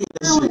 they-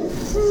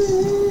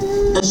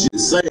 That shit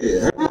sad.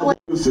 Hurt my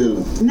baby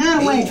feeling.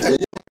 Now wait. I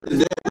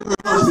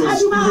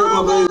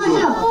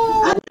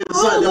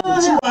sat there for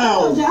 2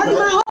 hours.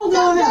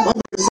 My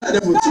baby sat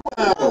there for 2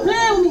 hours.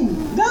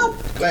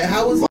 Like,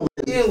 how was he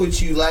dealing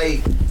with you?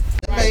 Like,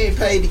 that man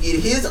paid to get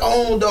his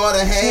own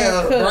daughter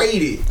hair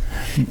braided.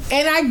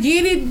 And I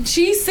get it.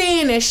 She's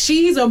saying that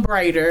she's a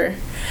braider,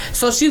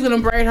 so she's gonna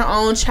braid her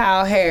own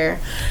child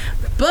hair.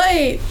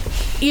 But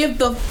if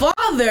the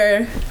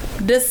father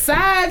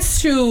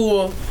decides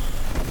to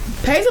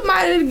pay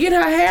somebody to get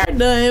her hair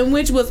done,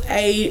 which was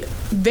a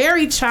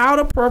very child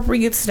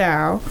appropriate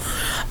style,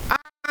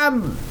 I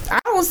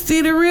don't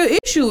see the real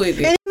issue with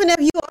it. And even if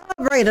you are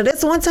a braider,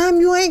 that's one time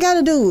you ain't got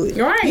to do it.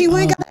 Right. You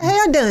ain't got the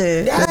hair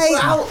done. That's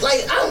Like, what I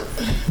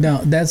No,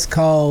 that's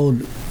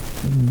called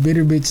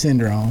bitter bitch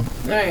syndrome.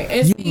 Right.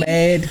 And you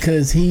mad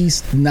because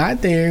he's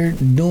not there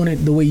doing it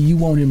the way you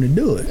want him to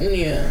do it.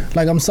 Yeah.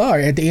 Like, I'm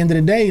sorry. At the end of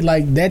the day,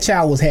 like, that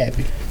child was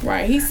happy.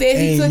 Right. He said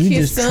he took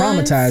his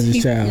sons. Traumatized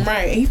his child.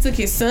 Right. He took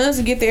his sons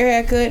to get their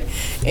hair cut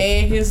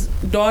and his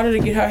daughter to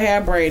get her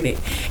hair braided.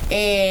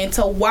 And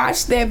to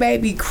watch that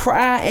baby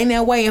cry in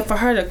that way and for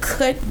her to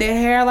cut the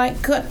hair,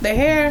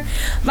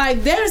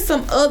 like there's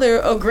some other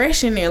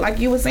aggression there. Like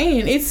you were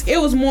saying,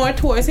 it was more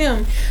towards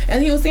him.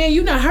 And he was saying,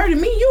 "You not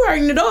hurting me, you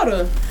hurting the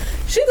daughter.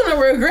 She's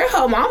gonna regret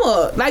her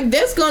mama. Like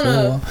that's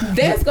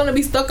gonna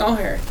be stuck on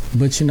her."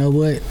 But you know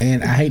what?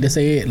 And I hate to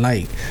say it,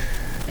 like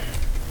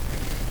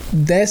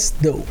that's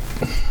the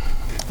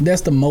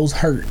most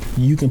hurt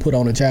you can put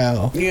on a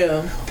child.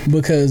 Yeah.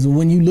 Because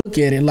when you look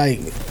at it, like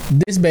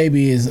this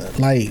baby is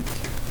like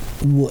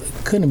what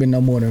couldn't have been no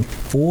more than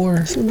 4,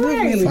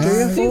 right.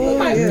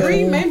 5,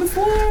 3, maybe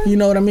 4. You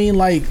know what I mean?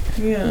 Like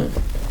yeah.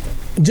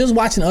 Just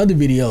watching other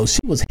videos,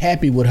 she was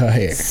happy with her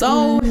hair.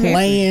 So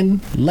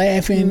playing,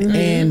 laughing,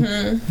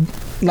 and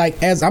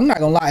like I'm not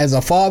gonna lie, as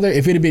a father,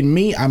 if it had been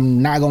me,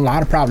 I'm not gonna lie, I'd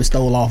have probably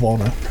stole off on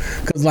her.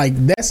 Cause like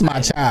that's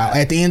my child.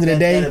 At the end of the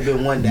day,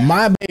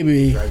 my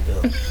baby,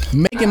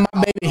 making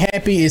my baby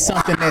happy is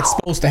something that's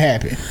supposed to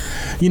happen.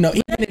 You know,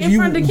 even if in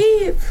front of the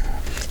kids.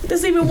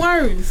 That's even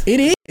worse. It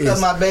is.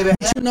 Because my baby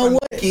but you know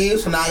what?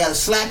 Kids, so now I gotta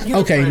slap you.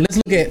 Okay, let's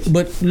look at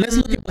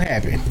what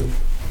happened.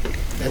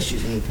 That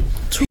shit's me.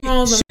 She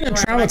done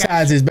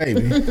traumatized his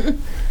baby.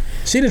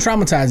 She done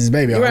traumatized his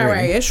baby already.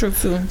 Right, that's true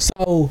too.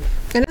 So,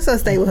 and that's gonna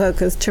stay with her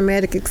because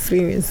traumatic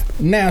experience.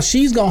 Now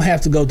she's gonna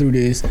have to go through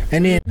this,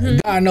 and then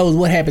God knows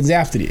what happens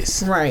after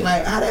this. Right.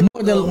 Like how that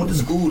mother went to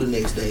school the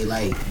next day,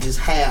 like just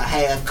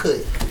half cut.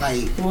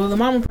 Like, well, the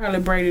mama probably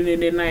braided it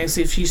that night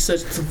if she's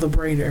such the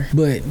braider.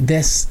 But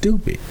that's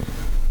stupid.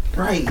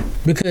 Right.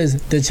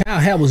 Because the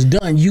child hair was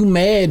done. You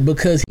mad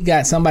because he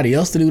got somebody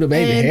else to do the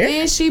baby hair? And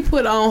then she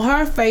put on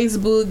her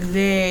Facebook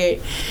that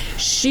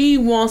she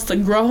wants to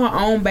grow her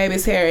own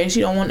baby's hair and she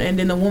don't want, and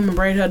then the woman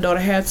braided her daughter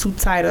hair too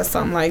tight or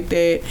something like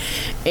that.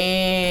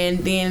 And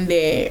then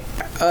that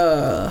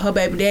her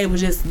baby daddy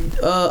was just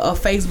a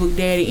Facebook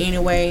daddy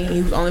anyway.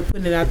 He was only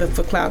putting it out there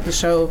for clout to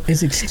show.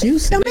 It's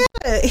excuses. No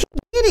matter.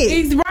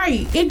 It's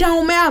right. It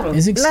don't matter.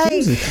 It's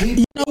excuses. Like,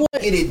 you know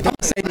what? I'm gonna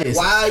say this.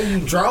 Why you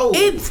drove?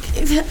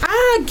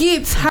 I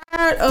get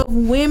tired of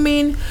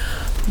women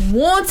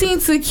wanting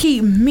to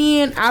keep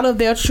men out of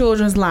their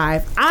children's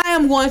life. I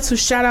am going to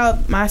shout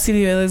out my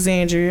city of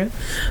Alexandria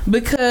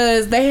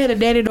because they had a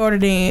daddy-daughter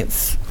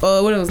dance.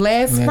 What it was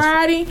last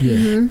Friday,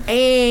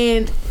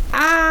 and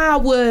I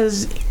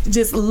was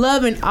just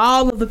loving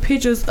all of the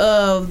pictures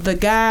of the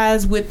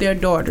guys with their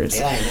daughters.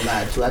 Yeah, I ain't gonna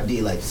lie to you. I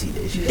did like to see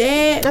that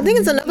shit. I think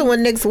it's another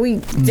one next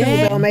week.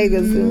 That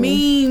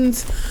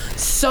means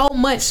so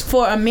much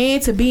for a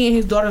man to be in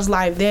his daughter's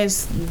life.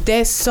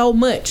 That's so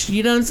much.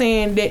 You know what I'm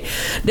saying?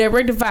 That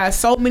rectifies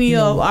so many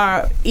of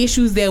our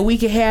issues that we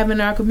can have in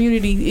our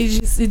community.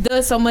 It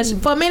does so much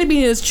for a man to be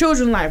in his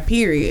children's life.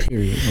 Period.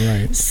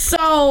 Right.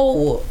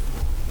 So,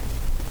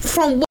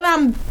 from what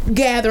I'm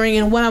gathering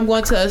and what I'm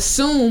going to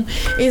assume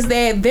is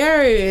that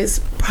there is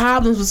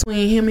problems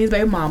between him and his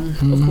baby mama,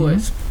 of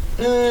course.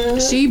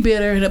 She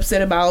bitter and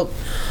upset about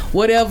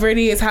whatever it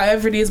is,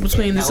 however it is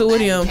between the two of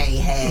them. Can't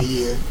have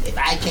you. If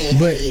I can't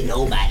have you,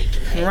 nobody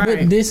can. Right.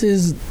 But this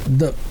is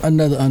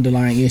another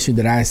underlying issue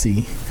that I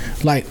see.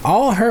 Like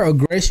all her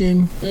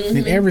aggression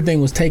and everything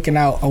was taken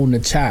out on the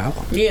child.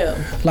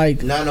 Yeah.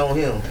 Like not on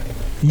him.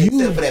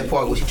 Except for that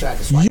part where she tried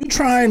to swipe. You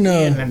trying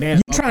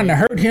to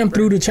hurt him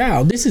through the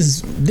child. This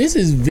is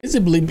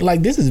visibly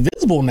like this is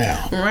visible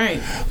now. Right.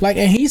 Like,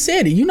 and he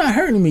said it. You're not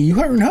hurting me. You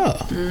hurting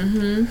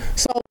her.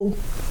 So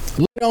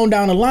later on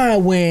down the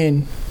line,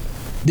 when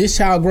this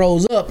child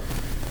grows up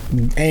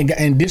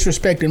and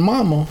disrespecting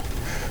mama,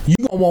 you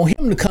gonna want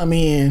him to come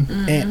in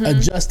and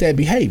adjust that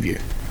behavior.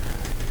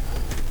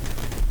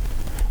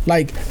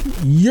 Like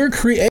you're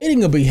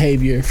creating a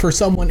behavior for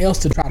someone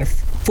else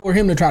for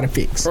him to try to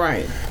fix.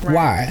 Right.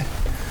 Why?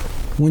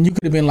 When you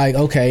could have been like,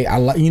 okay,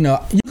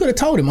 you could have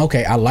told him,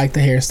 okay, I like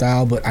the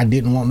hairstyle, but I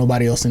didn't want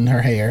nobody else in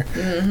her hair.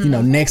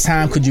 Next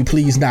time, could you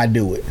please not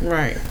do it?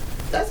 Right.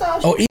 That's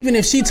all. Or even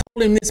if she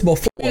told him this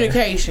before.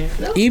 Communication.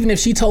 Even if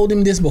she told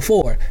him this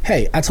before,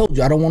 hey, I told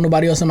you I don't want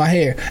nobody else in my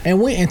hair,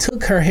 and went and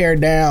took her hair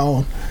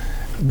down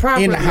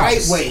properly, in the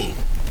house. Right way.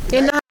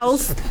 In the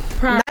house.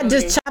 Properly. Not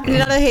just chopping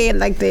it out of her head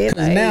like that.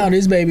 Because now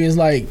this baby is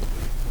like,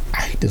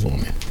 I hate this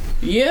woman.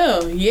 Yeah,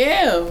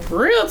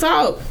 real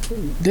talk.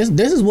 This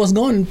is what's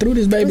going through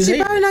this baby's head.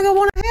 She probably not gonna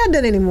want her hair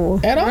done anymore.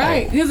 At all.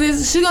 Right,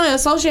 because she's gonna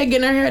associate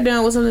getting her hair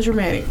done with something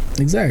traumatic.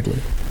 Exactly.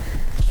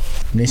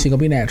 And then she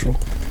gonna be natural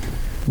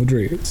with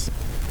dreads.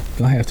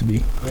 Gonna have to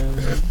be.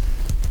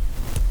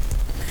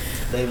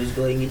 Baby, just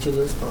go ahead and get your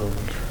little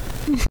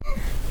sponge.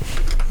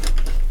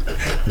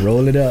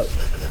 Roll it up.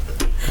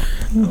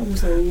 I'm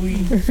so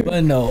weak.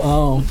 But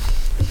no,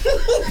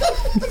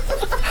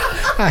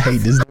 I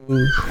hate this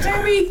dude.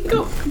 Jamie,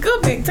 go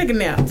back. Take a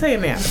nap. No,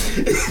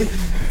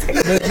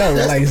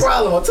 That's the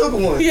problem. I took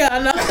one. Yeah, I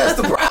know. That's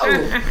the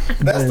problem.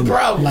 That's the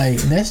problem. Like,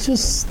 that's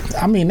just,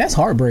 I mean, that's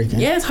heartbreaking.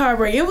 Yeah, it's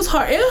heartbreaking. It was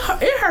hard.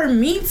 It hurt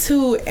me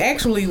to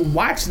actually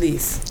watch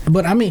this.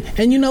 But I mean,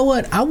 and you know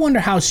what? I wonder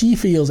how she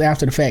feels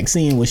after the fact,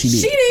 seeing what she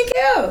did. She didn't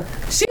care.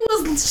 She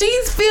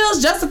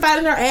feels justified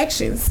in her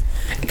actions.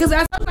 Because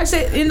I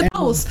said in the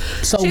post.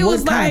 So she what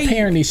was kind of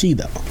parent is she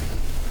though?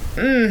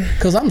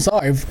 Because I'm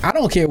sorry, I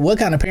don't care what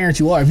kind of parent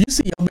you are. If you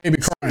see your baby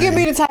crying, Give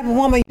me the type of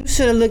woman you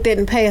should have looked at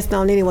and passed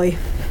on anyway.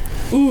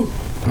 Ooh.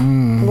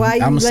 Why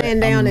you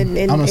laying down and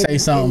I'm gonna say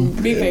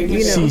something. Big baby,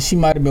 you know. She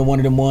might have been one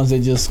of them ones that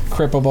just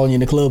crept up on you in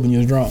the club and you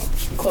was drunk.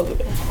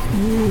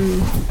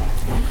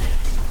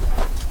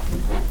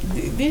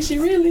 Did she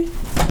really?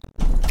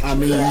 I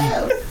mean,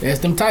 that's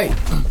them tight.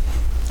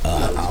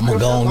 I'm gonna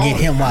go and get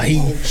him while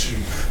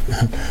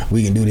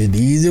we can do this the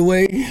easy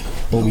way,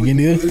 or we can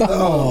do this the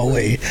hard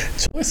way.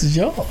 Choice is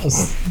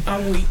yours.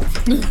 I'm weak.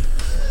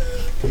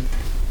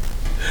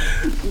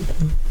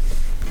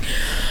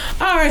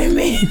 All right,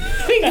 man.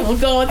 We gonna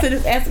go into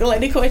this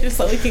escalating question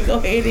so we can go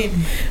ahead and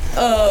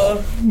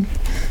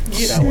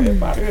get our way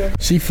about here.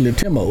 She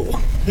flipped him over.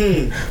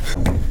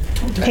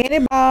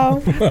 Penny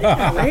ball.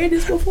 I read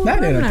this before.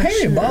 Not in a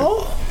penny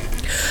ball.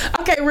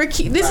 Okay,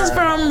 this is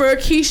from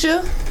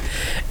Rakisha.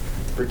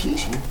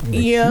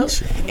 Yeah,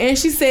 and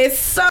she says,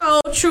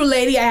 "So true,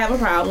 lady. I have a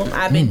problem.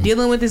 I've been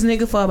dealing with this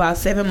nigga for about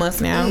 7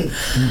 months now.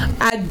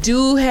 I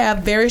do have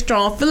very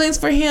strong feelings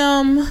for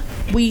him.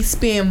 We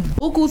spend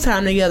buku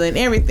time together and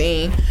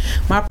everything.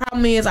 My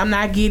problem is I'm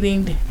not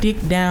getting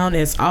dick down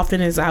as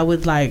often as I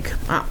would like.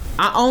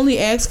 I only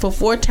ask for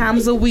 4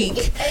 times a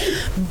week,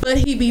 but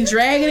he be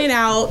dragging it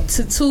out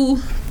to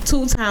two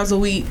times a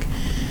week."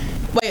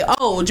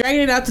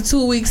 Dragging it out to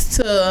 2 weeks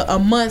to a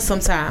month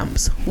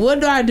sometimes.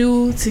 What do I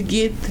do to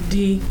get the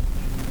D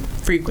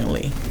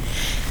frequently?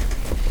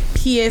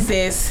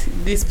 PSS,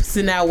 this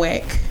is not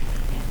whack.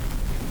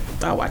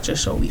 I watch your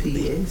show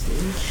weekly.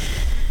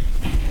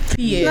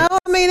 PS. No,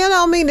 I mean, that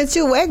don't mean that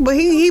you whack, but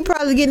he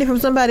probably getting it from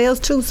somebody else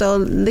too, so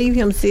leave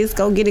him, sis.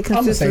 Go get it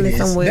consistently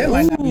somewhere. That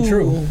might not be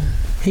true.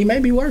 He may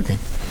be working.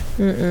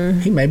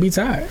 He may be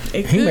tired.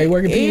 He may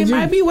work at P&G. It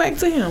might be whack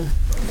to him.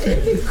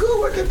 He could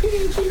work at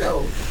P&G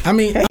though. I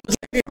mean,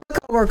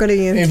 co-worker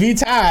then. If he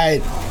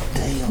tired,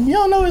 you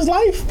don't know his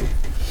life.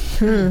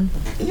 You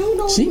don't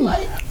know his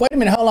life. Wait a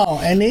minute, hold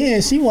on. And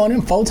then she want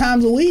him 4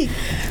 times a week.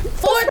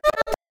 4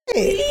 times a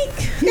week?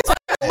 You're not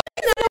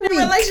in a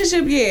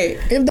relationship yet.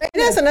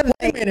 That's another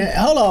thing. Wait a minute,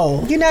 hold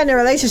on. You're not in a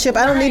relationship.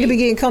 I don't need to be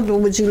getting comfortable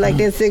with you like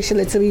that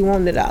sexually to be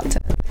wanted all the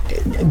time.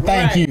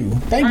 Thank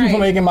you for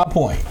making my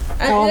point.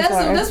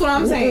 That's what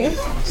I'm saying.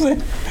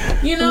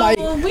 You know, like,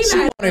 we she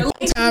not in a wanted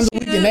 4 times a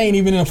week and they ain't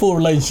even in a full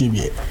relationship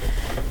yet.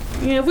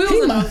 Yeah, if we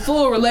was in a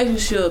full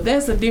relationship,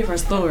 that's a different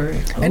story.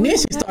 And then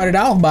she started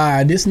off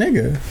by this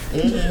nigga.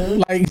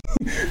 Like,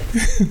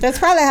 that's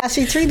probably how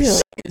she treated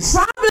him.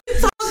 Probably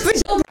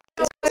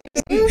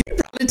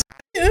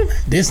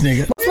this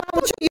nigga. What's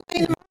wrong with you? You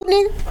ain't in the mood,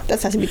 nigga?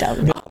 That's how she be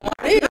talking about.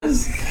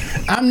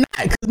 I'm not,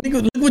 because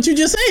nigga, look what you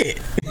just said.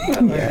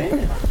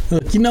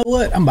 Look, you know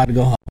what? I'm about to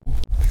go home.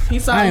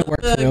 I ain't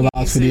worked 12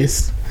 hours for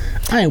this.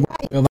 I ain't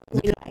worked 12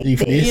 hours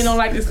for this. You don't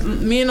like this.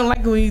 Men don't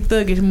like when you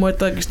thuggish, more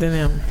thuggish than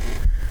them.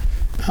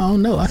 I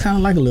don't know. I kind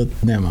of like a little.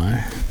 Never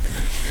mind.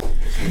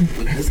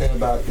 This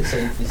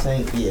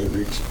ain't yeah,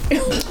 Rich.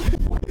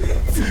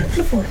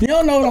 You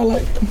don't know what I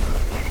like.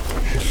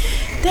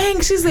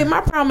 Dang, she said,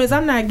 my problem is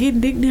I'm not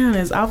getting dick down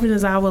as often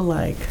as I would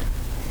like.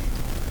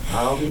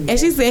 And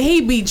she said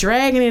he be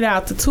dragging it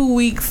out to 2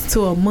 weeks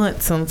to a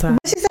month sometimes.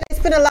 But she said they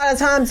spend a lot of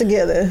time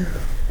together.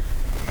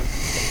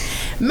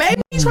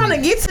 Maybe he's trying to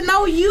get to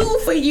know you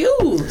for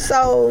you.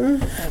 So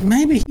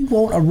maybe he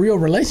want a real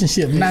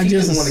relationship, not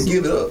just want to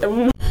give it up.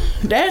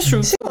 That's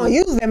true. She gonna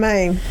use that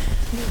man.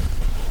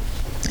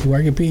 He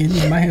work at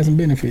P&G. Might have some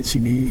benefits. She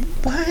did.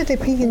 Why at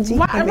P&G?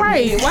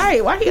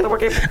 Why he gonna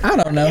work at? I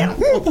don't know.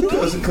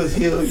 Because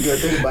you gotta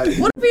think about it.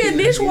 What if he a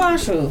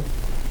dishwasher?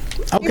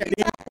 Okay,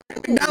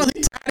 McDonald's,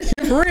 he tired of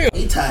shit for real.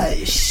 He tired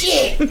of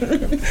shit.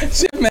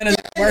 Shift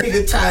manager work.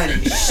 Nigga tired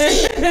of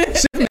shit.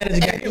 Shift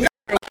manager got him.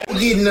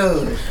 Getting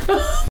up.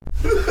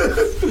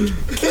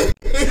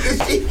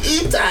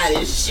 He tired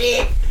of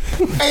shit.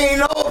 Ain't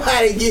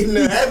nobody getting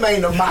up. That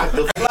man done mop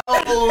the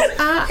floors.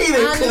 He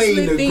done clean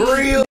the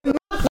grill.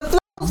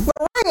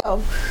 For real.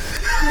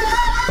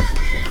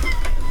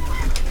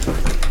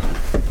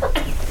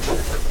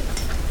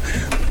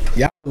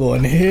 Y'all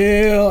going to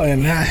hell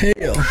and not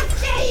hell.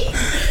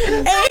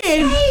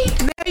 And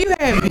there you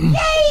have it.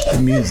 The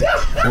music.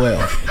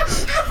 Well.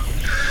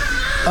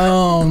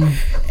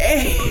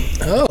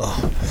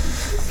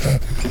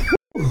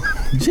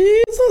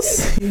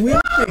 Jesus, he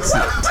will fix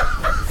it.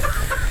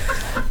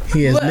 He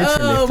has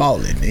literally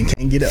fallen and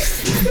can't get up.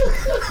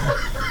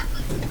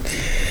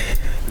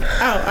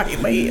 I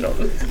hit my head on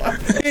this.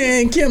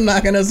 And Kim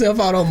knocking herself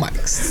out on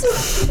mics.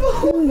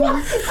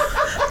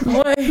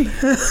 Boy.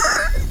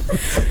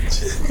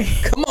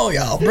 Come on,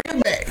 y'all, bring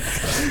it back.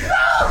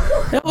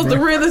 That was the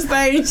realest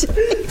thing.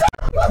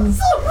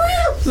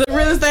 The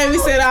realest thing we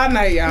said all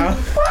night, y'all.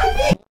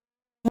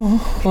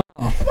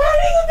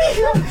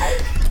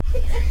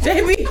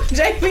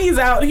 JB's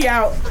out. He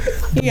out.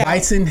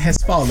 Bison has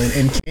fallen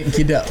and can't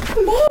get up.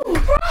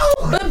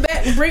 But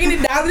back, bringing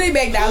it, dialing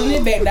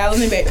it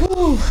back.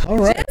 Ooh, all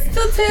right.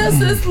 Just to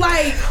tell us,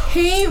 like,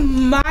 he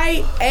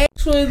might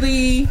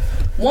actually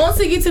want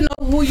to get to know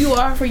who you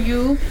are for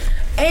you,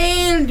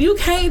 and you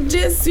can't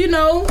just,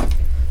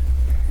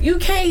 you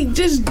can't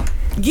just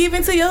give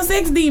into your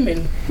sex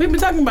demon. We've been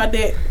talking about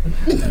that.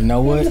 You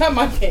know what? Not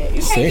my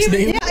cat. Sex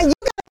demon? Yeah, you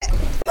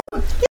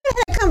had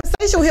a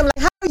conversation with him. Like,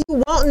 how are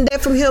you wanting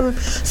that from him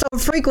so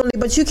frequently,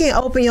 but you can't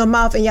open your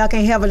mouth and y'all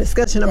can't have a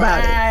discussion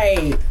about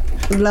it?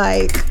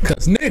 Like,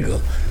 cause nigga,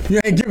 you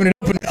ain't giving it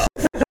up enough.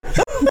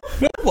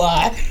 That's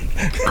why.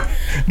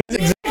 That's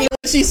exactly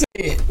what she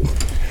said.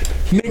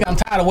 Nigga, I'm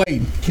tired of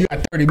waiting. You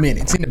got 30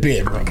 minutes in the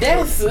bedroom.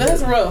 That's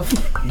rough.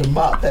 The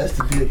mop has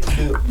to be a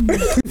clip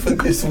for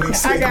this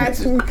week's I got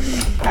you.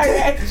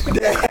 That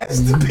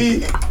has to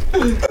be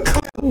a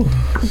clip.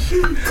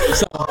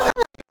 So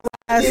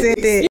I said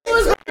that. You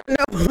was right.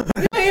 No.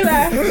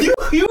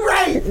 You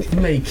right.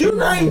 Make you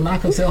right.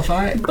 Knock himself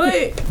out.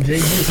 But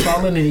JG's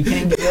falling and he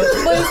can't get up.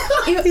 But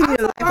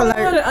I want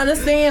her to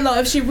understand though,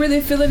 if she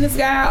really feeling this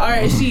guy, or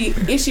is she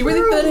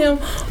really feeling him,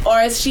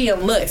 or is she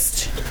in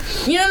lust?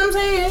 You know what I'm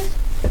saying?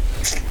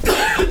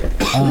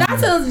 Not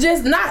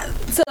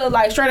to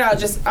like straight out.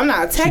 Just I'm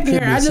not attacking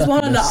her. I just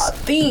want her to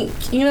think.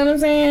 You know what I'm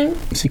saying?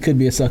 She could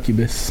be a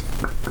succubus.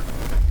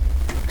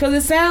 Cause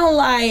it sounds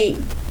like,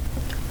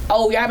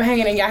 oh, y'all been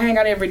hanging and y'all hang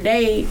out every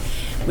day,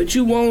 but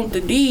you want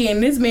the D,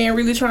 and this man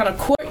really trying to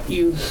court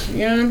you.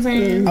 You know what I'm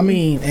saying? I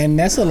mean, and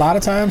that's a lot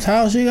of times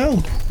how she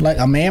go. Like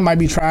a man might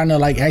be trying to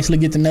like actually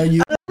get to know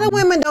you. A lot of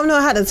women don't know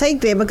how to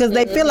take that because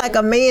they feel like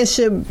a man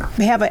should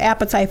have an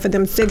appetite for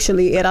them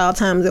sexually at all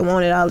times and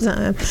want it all the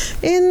time.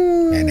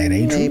 And that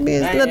ain't true.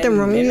 There's nothing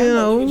wrong, you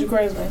know.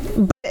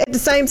 But at the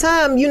same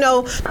time, you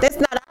know, that's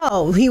not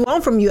all he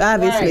want from you,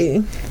 obviously.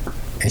 Right.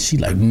 And she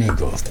like,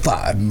 nigga,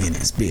 5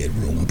 minutes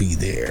bedroom, be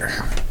there.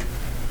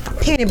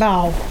 Penny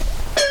ball.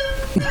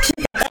 She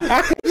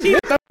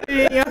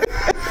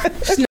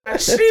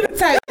the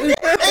type.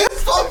 It's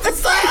supposed to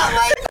sound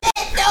like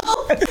that,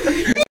 though.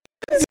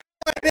 That's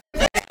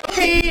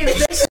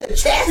a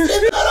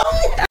chastity on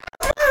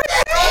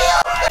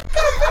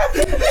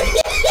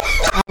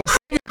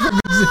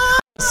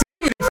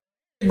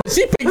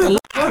She picked a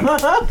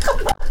lot.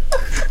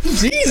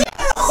 Jesus.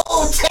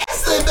 Oh,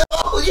 chastity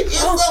on you.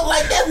 Something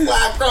like that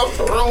fly across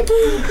the room.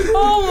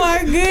 Oh my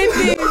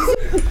goodness.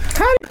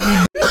 How did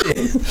you do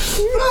this?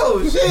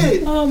 Oh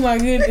shit. Oh my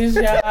goodness,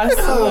 y'all. I'm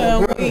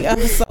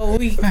so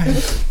weak.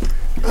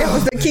 That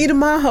was the key to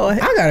my heart.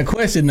 I got a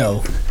question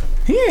though.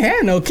 He ain't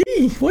had no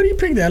key. What do you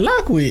pick that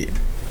lock with?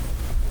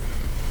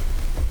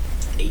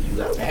 A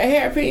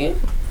hairpin.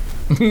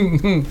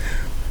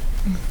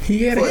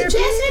 He had a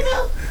hairpin.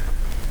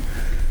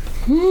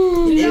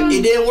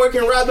 It didn't work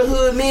in Robin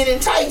Hood Men in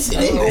Tights. It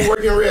ain't gonna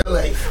work in real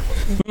life.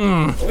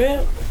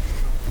 Well,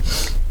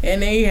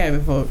 and there you have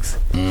it, folks.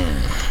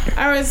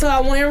 All right, so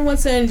I want everyone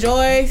to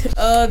enjoy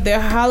their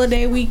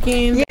holiday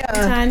weekend,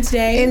 Valentine's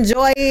Day.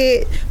 Enjoy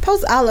it.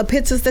 Post all the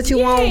pictures that you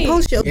want.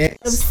 Post your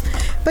gifts.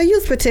 But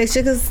use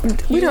protection because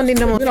we don't need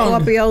no more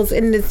Scorpios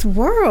in this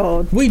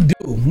world. We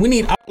do. We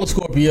need all the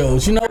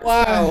Scorpios. You know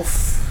why?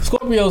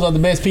 Scorpios are the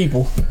best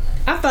people.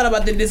 I thought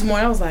about that this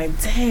morning. I was like,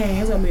 dang,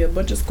 there's going to be a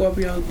bunch of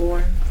Scorpios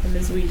born in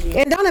this weekend.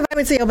 And don't invite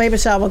me to your baby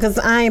shower because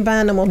I ain't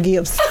buying no more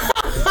gifts.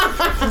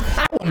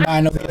 I wouldn't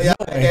buy no gifts.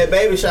 That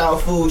baby shower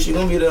food, she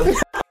gonna be there.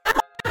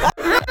 I'll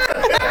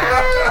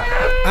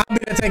be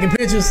there taking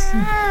pictures.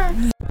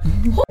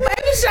 Who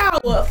baby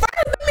shower?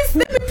 First,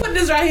 let me put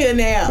this right here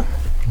now.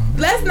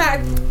 Let's not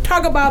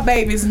talk about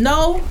babies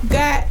no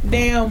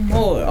goddamn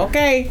more,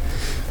 okay?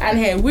 I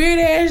done had weird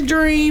ass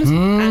dreams. I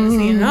done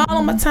seen it all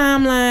on my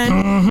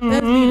timeline.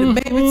 Let's be the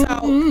baby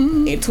talk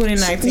in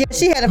 2019. Yeah,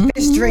 she had a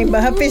fish dream,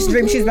 but her fish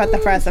dream, she's about to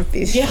fry some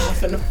fish. Yeah, I'm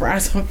finna fry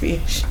some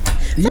fish.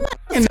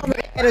 Somebody told me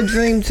I had a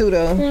dream too,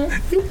 though.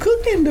 You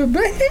cooking the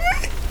baby?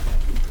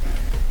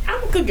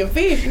 I'm cooking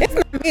fish. It's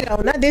not me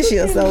though, not this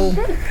year, so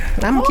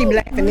I'm gonna keep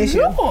laughing this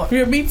year.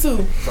 Yeah, me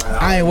too.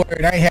 I ain't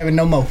worried. I ain't having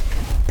no more.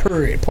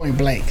 Period. Point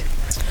blank.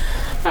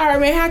 All right,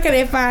 man. How can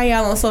they find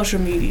y'all on social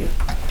media?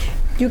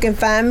 You can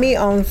find me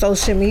on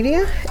social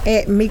media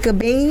at Mika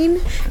Bean,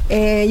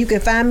 and you can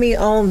find me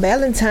on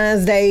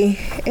Valentine's Day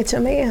at your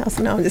man's house.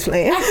 No, I'm just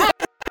playing.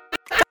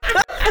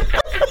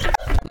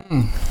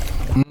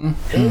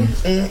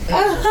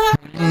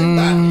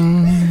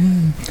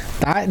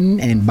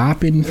 Thotting and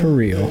bopping for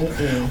real.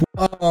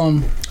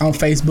 On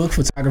Facebook,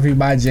 Photography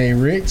by Jay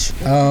Rich.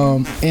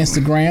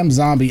 Instagram,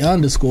 zombie_.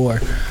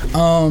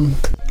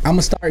 I'm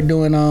gonna start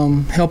doing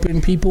helping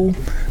people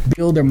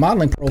build their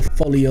modeling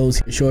portfolios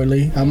here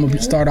shortly. I'm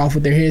gonna start off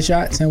with their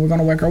headshots, and we're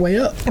gonna work our way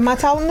up. Am I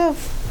tall enough?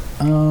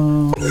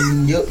 You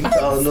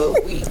tall enough.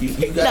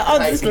 You got no,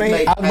 I was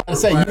about to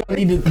say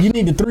you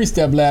need the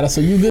 3-step ladder,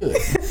 so you good.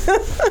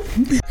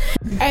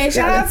 Hey,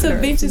 shout out to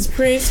Vintage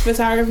Prince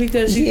Photography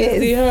because she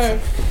did her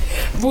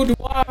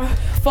boudoir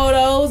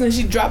photos and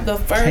she dropped the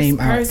first Came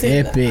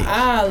person. out epic.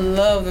 I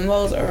love them.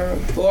 Those are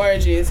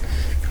gorgeous.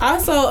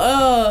 Also,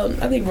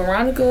 I think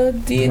Veronica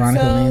did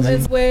some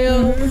as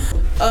well.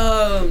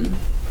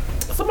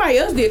 Somebody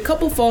else did a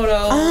couple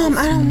photos.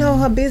 I don't know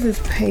her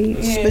business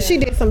page, but she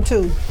did some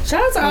too.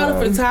 Shout out to all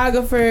the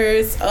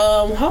photographers.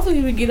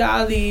 Hopefully we get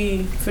all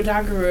the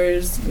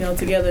photographers,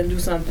 together and do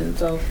something.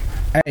 So,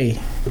 hey,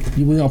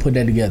 we gonna put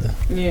that together.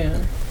 Yeah.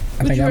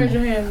 I think I'm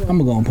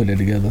gonna go and put that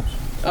together.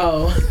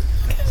 Oh.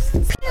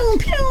 Pew,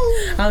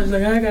 pew. I was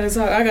like, I gotta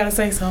talk. I gotta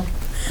say something.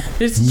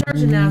 It's a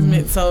church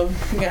announcement, so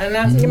you gotta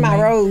announce it. Get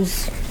my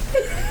rose.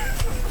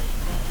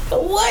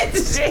 What?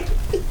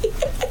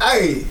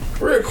 Hey,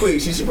 real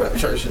quick, she should bring up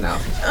church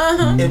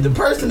announcement. If the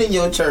person in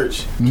your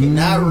church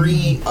cannot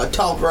read or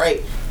talk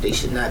right, they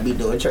should not be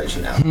doing church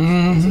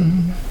announcements.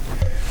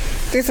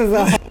 This is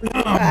a whole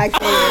nother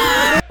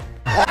podcast.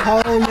 A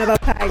whole nother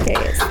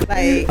podcast.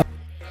 Like,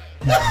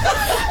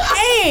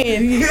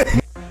 and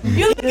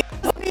you look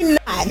at me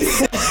not.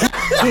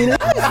 He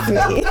loves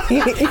me.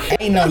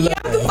 Ain't no love. You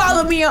can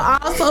follow me on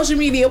all social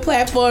media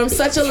platforms,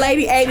 Such a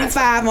Lady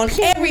 85 on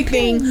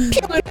everything.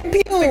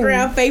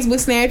 Instagram, Facebook,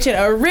 Snapchat,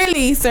 or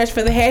really search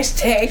for the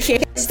hashtag.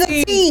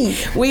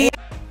 We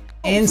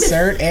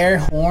insert air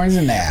horns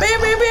now.